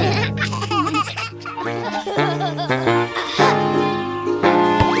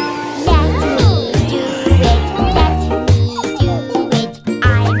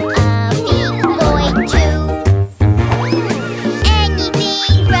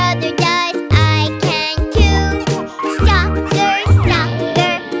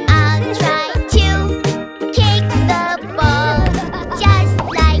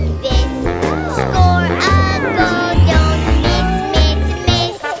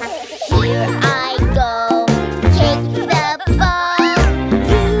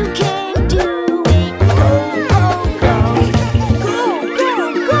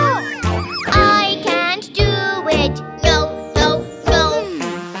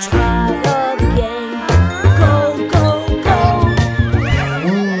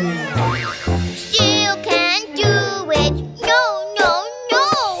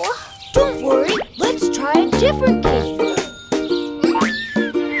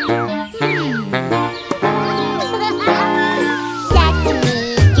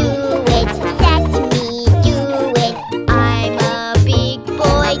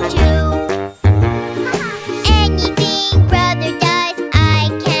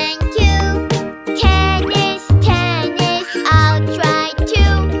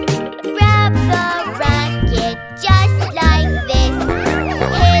Just like this.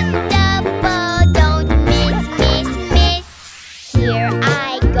 Hit the ball, don't miss, miss,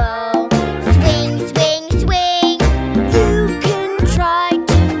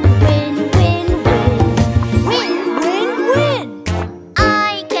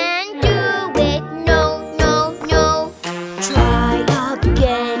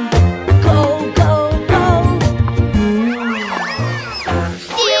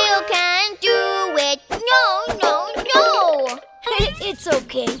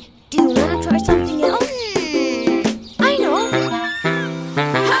 Do you want to try something else? I know.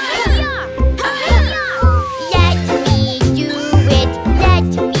 Let me do it. Let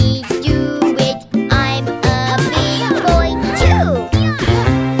me do it. I'm a big boy too.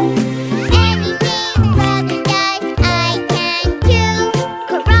 Anything brother does, I can do.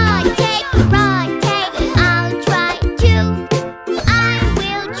 Karate, karate, I'll try too. I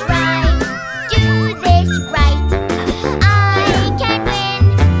will try. Do this right. I can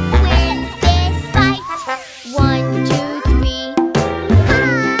win this fight. 1, 2, 3.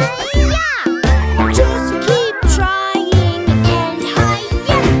 Hi-ya! Just keep trying and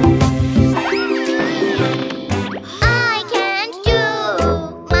hi-ya! I can't do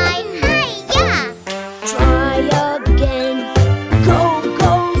my hi-ya! Try again. Go,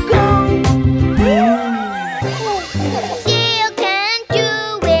 go, go. Still can't do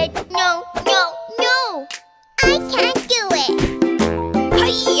it. No, no, no. I can't do it.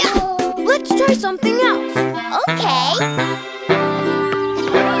 Hi-ya! Let's try something else. Okay.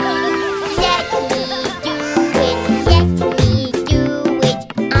 Let me do it.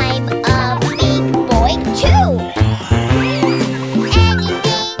 I'm a big boy too.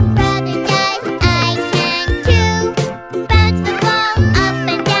 Anything brother does, I can do. Bounce the ball up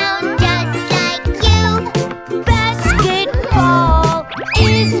and down just like you. Basketball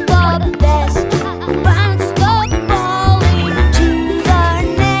is the best. Bounce the ball into the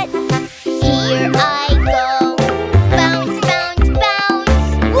net. Here I go. Bounce, bounce, bounce.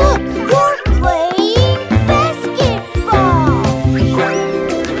 Look, you're playing basketball.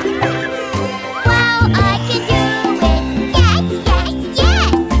 Wow, I can do it. Yes, yes,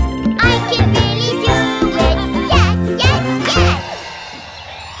 yes. I can really do it. Yes, yes, yes.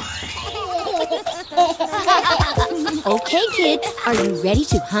 Okay, kids, are you ready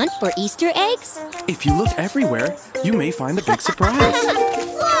to hunt for Easter eggs? If you look everywhere, you may find a big surprise.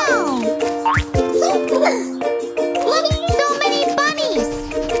 Wow! Look, so many bunnies.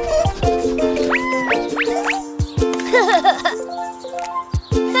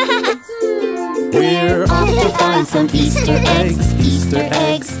 We're off to find some Easter eggs, Easter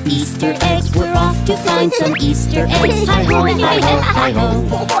eggs, Easter eggs. We're off to find some Easter eggs. Hi-ho, hi-ho, hi-ho.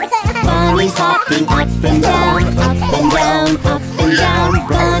 Bunnies hopping up and down, up and down, up and down.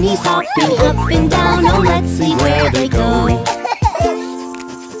 Bunnies hopping up and down. Oh, let's see where they go.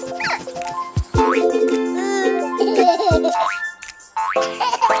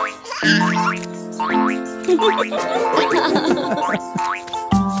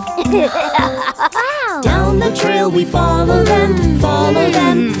 Down the trail we follow them, follow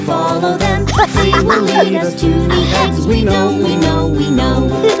them, follow them. They will lead us to the eggs. We know, we know, we know.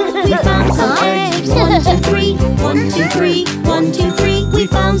 We found some eggs. 1, 2, 3. 1, 2, 3. 1, 2, 3. We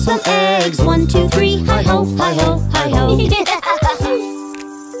found some eggs. 1, 2, 3. Hi ho, hi ho, hi ho.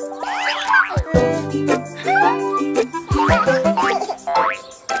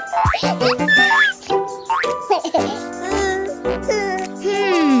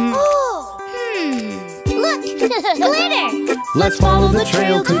 Look, glitter. Let's follow the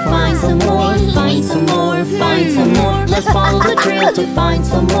trail to find some more, find some more, find some more. Let's follow the trail to find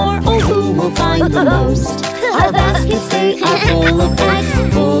some more. Oh, who will find the most? Our baskets, they are full of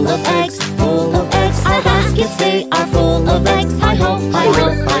eggs, full of eggs, full of eggs. Our baskets, they are full of eggs. Hi ho, hi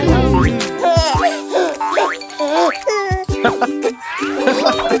ho, hi ho.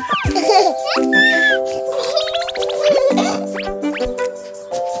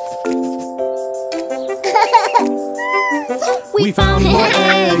 We found more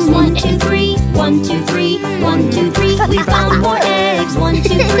eggs. 1, 2, 3. 1, 2, 3. 1, 2, 3. We found more eggs. 1, 2,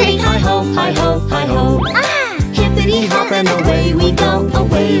 3. Hi ho, hi ho, hi ho. Hippity hop and away we go,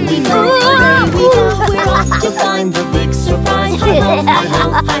 away we go, away we go. We're off to find the big surprise. Hi ho, hi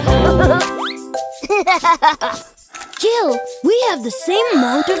ho, hi ho. Jill, we have the same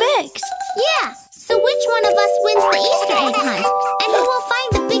amount of eggs. Yeah, so which one of us wins the Easter egg hunt? And who will find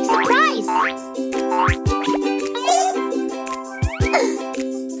the big surprise?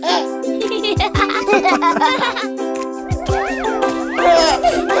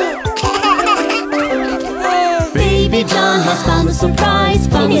 Baby John has found the surprise,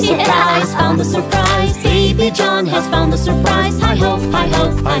 found the surprise, found the surprise. Baby John has found the surprise. Hi ho, hi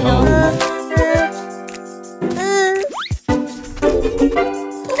ho, hi ho.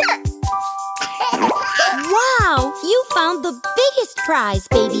 Wow, you found the biggest prize,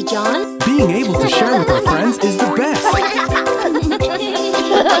 Baby John. Being able to share with our friends is the best.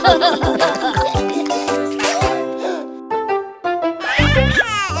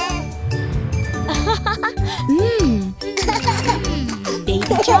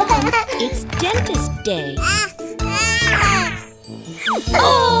 Baby John, it's dentist day.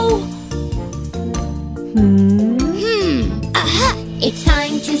 Oh! Aha! It's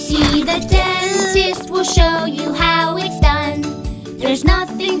time to see the dentist. We'll show you how it's done. There's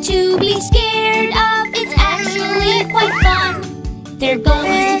nothing to be scared of. It's actually quite fun. They're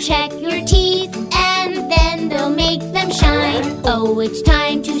going to check your teeth and then they'll make them shine. Oh, it's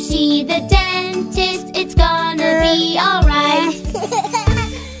time to see the dentist. It's gonna be alright.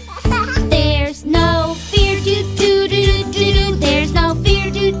 There's no fear, do-do-do-do-do. There's no fear,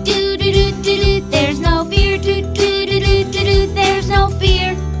 do-do-do-do-do. There's no fear, do-do-do-do-do. There's no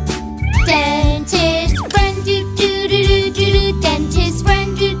fear. Dentist friend, do-do-do-do-do. Dentist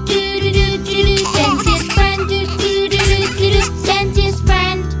friend, do-do-do-do-do. Dentist friend, do-do-do-do-do. Dentist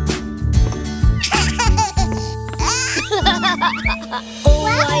friend. Oh,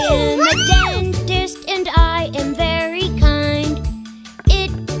 I am a dentist and I am very kind.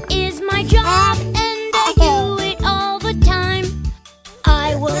 It is my job and I do it all the time.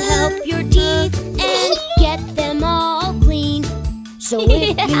 I will help your teeth and get them all clean. So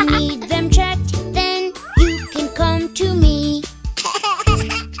if you need them checked, then you can come to me.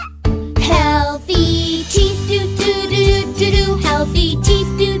 Healthy teeth, do-do-do-do-do. Healthy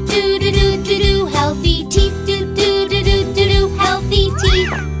teeth, do-do-do-do-do. Healthy teeth, do-do-do-do-do. Healthy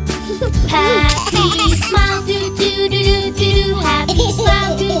teeth. Happy smile, do-do-do-do-do. Happy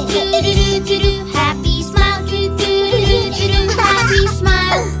smile, do-do-do-do-do. Happy smile, do-do-do-do-do. Happy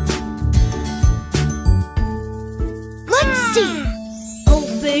smile. Let's see.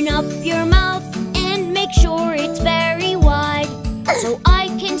 Open up your mouth and make sure it's very wide, so I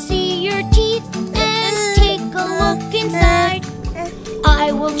can see your teeth and take a look inside.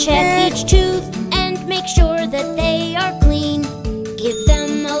 I will check each tooth and make sure that they are clean. Give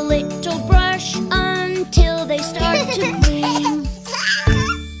them a little brush until they start to clean.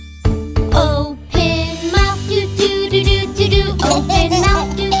 Open mouth, do-do-do-do-do. Open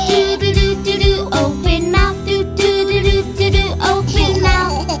mouth, do-do-do-do-do. Open mouth, do-do-do-do-do. Open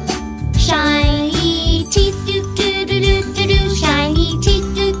mouth. Shiny teeth, do-do-do-do-do. Shiny teeth,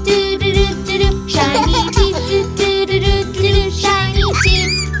 do-do-do-do-do. Shiny teeth, do-do-do-do-do. Shiny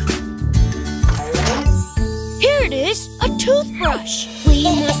teeth. Here it is, a toothbrush. We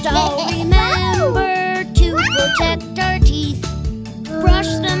must all remember to protect our teeth. Brush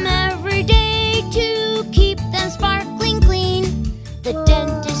them every day to keep them sparkling clean. The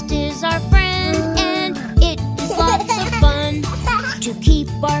dentist is our friend and it is lots of fun to keep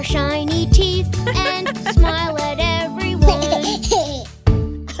our shiny teeth and smile at everyone.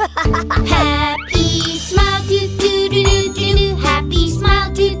 Happy smile, do-do-do-do-do. Happy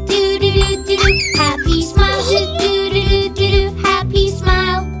smile, do-do-do-do-do. Happy smile, do-do-do-do-do. Happy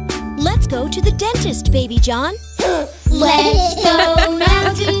smile. Let's go to the dentist, Baby John. Let's go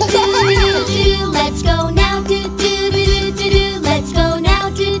now, do-do-do-do-do. Let's go now, do-do-do-do-do. Let's go now,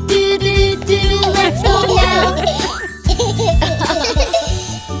 do-do-do-do-do. Let's go now.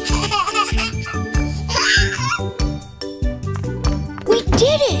 We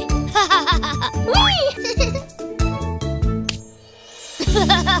did it!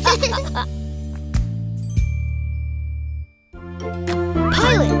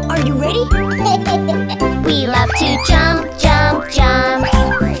 Pilot, are you ready? We love to jump, jump, jump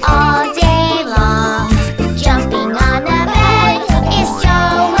all day long. Jumping on the bed is so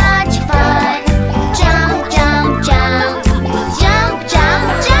much fun. Jump, jump, jump, jump, jump,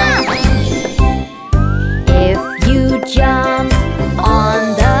 jump. If you jump on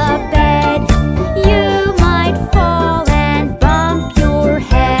the bed, you might fall and bump your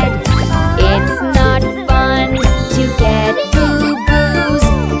head. It's not fun to get boo-boos.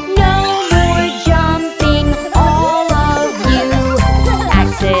 No more jumping, all of you.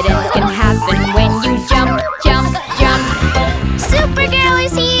 Accidents can happen when you jump, jump, jump. Supergirl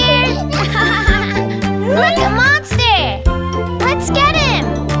is here! Look, a monster! Let's get him!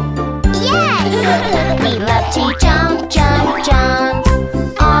 Yes! We love to jump, jump, jump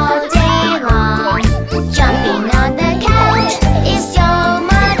all day long. Jumping on the couch is so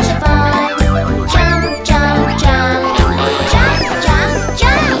much fun. Jump, jump, jump, jump, jump,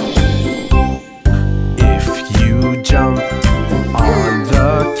 jump. If you jump on the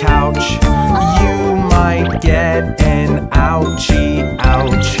couch, you might get an ouchie,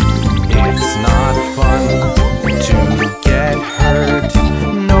 ouch. It's not fun to get hurt.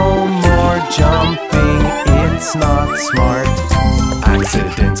 No more jumping, it's not smart.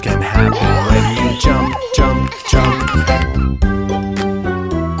 Accidents can happen when you jump, jump, jump.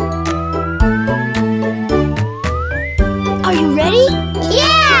 Are you ready?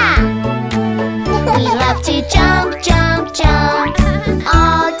 Yeah! We love to jump, jump, jump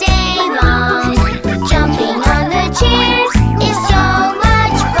all day long. Jumping on the chairs is so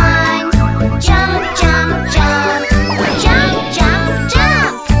much fun.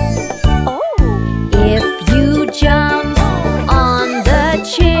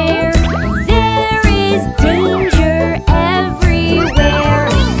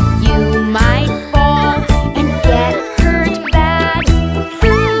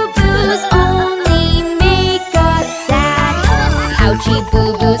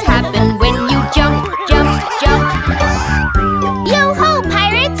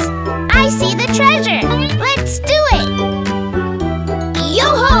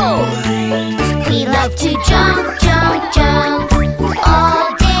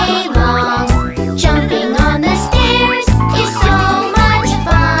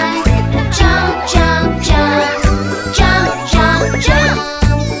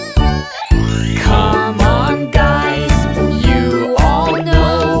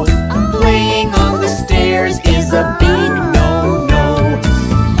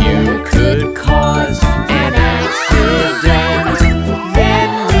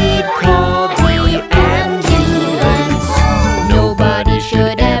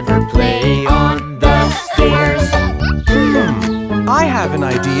 I have an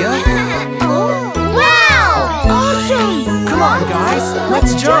idea. Wow! Awesome! Come on, guys,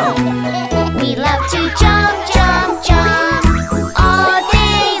 let's jump. We love to jump, jump, jump all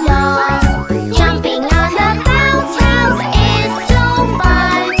day long. Jumping on the bounce house is so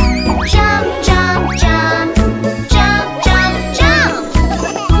fun. Jump, jump, jump, jump, jump, jump.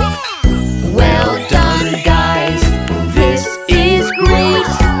 Well done, guys. This is great.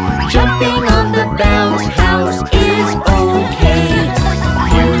 Jumping on the bounce house is okay.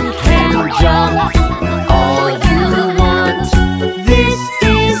 You can jump all you want. This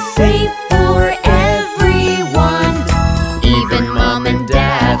is safe for everyone. Even mom and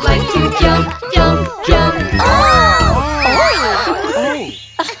dad like to jump, jump, jump.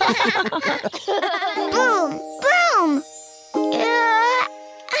 Boom! Boom!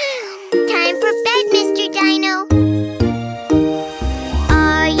 Time for bed, Mr. Dino.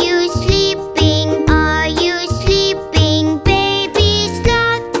 Are you sleeping? Are you sleeping? Baby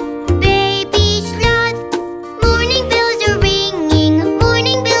sloth, baby sloth. Morning bells are ringing,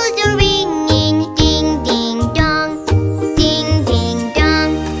 morning bells are ringing. Ding, ding, dong, ding, ding,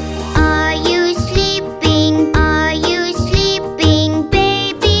 dong. Are you sleeping? Are you sleeping?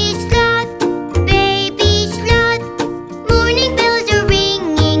 Baby sloth, baby sloth. Morning bells are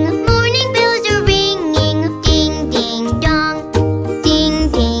ringing, morning bells are ringing. Ding, ding, dong, ding,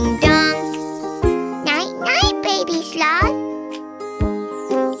 ding, dong. Night, night, baby sloth.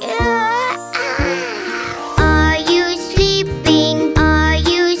 Are you sleeping? Are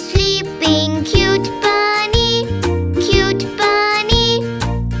you sleeping? Cute bunny, cute bunny.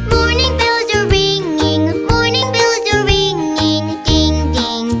 Morning bells are ringing, morning bells are ringing. Ding,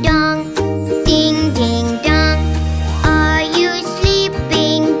 ding, dong, ding, ding, dong. Are you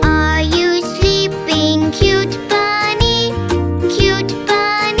sleeping? Are you sleeping? Cute bunny, cute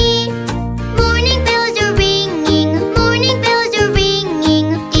bunny. Morning bells are ringing, morning bells are ringing.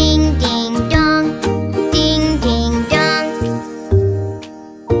 Ding, ding, dong, ding, ding, dong.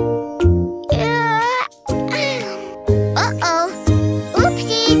 Uh-oh.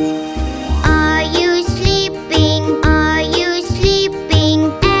 Oopsies. Are you sleeping? Are you sleeping?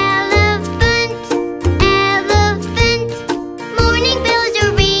 Elephant, elephant. Morning bells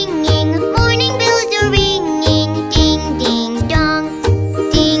are ringing, morning bells are ringing. Ding, ding, dong,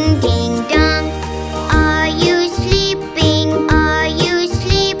 ding, ding, dong. Are you sleeping? Are you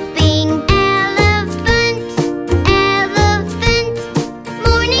sleeping? Elephant, elephant.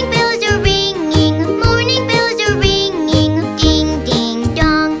 Morning bells are ringing, morning bells are ringing. Ding, ding,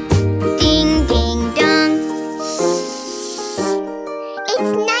 dong, ding, ding, dong.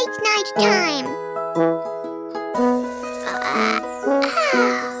 It's night, night time.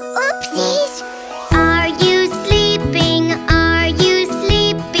 Oopsies. Are you sleeping? Are you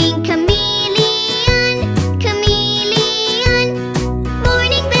sleeping? Chameleon, chameleon.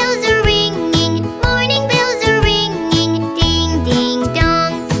 Morning bells are ringing, morning bells are ringing. Ding, ding,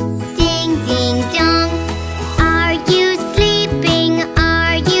 dong, ding, ding, dong. Are you sleeping?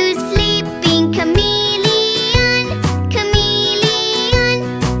 Are you sleeping? Chameleon, chameleon.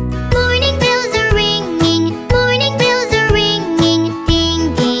 Morning bells are ringing,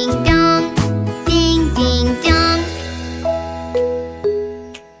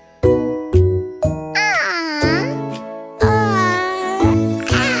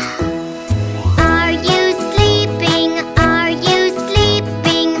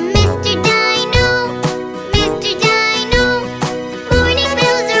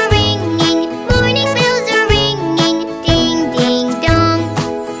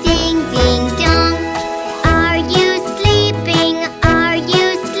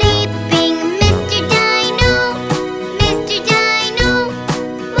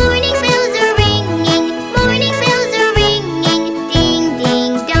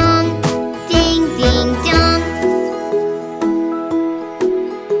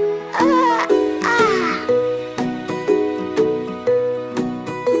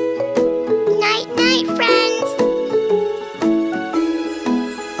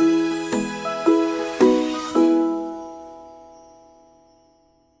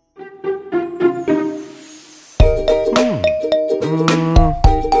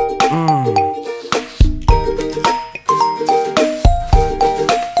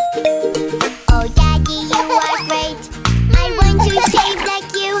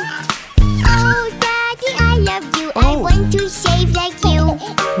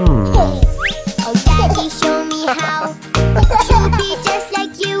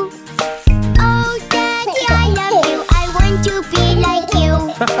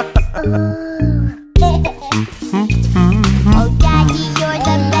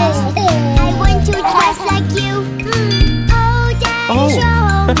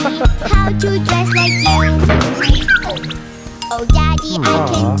 me how to dress like you. Oh, Daddy, I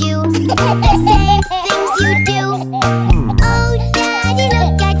can do the same things you do. Oh, Daddy,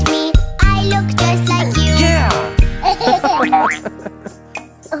 look at me. I look just like you. Yeah!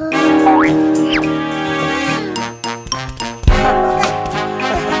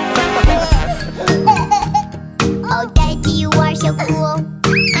 Oh, Daddy, you are so cool.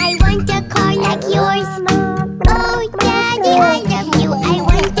 I want a car like yours. Oh, Daddy, I love you. I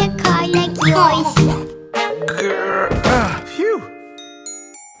want a car like yours. Phew!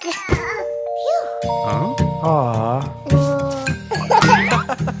 Aww.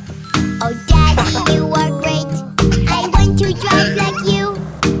 Oh, Daddy, you are great. I want to drive like you.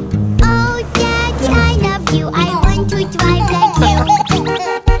 Oh, Daddy, I love you. I want to drive like you.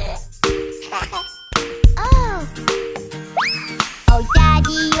 Oh,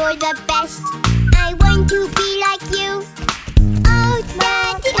 Daddy, you're the best. I want to be like you. Oh,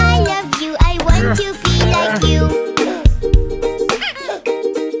 Daddy, I love you. I want to be like you.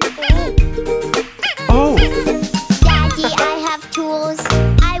 Oh! Daddy, I have tools.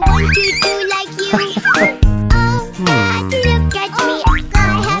 I want to do like you. Oh, Daddy, look at me. I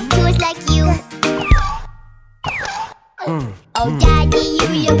have tools like you. Oh, Daddy, you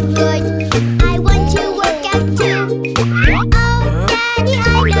look good. I want to work out too. Oh, Daddy, I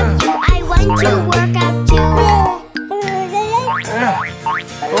love you. I want to work out too.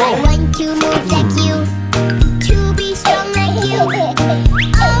 I want to move like you. To be strong like you.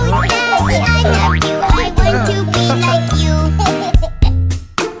 Oh, Daddy, I love you. I want to be like you.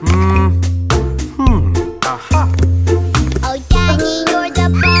 Aha! Oh, Daddy, you're the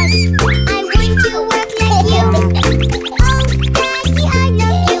boss. I want to work like you. Oh, Daddy, I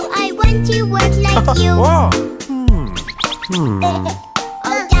love you. I want to work like you. Whoa!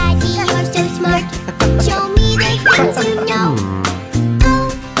 Oh, Daddy, you're so smart. Show me the things you know. Oh,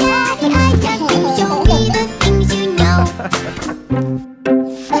 Daddy, I love you. Show me the things you know.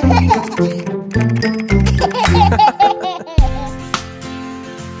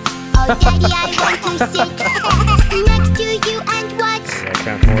 Oh, Daddy, I want to sit next to you and watch.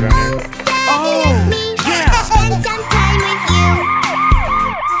 Oh, Daddy, let me spend some time with you.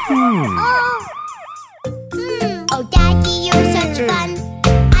 Oh, Daddy, you're such fun.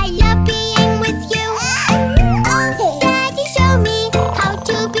 I love being with you. Oh, Daddy, show me how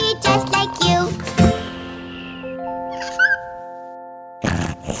to be just like you.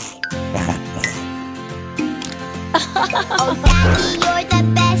 Oh, Daddy, you're the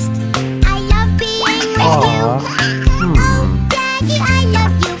best. I love being with you. Oh, Daddy, I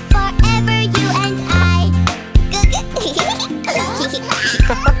love you forever, you and I.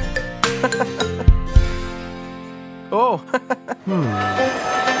 Oh!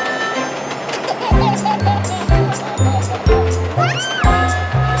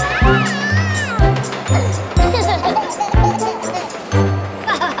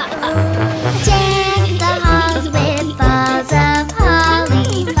 Deck the halls with balls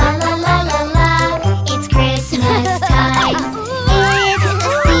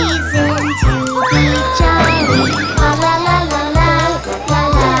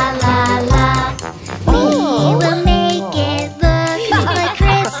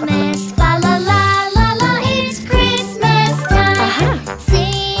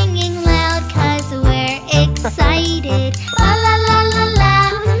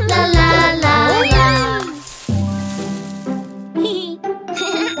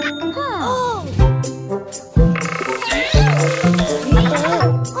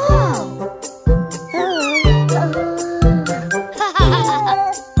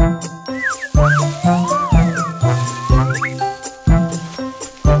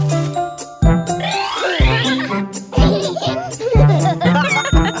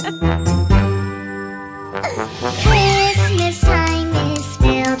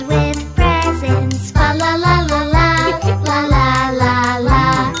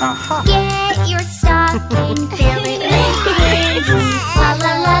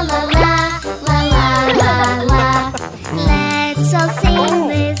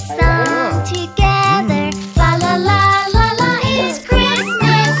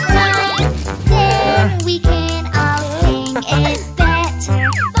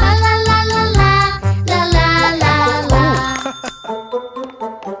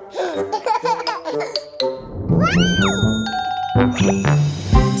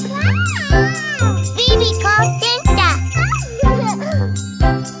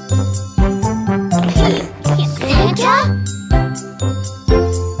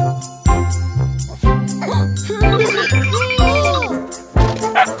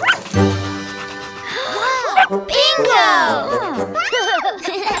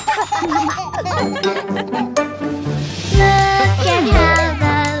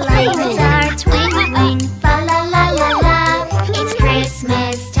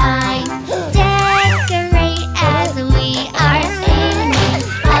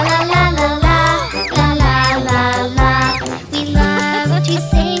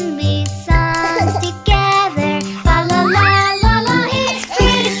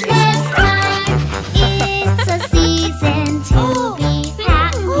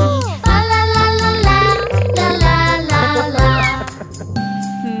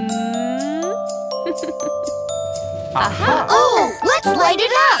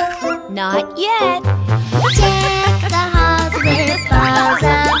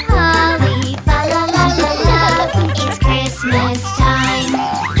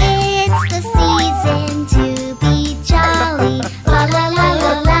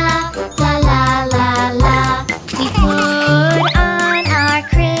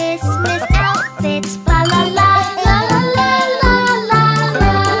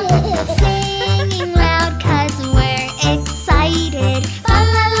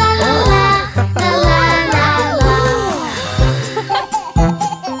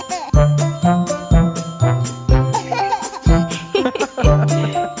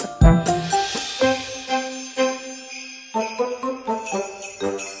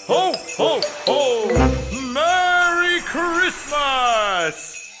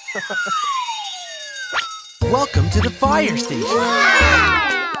Welcome to the fire station.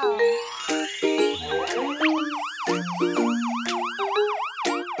 Wow!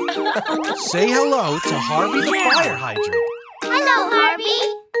 Say hello to Harvey the fire hydrant. Hello, Harvey.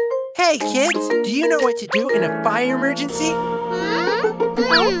 Hey kids, do you know what to do in a fire emergency?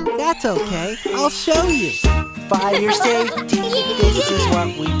 That's okay, I'll show you. Fire safety, this is what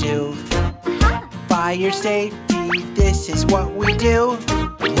we do. Fire safety, this is what we do.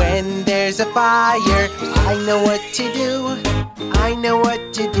 When there's a fire, I know what to do. I know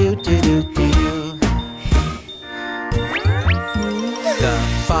what to do, do. The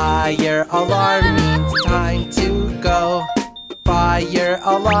fire alarm means time to go. Fire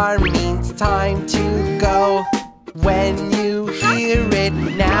alarm means time to go. When you hear it,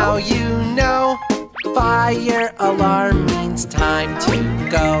 now you know. Fire alarm means time to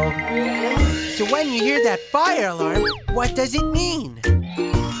go. So when you hear that fire alarm, what does it mean?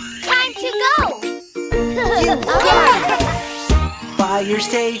 Time to go. You got it! Fire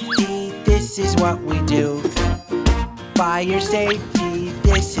safety, this is what we do. Fire safety,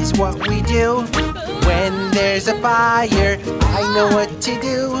 this is what we do. When there's a fire, I know what to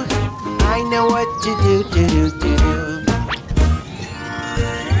do. I know what to do, do.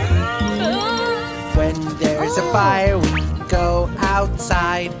 When there's a fire, we go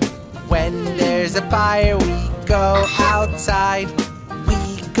outside. When there's a fire, we go outside.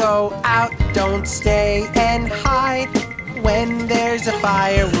 We go out, don't stay and hide. When there's a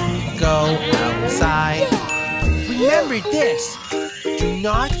fire, we go outside. Remember this, do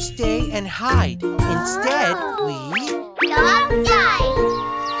not stay and hide. Instead, we Go outside.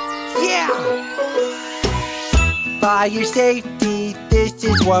 yeah! Fire safety, this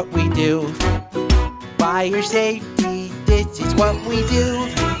is what we do. Fire safety, this is what we do.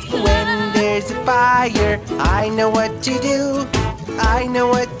 When there's a fire, I know what to do. I know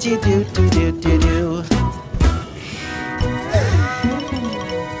what to do, do.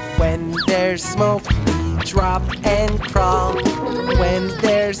 When there's smoke, we drop and crawl. When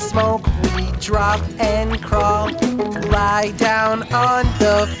there's smoke, we drop and crawl. Lie down on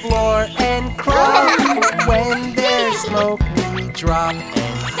the floor and crawl. When there's smoke, we drop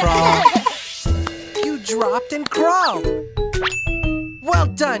and crawl. You dropped and crawled. Well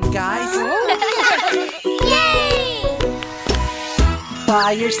done, guys. Yay!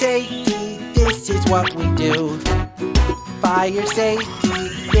 Fire safety, this is what we do. Fire safety,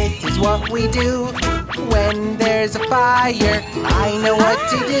 this is what we do. When there's a fire, I know what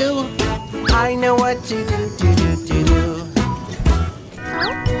to do. I know what to do, do.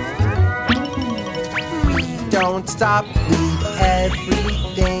 We don't stop, leave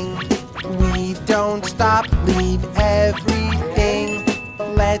everything. We don't stop, leave everything.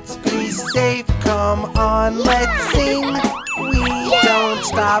 Let's be safe, come on, let's sing. We don't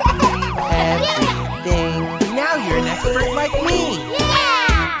stop, leave everything. Now you're an expert like me.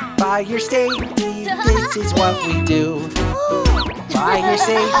 Yeah! Fire safety, this is what we do. Fire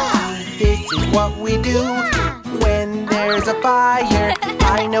safety, this is what we do. When there's a fire,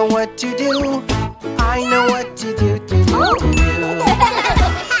 I know what to do. I know what to do, do.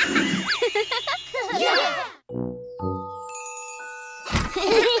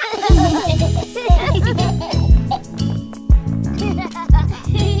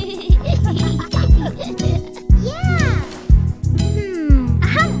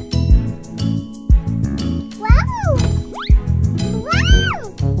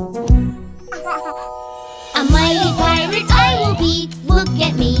 A mighty pirate I will be. Look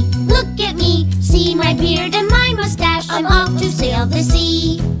at me, see my beard and my mustache. I'm off to sail the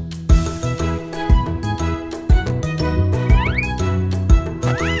sea.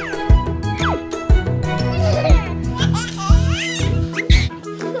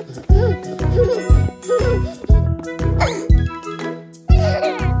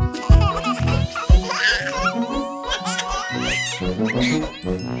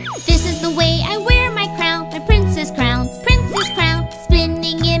 This is the way I wear my crown, my princess crown,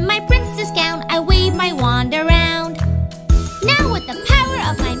 spinning in my princess gown. I wave my wand around. Now with the power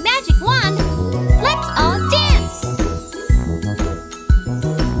of my magic wand, let's all dance.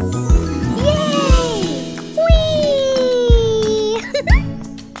 Yay! Whee!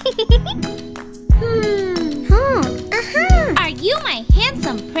 Are you my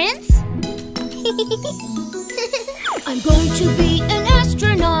handsome prince? I'm going to be an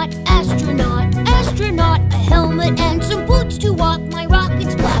astronaut. A helmet and some boots to walk. My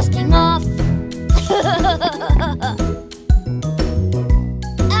rocket's blasting off. 3,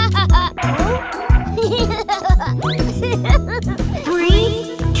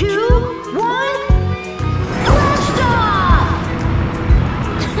 2, 1, blast off!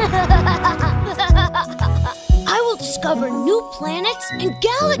 discover new planets and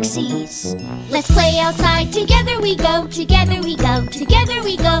galaxies. Let's play outside, together we go, together we go, together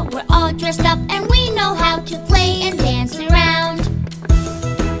we go. We're all dressed up and we know how to play and dance around.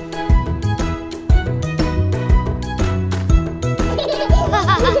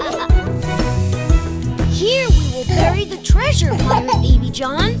 Here we will bury the treasure, Pirate Baby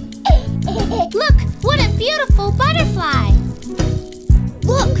John. Look, what a beautiful butterfly.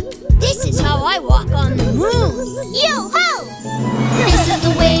 Look, this is how I walk on the moon. Yo-ho! This is the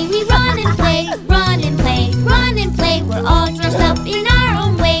way we run and play, run and play, run and play. We're all dressed up in our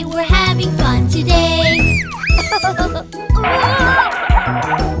own way. We're having fun today.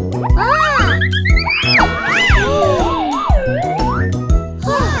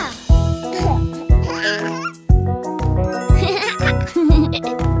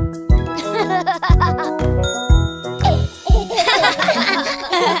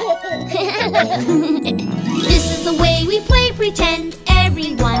 This is the way we play pretend.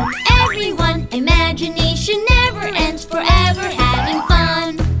 Everyone, everyone, imagination never ends, forever having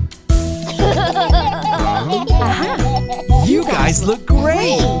fun. You guys look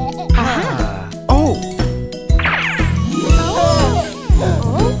great! Oh!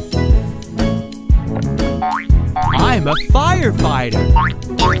 I'm a firefighter!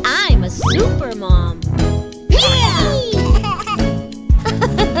 And I'm a super mom.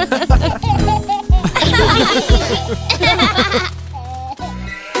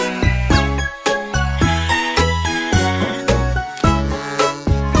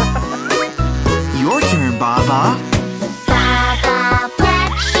 Your turn, Baba. Baba,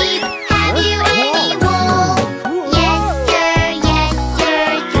 black sheep, have you any wool? Yes, sir,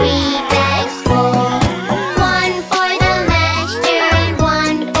 3 bags full. 1 for the master and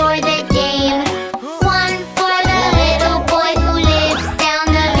 1 for the dame. 1 for the little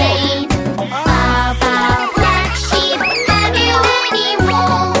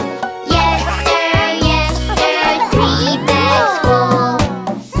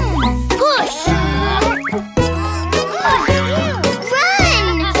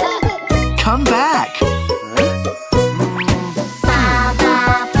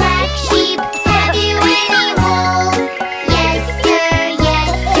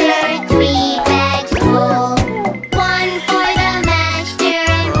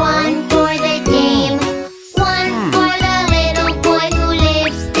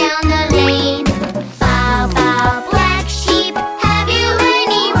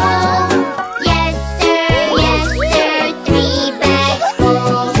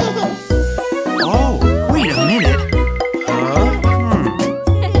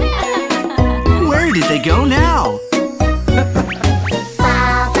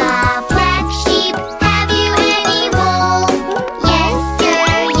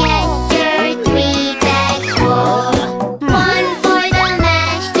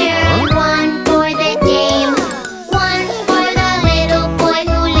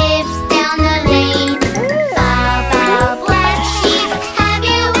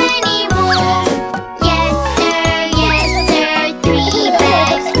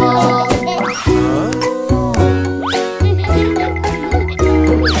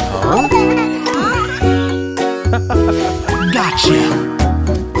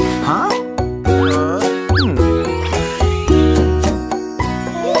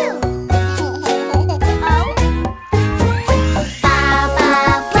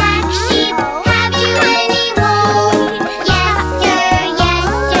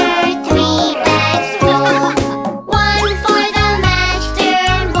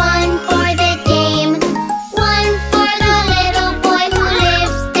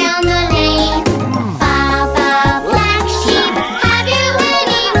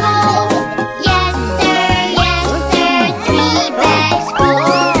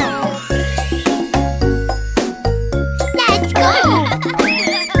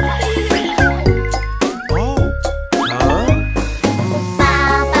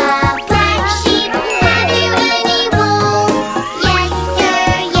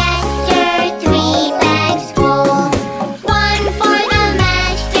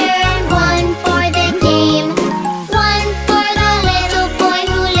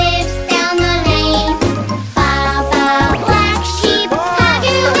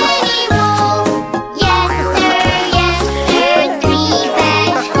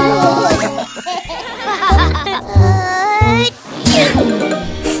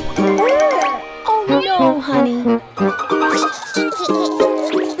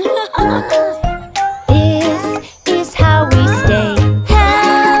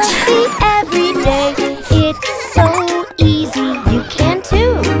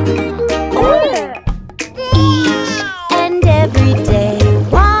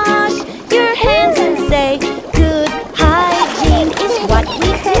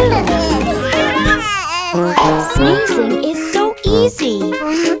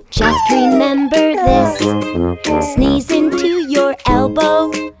Just remember this. Sneeze into your elbow.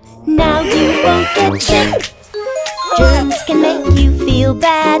 Now you won't get sick. Germs can make you feel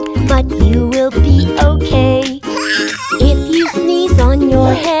bad, but you will be okay. If you sneeze on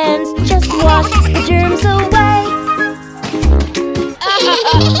your hands, just wash the germs away.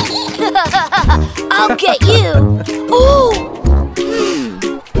 I'll get you! Ooh!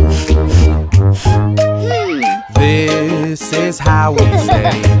 This is how we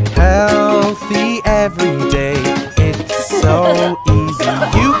stay healthy every day. It's so easy,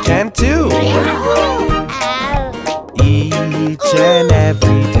 you can too. Each and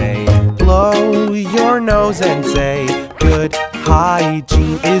every day, blow your nose and say, good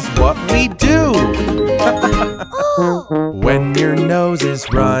hygiene is what we do. When your nose is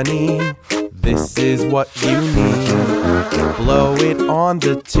runny, this is what you need. Blow it on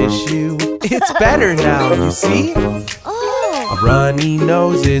the tissue. It's better now, you see? A runny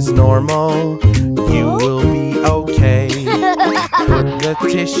nose is normal. You will be okay. Put the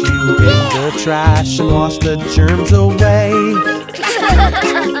tissue in the trash and wash the germs away.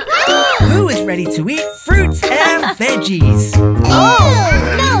 Who is ready to eat fruits and veggies?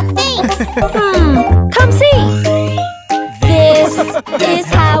 No, thanks. Come see! This is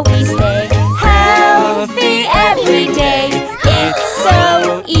how we stay healthy every day. It's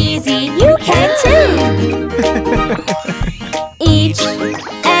so easy, you can too. Each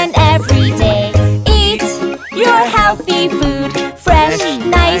and every day, eat your healthy food. Fresh,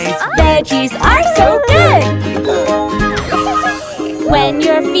 nice veggies are so good. When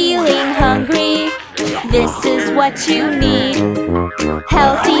you're feeling hungry, this is what you need.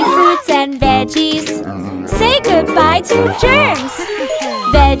 Healthy fruits and veggies. Say goodbye to germs.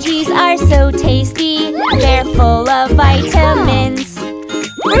 Veggies are so tasty. They're full of vitamins.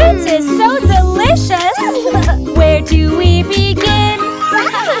 Fruits is so delicious. Where do we begin?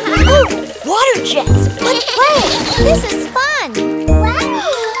 Ooh, water jets! Let's play! This is fun!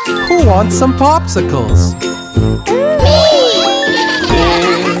 Who wants some popsicles?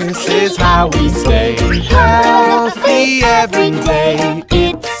 This is how we stay healthy every day.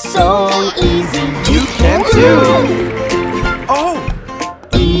 It's so easy, you can too. Oh!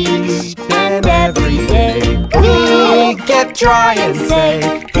 Each and every day we get dry and say,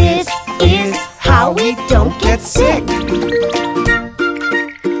 this is how we don't get sick.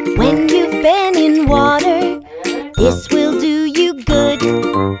 When you've been in water, this will do you good.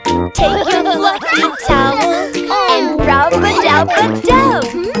 Take your fluffy towel and rub-a-dub-a-dub.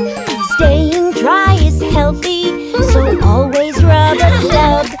 Staying dry is healthy, so always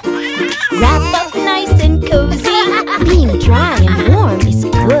rub-a-dub. Wrap up nice and cozy. Being dry and warm is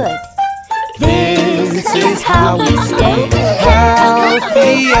good. This is how we stay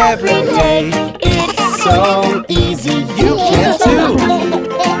healthy every day. It's so easy, you can too.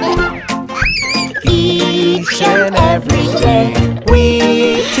 Each and every day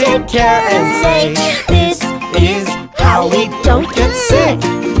we take care and say, this is how we don't get sick.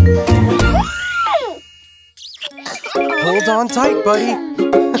 Hold on tight, buddy.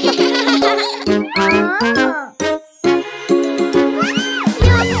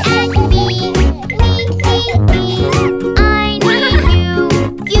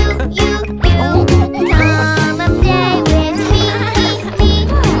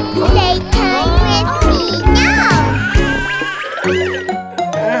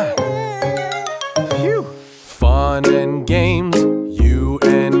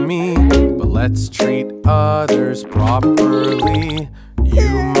 Let's treat others properly. You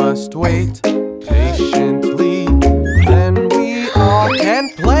must wait patiently, then we all can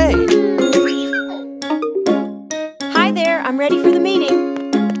play. Hi there, I'm ready for the meeting.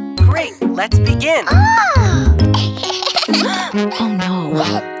 Great, let's begin. Oh no.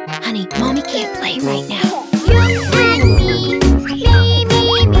 Honey, Mommy can't play right now.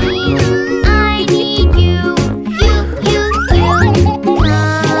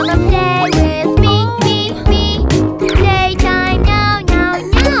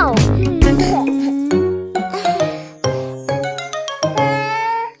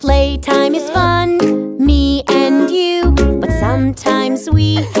 Playtime is fun, me and you, but sometimes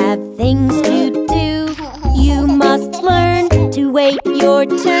we have things to do. You must learn to wait your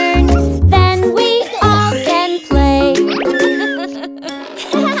turn, then we all can play.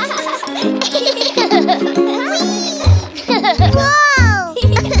 Whoa!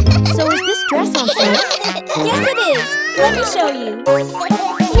 So is this dress on sale? Yes, it is. Let me show you.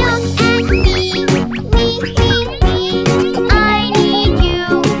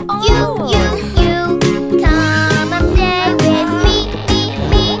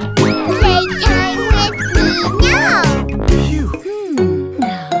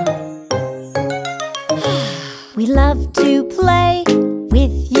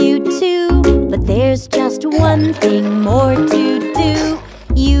 one thing more to do.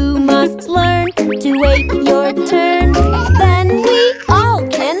 You must learn to wait your turn. Then we all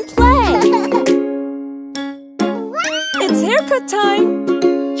can play. It's haircut time.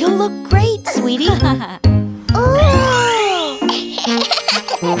 You'll look great, sweetie.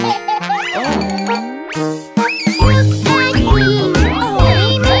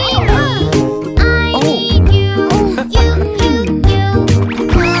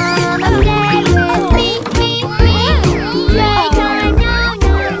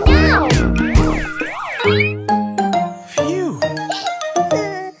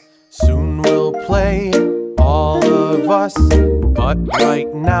 But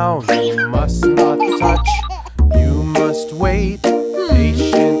right now you must not touch. You must wait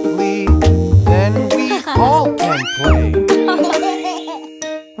patiently. Then we all can play.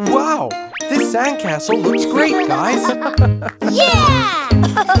 Wow, this sandcastle looks great, guys. Yeah!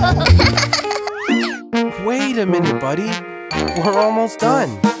 Wait a minute, buddy. We're almost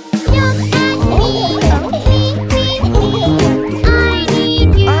done.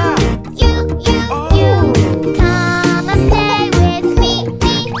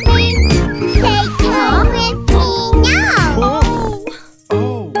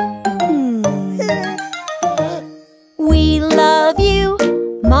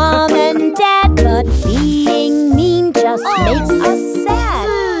 Makes us sad.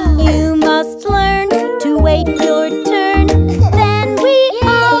 You must learn to wait your turn. Then we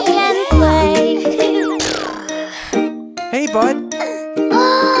all can play. Hey, bud.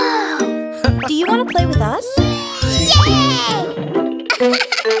 Do you want to play with us?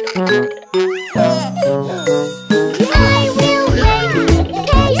 I will wait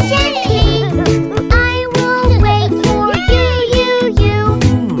patiently. I will wait for you.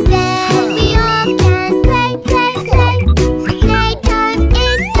 Then we all can play. Playtime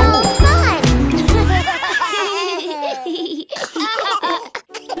is so fun.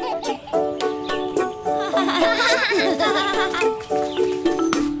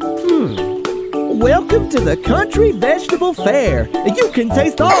 Welcome to the Country Vegetable Fair. You can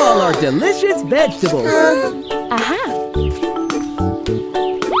taste all our delicious vegetables.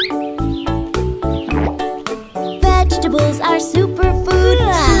 Vegetables are superfood.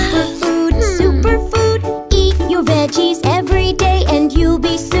 Superfood. Eat your veggies every day and you'll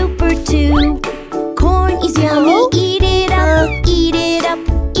be super too. Corn is yummy. Eat it up. Eat it up.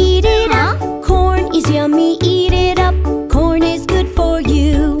 Eat it up. Corn is yummy. Eat it up. Corn is good for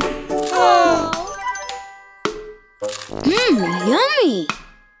you. Yummy!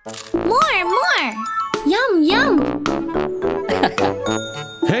 More! Yum, yum!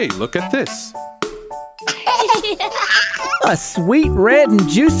 Hey, look at this. A sweet red and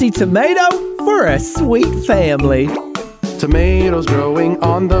juicy tomato for a sweet family. Tomatoes growing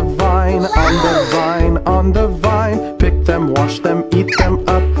on the vine, on the vine. Pick them, wash them, eat them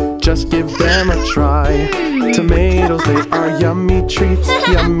up. Just give them a try. Tomatoes, they are yummy treats,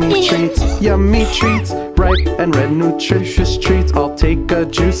 yummy treats. Ripe and red, nutritious treats. I'll take a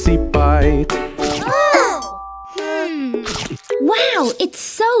juicy bite. Wow, it's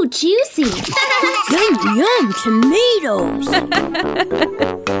so juicy! Yum, tomatoes!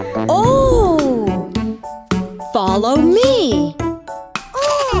 Oh! Follow me!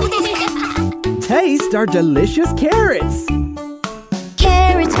 Taste our delicious carrots.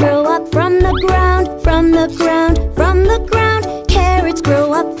 Carrots grow up from the ground. Carrots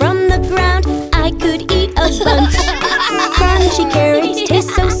grow up from the ground. I could eat a bunch. Crunchy carrots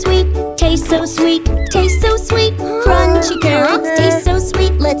taste so sweet. Crunchy carrots taste so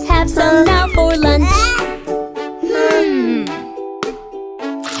sweet. Let's have some now for lunch.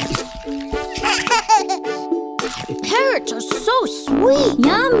 Carrots are so sweet!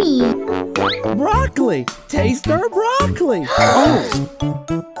 Yummy! Broccoli. Taste our broccoli.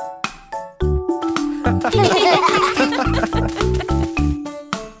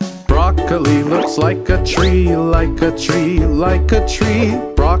 Broccoli looks like a tree.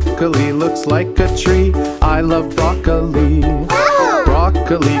 Broccoli looks like a tree. I love broccoli.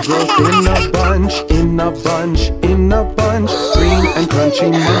 Broccoli grows in a bunch. Green and crunchy,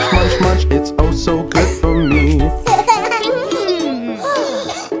 munch. It's oh so good for me.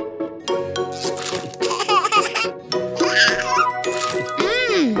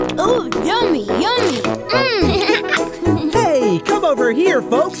 Oh, yummy! Hey, come over here,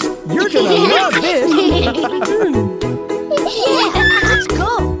 folks. You're gonna love this. Let's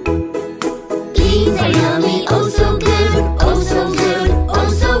go! Beans are yummy, oh so good, oh so good, oh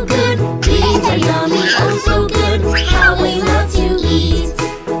so good. Beans are yummy, oh so good, how we love to eat.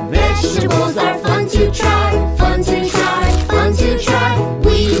 Vegetables are fun to try.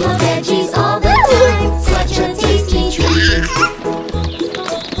 We love veggies all the time. Such a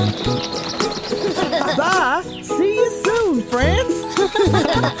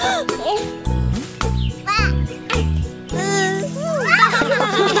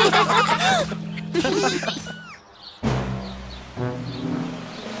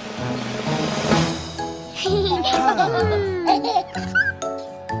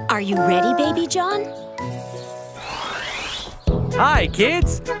Are you ready, Baby John? Hi,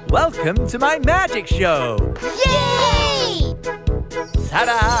 kids. Welcome to my magic show. Yay!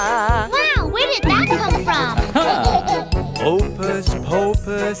 Ta-da! Wow, where did that come from? Opus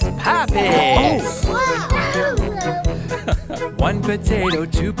Popus Papus. Wow! One potato,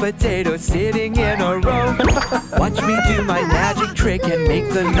 two potatoes sitting in a row. Watch me do my magic trick and make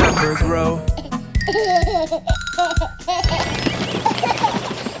the number grow.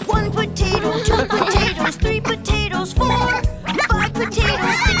 One potato, two potatoes, three potatoes, 4, 5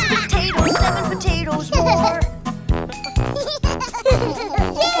 potatoes, 6 potatoes, 7 potatoes more.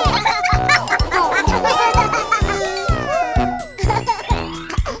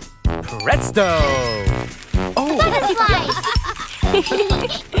 Presto! Butterflies!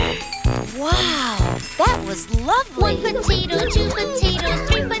 Wow, that was lovely. 1 potato, 2 potatoes,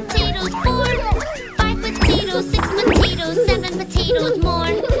 3 potatoes, 4, 5 potatoes, 6 potatoes, 7 potatoes more.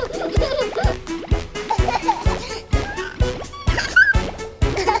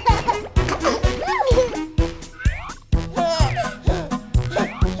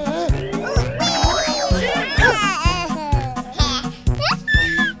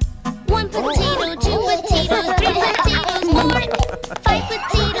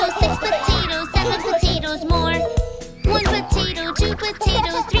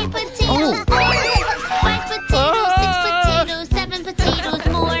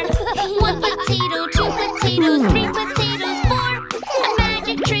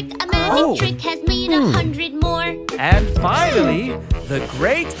 And finally, the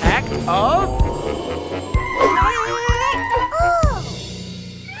great act of...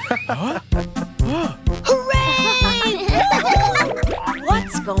 Hooray!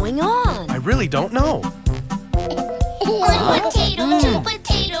 What's going on? I really don't know. 1 potato, 2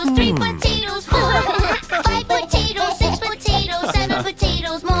 potatoes, 3 potatoes, 4, 5 potatoes, 6 potatoes, 7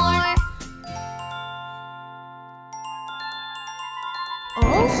 potatoes more.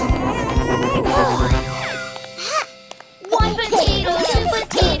 Oh? 1 potato, 2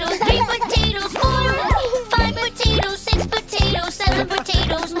 potatoes, 3 potatoes, 4, 5 potatoes, 6 potatoes, 7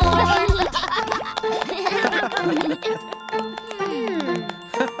 potatoes more.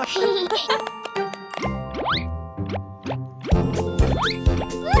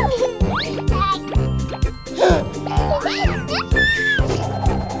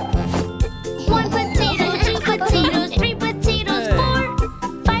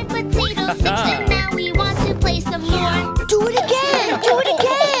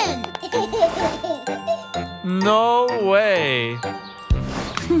 No way!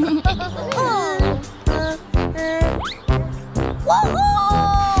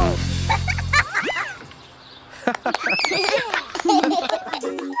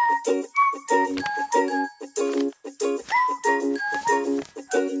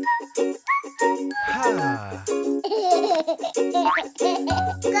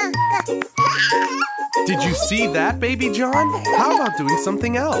 Did you see that, Baby John? How about doing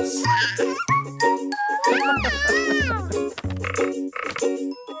something else?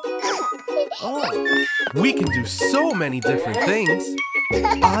 We can do so many different things.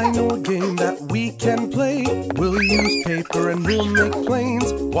 I know a game that we can play. We'll use paper and we'll make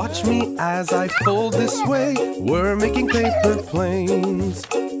planes. Watch me as I fold this way. We're making paper planes.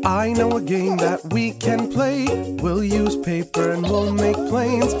 I know a game that we can play. We'll use paper and we'll make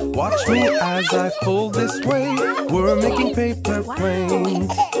planes. Watch me as I fold this way. We're making paper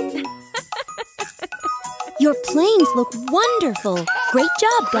planes. Your planes look wonderful. Great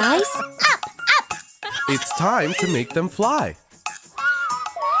job, guys. It's time to make them fly.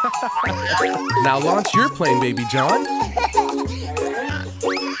 Now launch your plane, Baby John.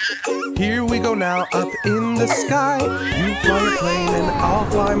 Here we go now, up in the sky. You fly your plane and I'll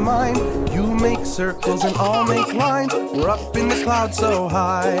fly mine. You make circles and I'll make lines. We're up in the clouds so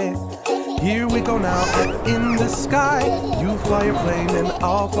high. Here we go now, up in the sky. You fly your plane and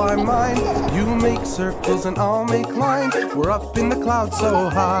I'll fly mine. You make circles and I'll make lines. We're up in the clouds so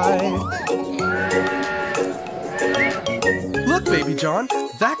high. Look, Baby John,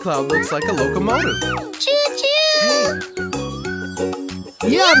 that cloud looks like a locomotive. Choo-choo!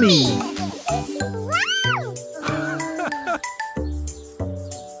 Yummy!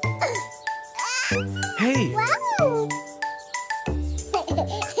 Hey!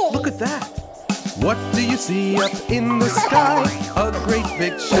 Look at that! What do you see up in the sky? A great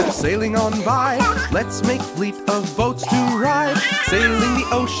big ship sailing on by. Let's make fleet of boats to ride, sailing the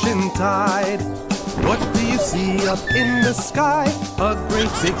ocean tide. What do you see up in the sky? A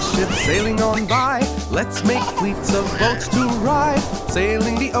great big ship sailing on by. Let's make fleets of boats to ride,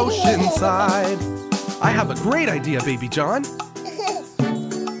 sailing the ocean side. I have a great idea, Baby John.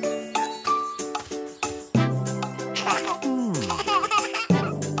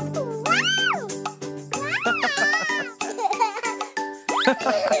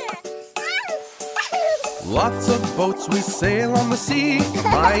 Lots of boats we sail on the sea.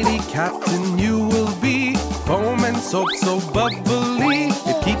 Mighty captain you will be. Foam and soap so bubbly,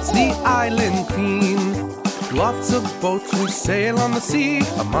 it keeps the island clean. Lots of boats we sail on the sea.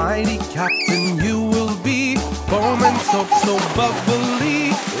 A mighty captain you will be. Foam and soap so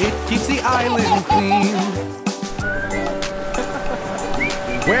bubbly, it keeps the island clean.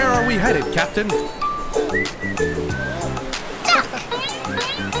 Where are we headed, Captain?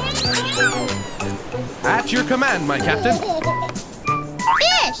 At your command, my captain.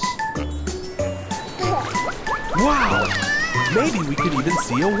 Fish! Wow! Maybe we could even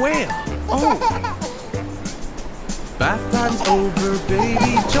see a whale. Oh! Bath time's over,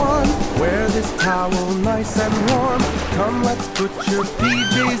 Baby John. Wear this towel nice and warm. Come, let's put your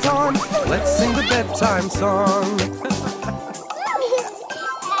PJs on. Let's sing the bedtime song.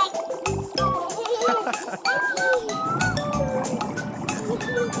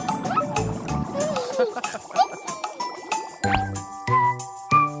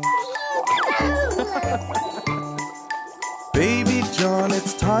 Baby John,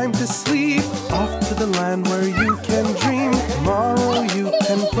 it's time to sleep. Off to the land where you can dream. Tomorrow you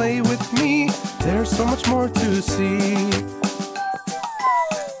can play with me. There's so much more to see.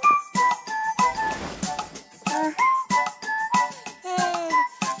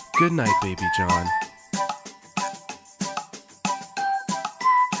 Good night, Baby John.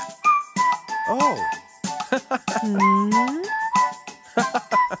 Oh!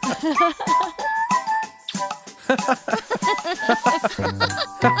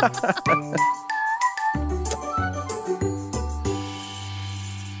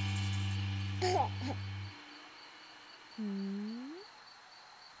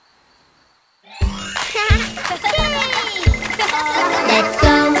 Let's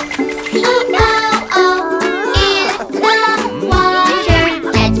go. Oh, oh, oh. In the water.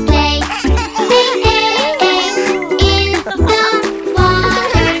 Let's play. Hey, hey, hey. In the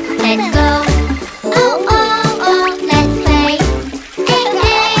water. Let's go. Oh, oh, oh. Let's play. Hey,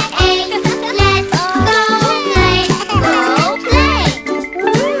 hey, hey.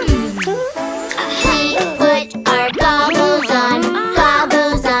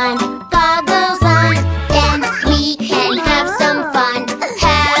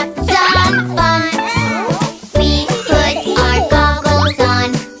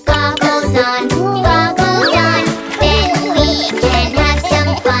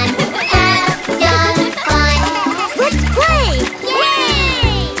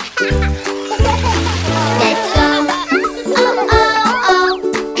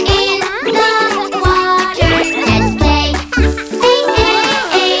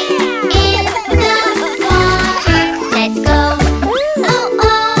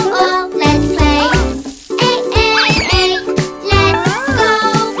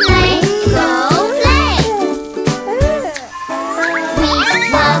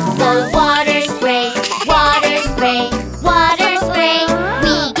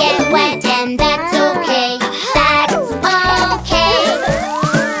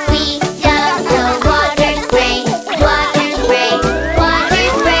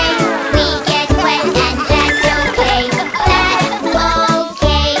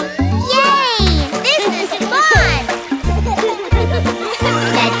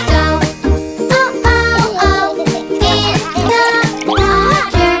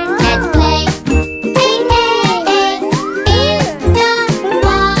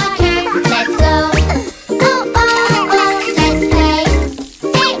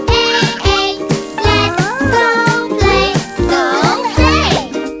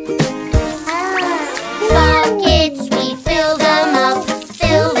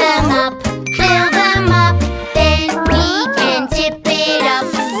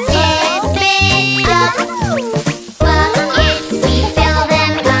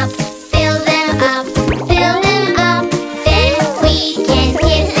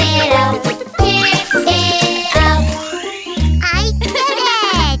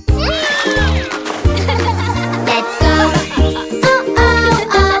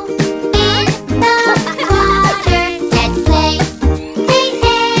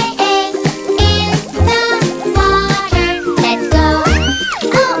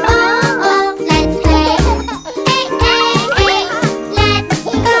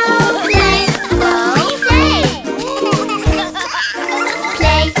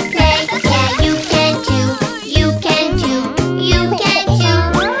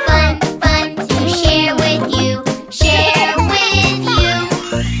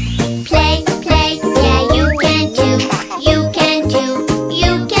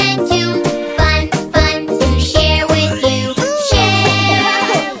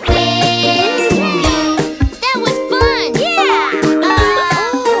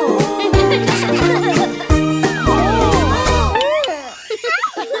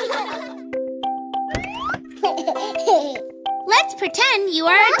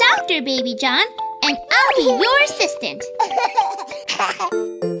 Dr. Baby John, and I'll be your assistant.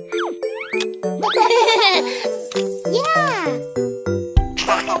 Yeah.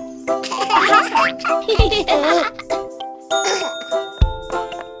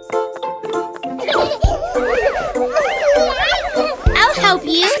 I'll help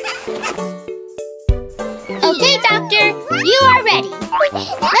you. Okay, Doctor, you are ready.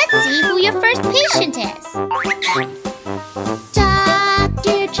 Let's see who your first patient is.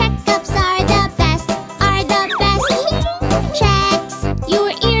 Doctor, checkups are the best, are the best. Checks your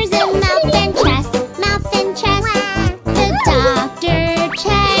ears and mouth and chest, mouth and chest. The doctor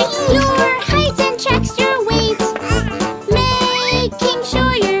checks your height and checks your weight, making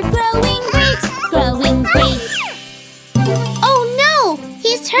sure you're growing great, growing great. Oh no,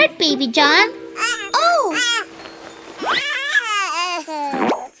 he's hurt, Baby John. Oh!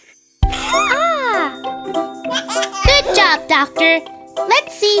 Good job, Doctor.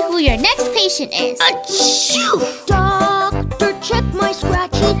 Let's see who your next patient is. Achoo! Doctor, check my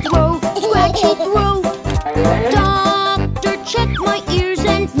scratchy throat, scratchy throat. Doctor, check my ears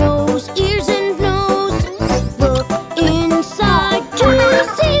and nose, ears and nose. Look inside to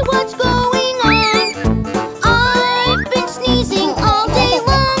see what's going on. I've been sneezing all day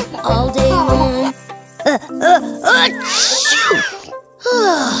long, all day long. Achoo!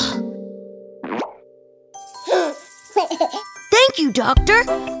 Thank you, Doctor.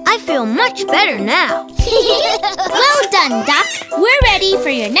 I feel much better now. Well done, Doc. We're ready for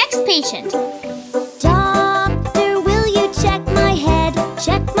your next patient. Doctor, will you check my head?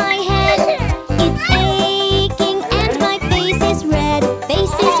 Check my head. It's aching and my face is red.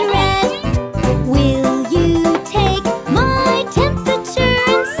 Face is red. Will you take my temperature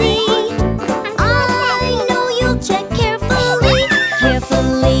and see? I know you'll check carefully,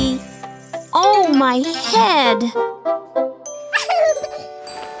 carefully. Oh, my head.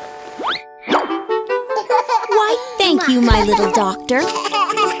 Why, thank you, my little doctor.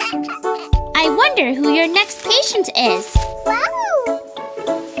 I wonder who your next patient is.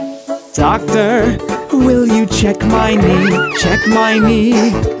 Doctor, will you check my knee? Check my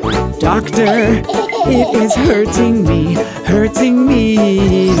knee. Doctor, it is hurting me, hurting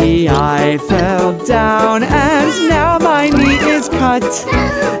me. I fell down and now my knee is cut.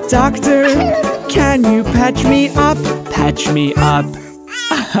 Doctor, can you patch me up? Patch me up.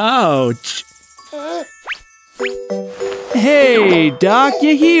 Ouch. Hey, Doc,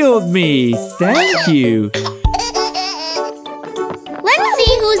 you healed me. Thank you. Let's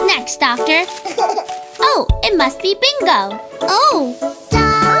see who's next, Doctor. Oh, it must be Bingo. Oh,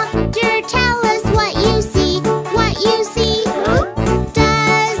 Doctor, tell us what you see, what you see.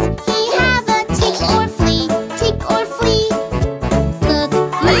 Does he have a tick or flea, tick or flea? Look,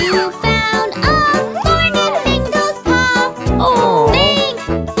 you found a thorn in Bingo's paw. oh. Thank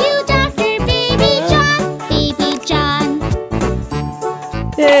you, Dr. Baby John, Baby John.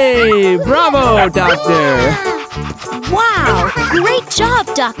 Hey, bravo, Doctor. Wow, great job,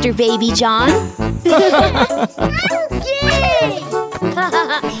 Dr. Baby John.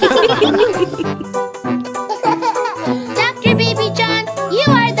 Dr. Baby John, you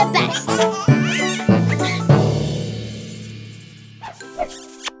are the best.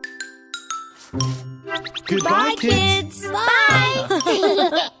 Goodbye, kids. Bye.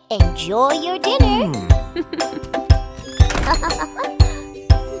 Enjoy your dinner.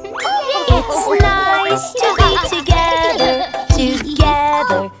 It's nice to be together,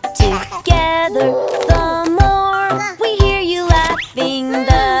 together, together. The more we hear you laughing,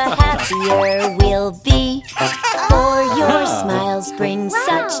 the happier we'll be. For your smiles bring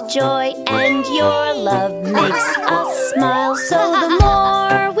such joy, and your love makes us smile. So the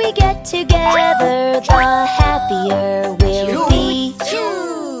more we get together, the happier we'll be.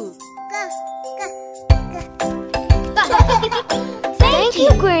 Thank you,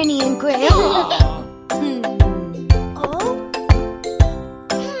 Granny and Grandma.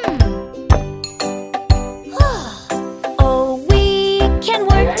 Oh, we can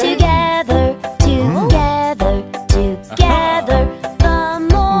work together, together, together. The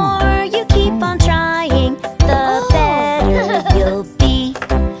more you keep on trying, the better you'll be.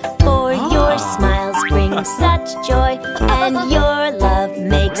 For your smiles bring such joy, and your love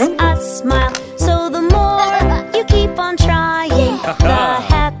makes us smile. So the more you keep on trying, the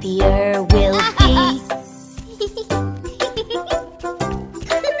happier we'll be.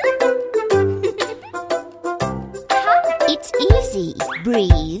 It's easy.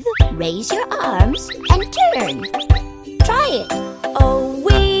 Breathe, raise your arms, and turn. Try it. Oh,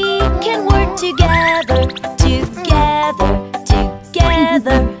 we can work together, together,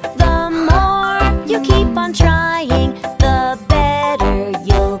 together. The more you keep on trying, the better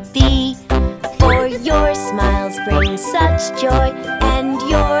you'll be.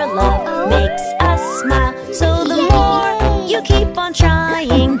 you keep on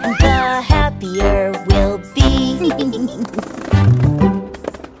trying, the happier we'll be.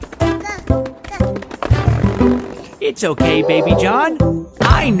 It's okay, Baby John.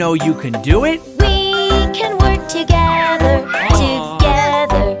 I know you can do it. We can work together,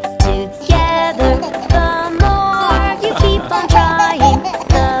 together, together. The more you keep on trying,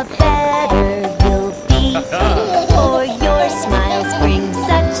 the better you'll be. For your smiles bring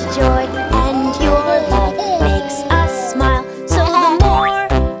such joy, and your love makes us smile. So the more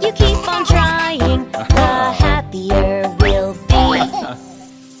you keep on trying, the happier we'll be.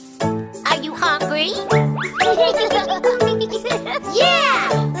 Are you hungry? Yeah!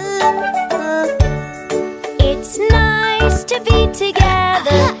 It's nice to be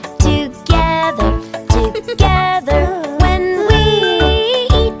together, together, together. When we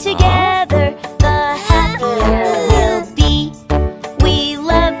eat together, the happier we'll be. We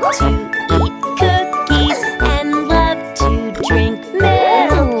love to eat cookies and love to drink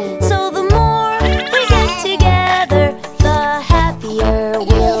milk. So the more we get together, the happier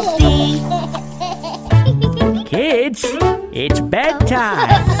we'll be. Kids, it's bedtime.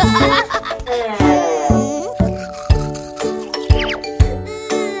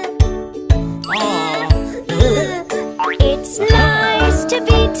 It's nice to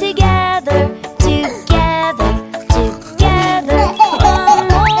be together, together, together. The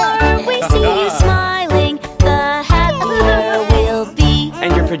more we see you smiling, the happier we'll be.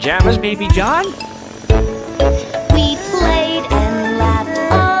 And your pajamas, Baby John?